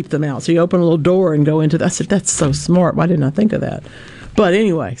to keep them out. So you open a little door and go into that. I said, that's so smart. Why didn't I think of that? But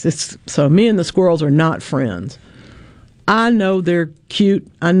anyway, so me and the squirrels are not friends. I know they're cute.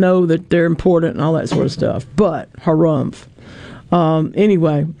 I know that they're important and all that sort of stuff. But harumph.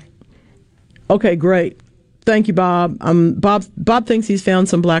 Anyway. Okay, great. Thank you, Bob. Bob thinks he's found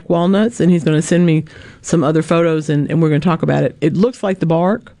some black walnuts, and he's going to send me some other photos, and we're going to talk about it. It looks like the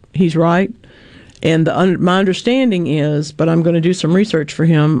bark. He's right. And my understanding is, but I'm going to do some research for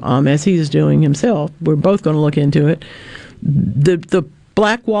him as he is doing himself. We're both going to look into it. The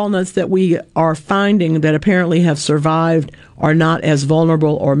black walnuts that we are finding that apparently have survived are not as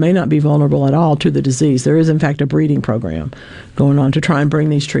vulnerable or may not be vulnerable at all to the disease. There is, in fact, a breeding program going on to try and bring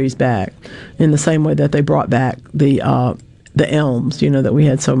these trees back in the same way that they brought back the elms, that we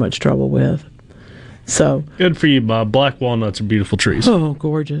had so much trouble with. So good for you, Bob. Black walnuts are beautiful trees. Oh,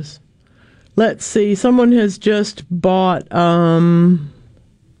 gorgeous. Let's see. Someone has just bought. Well,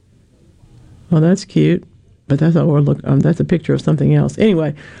 that's cute, but that's not what that's a picture of something else.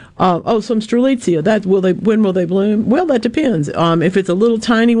 Anyway, some Strelitzia. When will they bloom? Well, that depends. If it's a little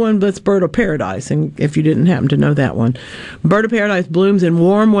tiny one, that's Bird of Paradise. And if you didn't happen to know that one, Bird of Paradise blooms in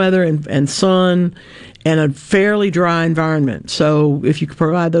warm weather and sun and a fairly dry environment. So if you could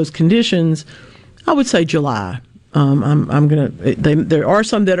provide those conditions, I would say July. There are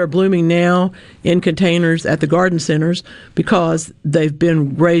some that are blooming now in containers at the garden centers because they've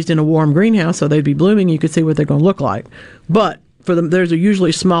been raised in a warm greenhouse, so they'd be blooming. You could see what they're going to look like. But there's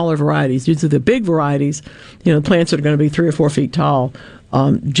usually smaller varieties. These are the big varieties, plants that are going to be 3 or 4 feet tall,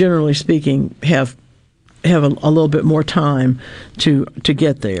 generally speaking, have a little bit more time to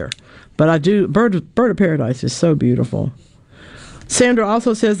get there. But I do, Bird of Paradise is so beautiful. Sandra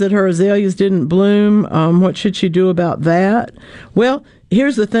also says that her azaleas didn't bloom. What should she do about that? Well,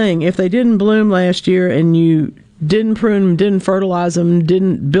 here's the thing. If they didn't bloom last year and you didn't prune them, didn't fertilize them,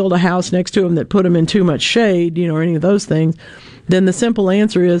 didn't build a house next to them that put them in too much shade, or any of those things, then the simple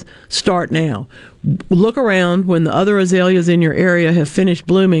answer is start now. Look around. When the other azaleas in your area have finished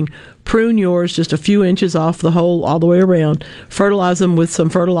blooming, prune yours just a few inches off the hole all the way around. Fertilize them with some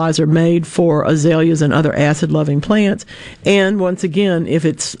fertilizer made for azaleas and other acid-loving plants. And once again, if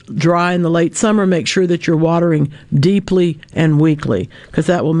it's dry in the late summer, make sure that you're watering deeply and weekly, because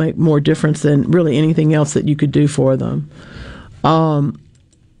that will make more difference than really anything else that you could do for them.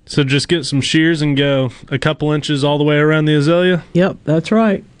 So just get some shears and go a couple inches all the way around the azalea? Yep, that's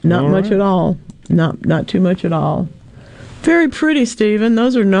right. Not much at all. Not too much at all. Very pretty, Stephen.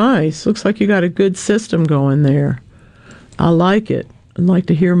 Those are nice. Looks like you got a good system going there. I like it. I'd like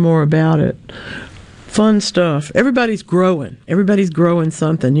to hear more about it. Fun stuff. Everybody's growing. Everybody's growing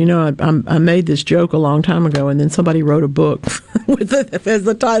something. I made this joke a long time ago, and then somebody wrote a book with it as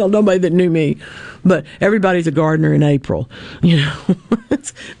the title. Nobody that knew me, but everybody's a gardener in April.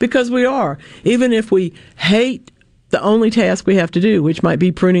 It's because we are. Even if we hate the only task we have to do, which might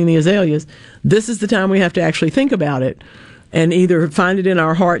be pruning the azaleas, this is the time we have to actually think about it and either find it in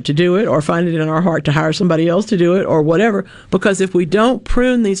our heart to do it or find it in our heart to hire somebody else to do it or whatever. Because if we don't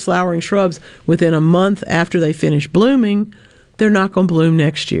prune these flowering shrubs within a month after they finish blooming, they're not going to bloom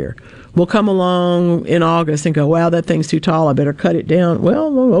next year. We'll come along in August and go, wow, that thing's too tall. I better cut it down.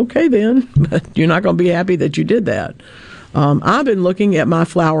 Well, okay then, but you're not going to be happy that you did that. I've been looking at my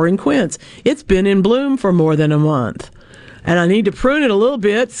flowering quince. It's been in bloom for more than a month. And I need to prune it a little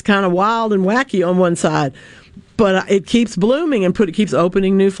bit. It's kind of wild and wacky on one side. But it keeps blooming and it keeps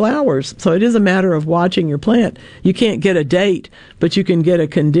opening new flowers. So it is a matter of watching your plant. You can't get a date, but you can get a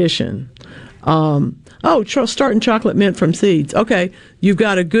condition. Starting chocolate mint from seeds. Okay, you've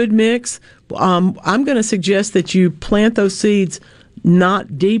got a good mix. I'm going to suggest that you plant those seeds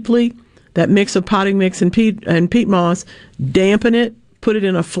not deeply. That mix of potting mix and peat moss, dampen it, put it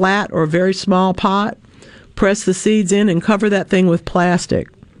in a flat or a very small pot, press the seeds in and cover that thing with plastic.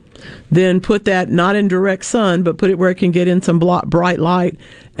 Then put that not in direct sun, but put it where it can get in some bright light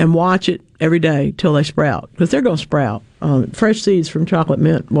and watch it every day till they sprout, because they're going to sprout. Fresh seeds from chocolate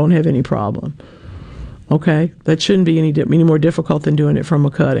mint won't have any problem. Okay? That shouldn't be any more difficult than doing it from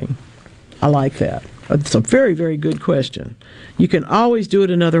a cutting. I like that. It's a very, very good question. You can always do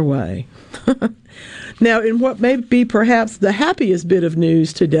it another way. Now, in what may be perhaps the happiest bit of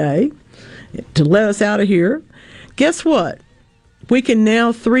news today, to let us out of here, guess what? We can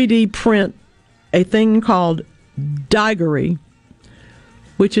now 3D print a thing called Digery,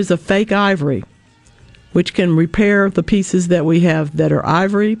 which is a fake ivory, which can repair the pieces that we have that are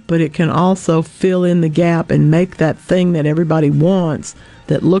ivory, but it can also fill in the gap and make that thing that everybody wants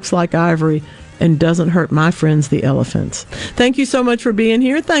that looks like ivory and doesn't hurt my friends, the elephants. Thank you so much for being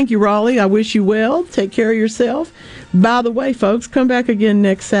here. Thank you, Raleigh. I wish you well. Take care of yourself. By the way, folks, come back again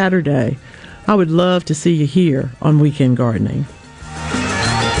next Saturday. I would love to see you here on Weekend Gardening.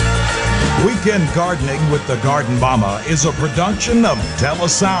 Weekend Gardening with the Garden Mama is a production of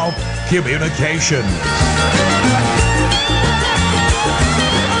TeleSouth Communications.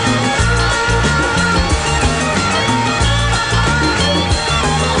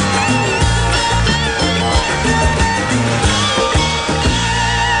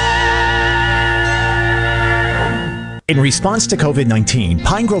 In response to COVID-19,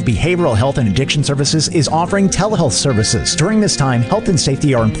 Pine Grove Behavioral Health and Addiction Services is offering telehealth services. During this time, health and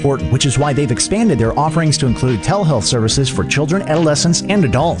safety are important, which is why they've expanded their offerings to include telehealth services for children, adolescents, and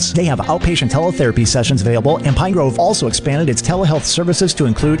adults. They have outpatient teletherapy sessions available, and Pine Grove also expanded its telehealth services to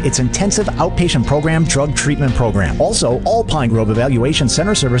include its intensive outpatient program drug treatment program. Also, all Pine Grove Evaluation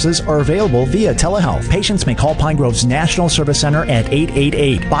Center services are available via telehealth. Patients may call Pine Grove's National Service Center at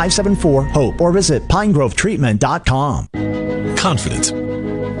 888-574-HOPE or visit pinegrovetreatment.com. Confidence,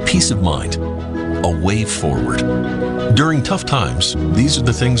 peace of mind, a way forward. During tough times, these are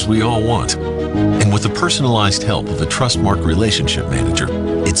the things we all want. And with the personalized help of a Trustmark relationship manager,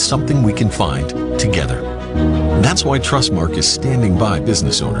 it's something we can find together. That's why Trustmark is standing by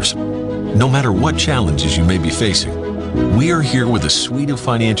business owners. No matter what challenges you may be facing, we are here with a suite of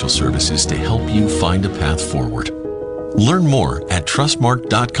financial services to help you find a path forward. Learn more at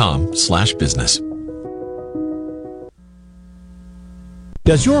trustmark.com/business.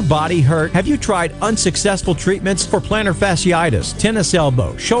 Does your body hurt? Have you tried unsuccessful treatments for plantar fasciitis, tennis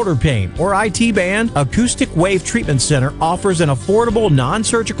elbow, shoulder pain, or IT band? Acoustic Wave Treatment Center offers an affordable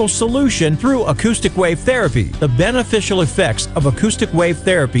non-surgical solution through acoustic wave therapy. The beneficial effects of acoustic wave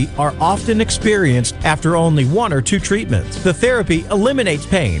therapy are often experienced after only 1 or 2 treatments. The therapy eliminates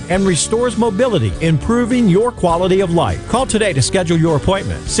pain and restores mobility, improving your quality of life. Call today to schedule your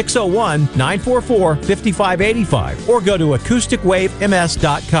appointment, 601-944-5585, or go to acousticwavems.com.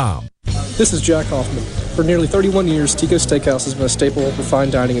 This is Jack Hoffman. For nearly 31 years, Tico's Steakhouse has been a staple of fine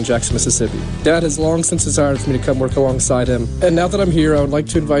dining in Jackson, Mississippi. Dad has long since desired for me to come work alongside him, and now that I'm here, I would like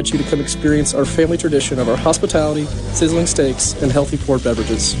to invite you to come experience our family tradition of our hospitality, sizzling steaks, and healthy poured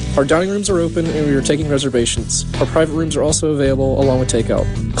beverages. Our dining rooms are open, and we are taking reservations. Our private rooms are also available, along with takeout.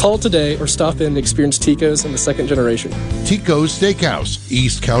 Call today or stop in and experience Tico's in the second generation. Tico's Steakhouse,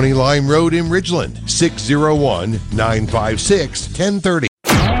 East County Line Road in Ridgeland, 601-956-1030.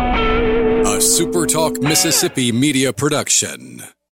 A SuperTalk Mississippi media production.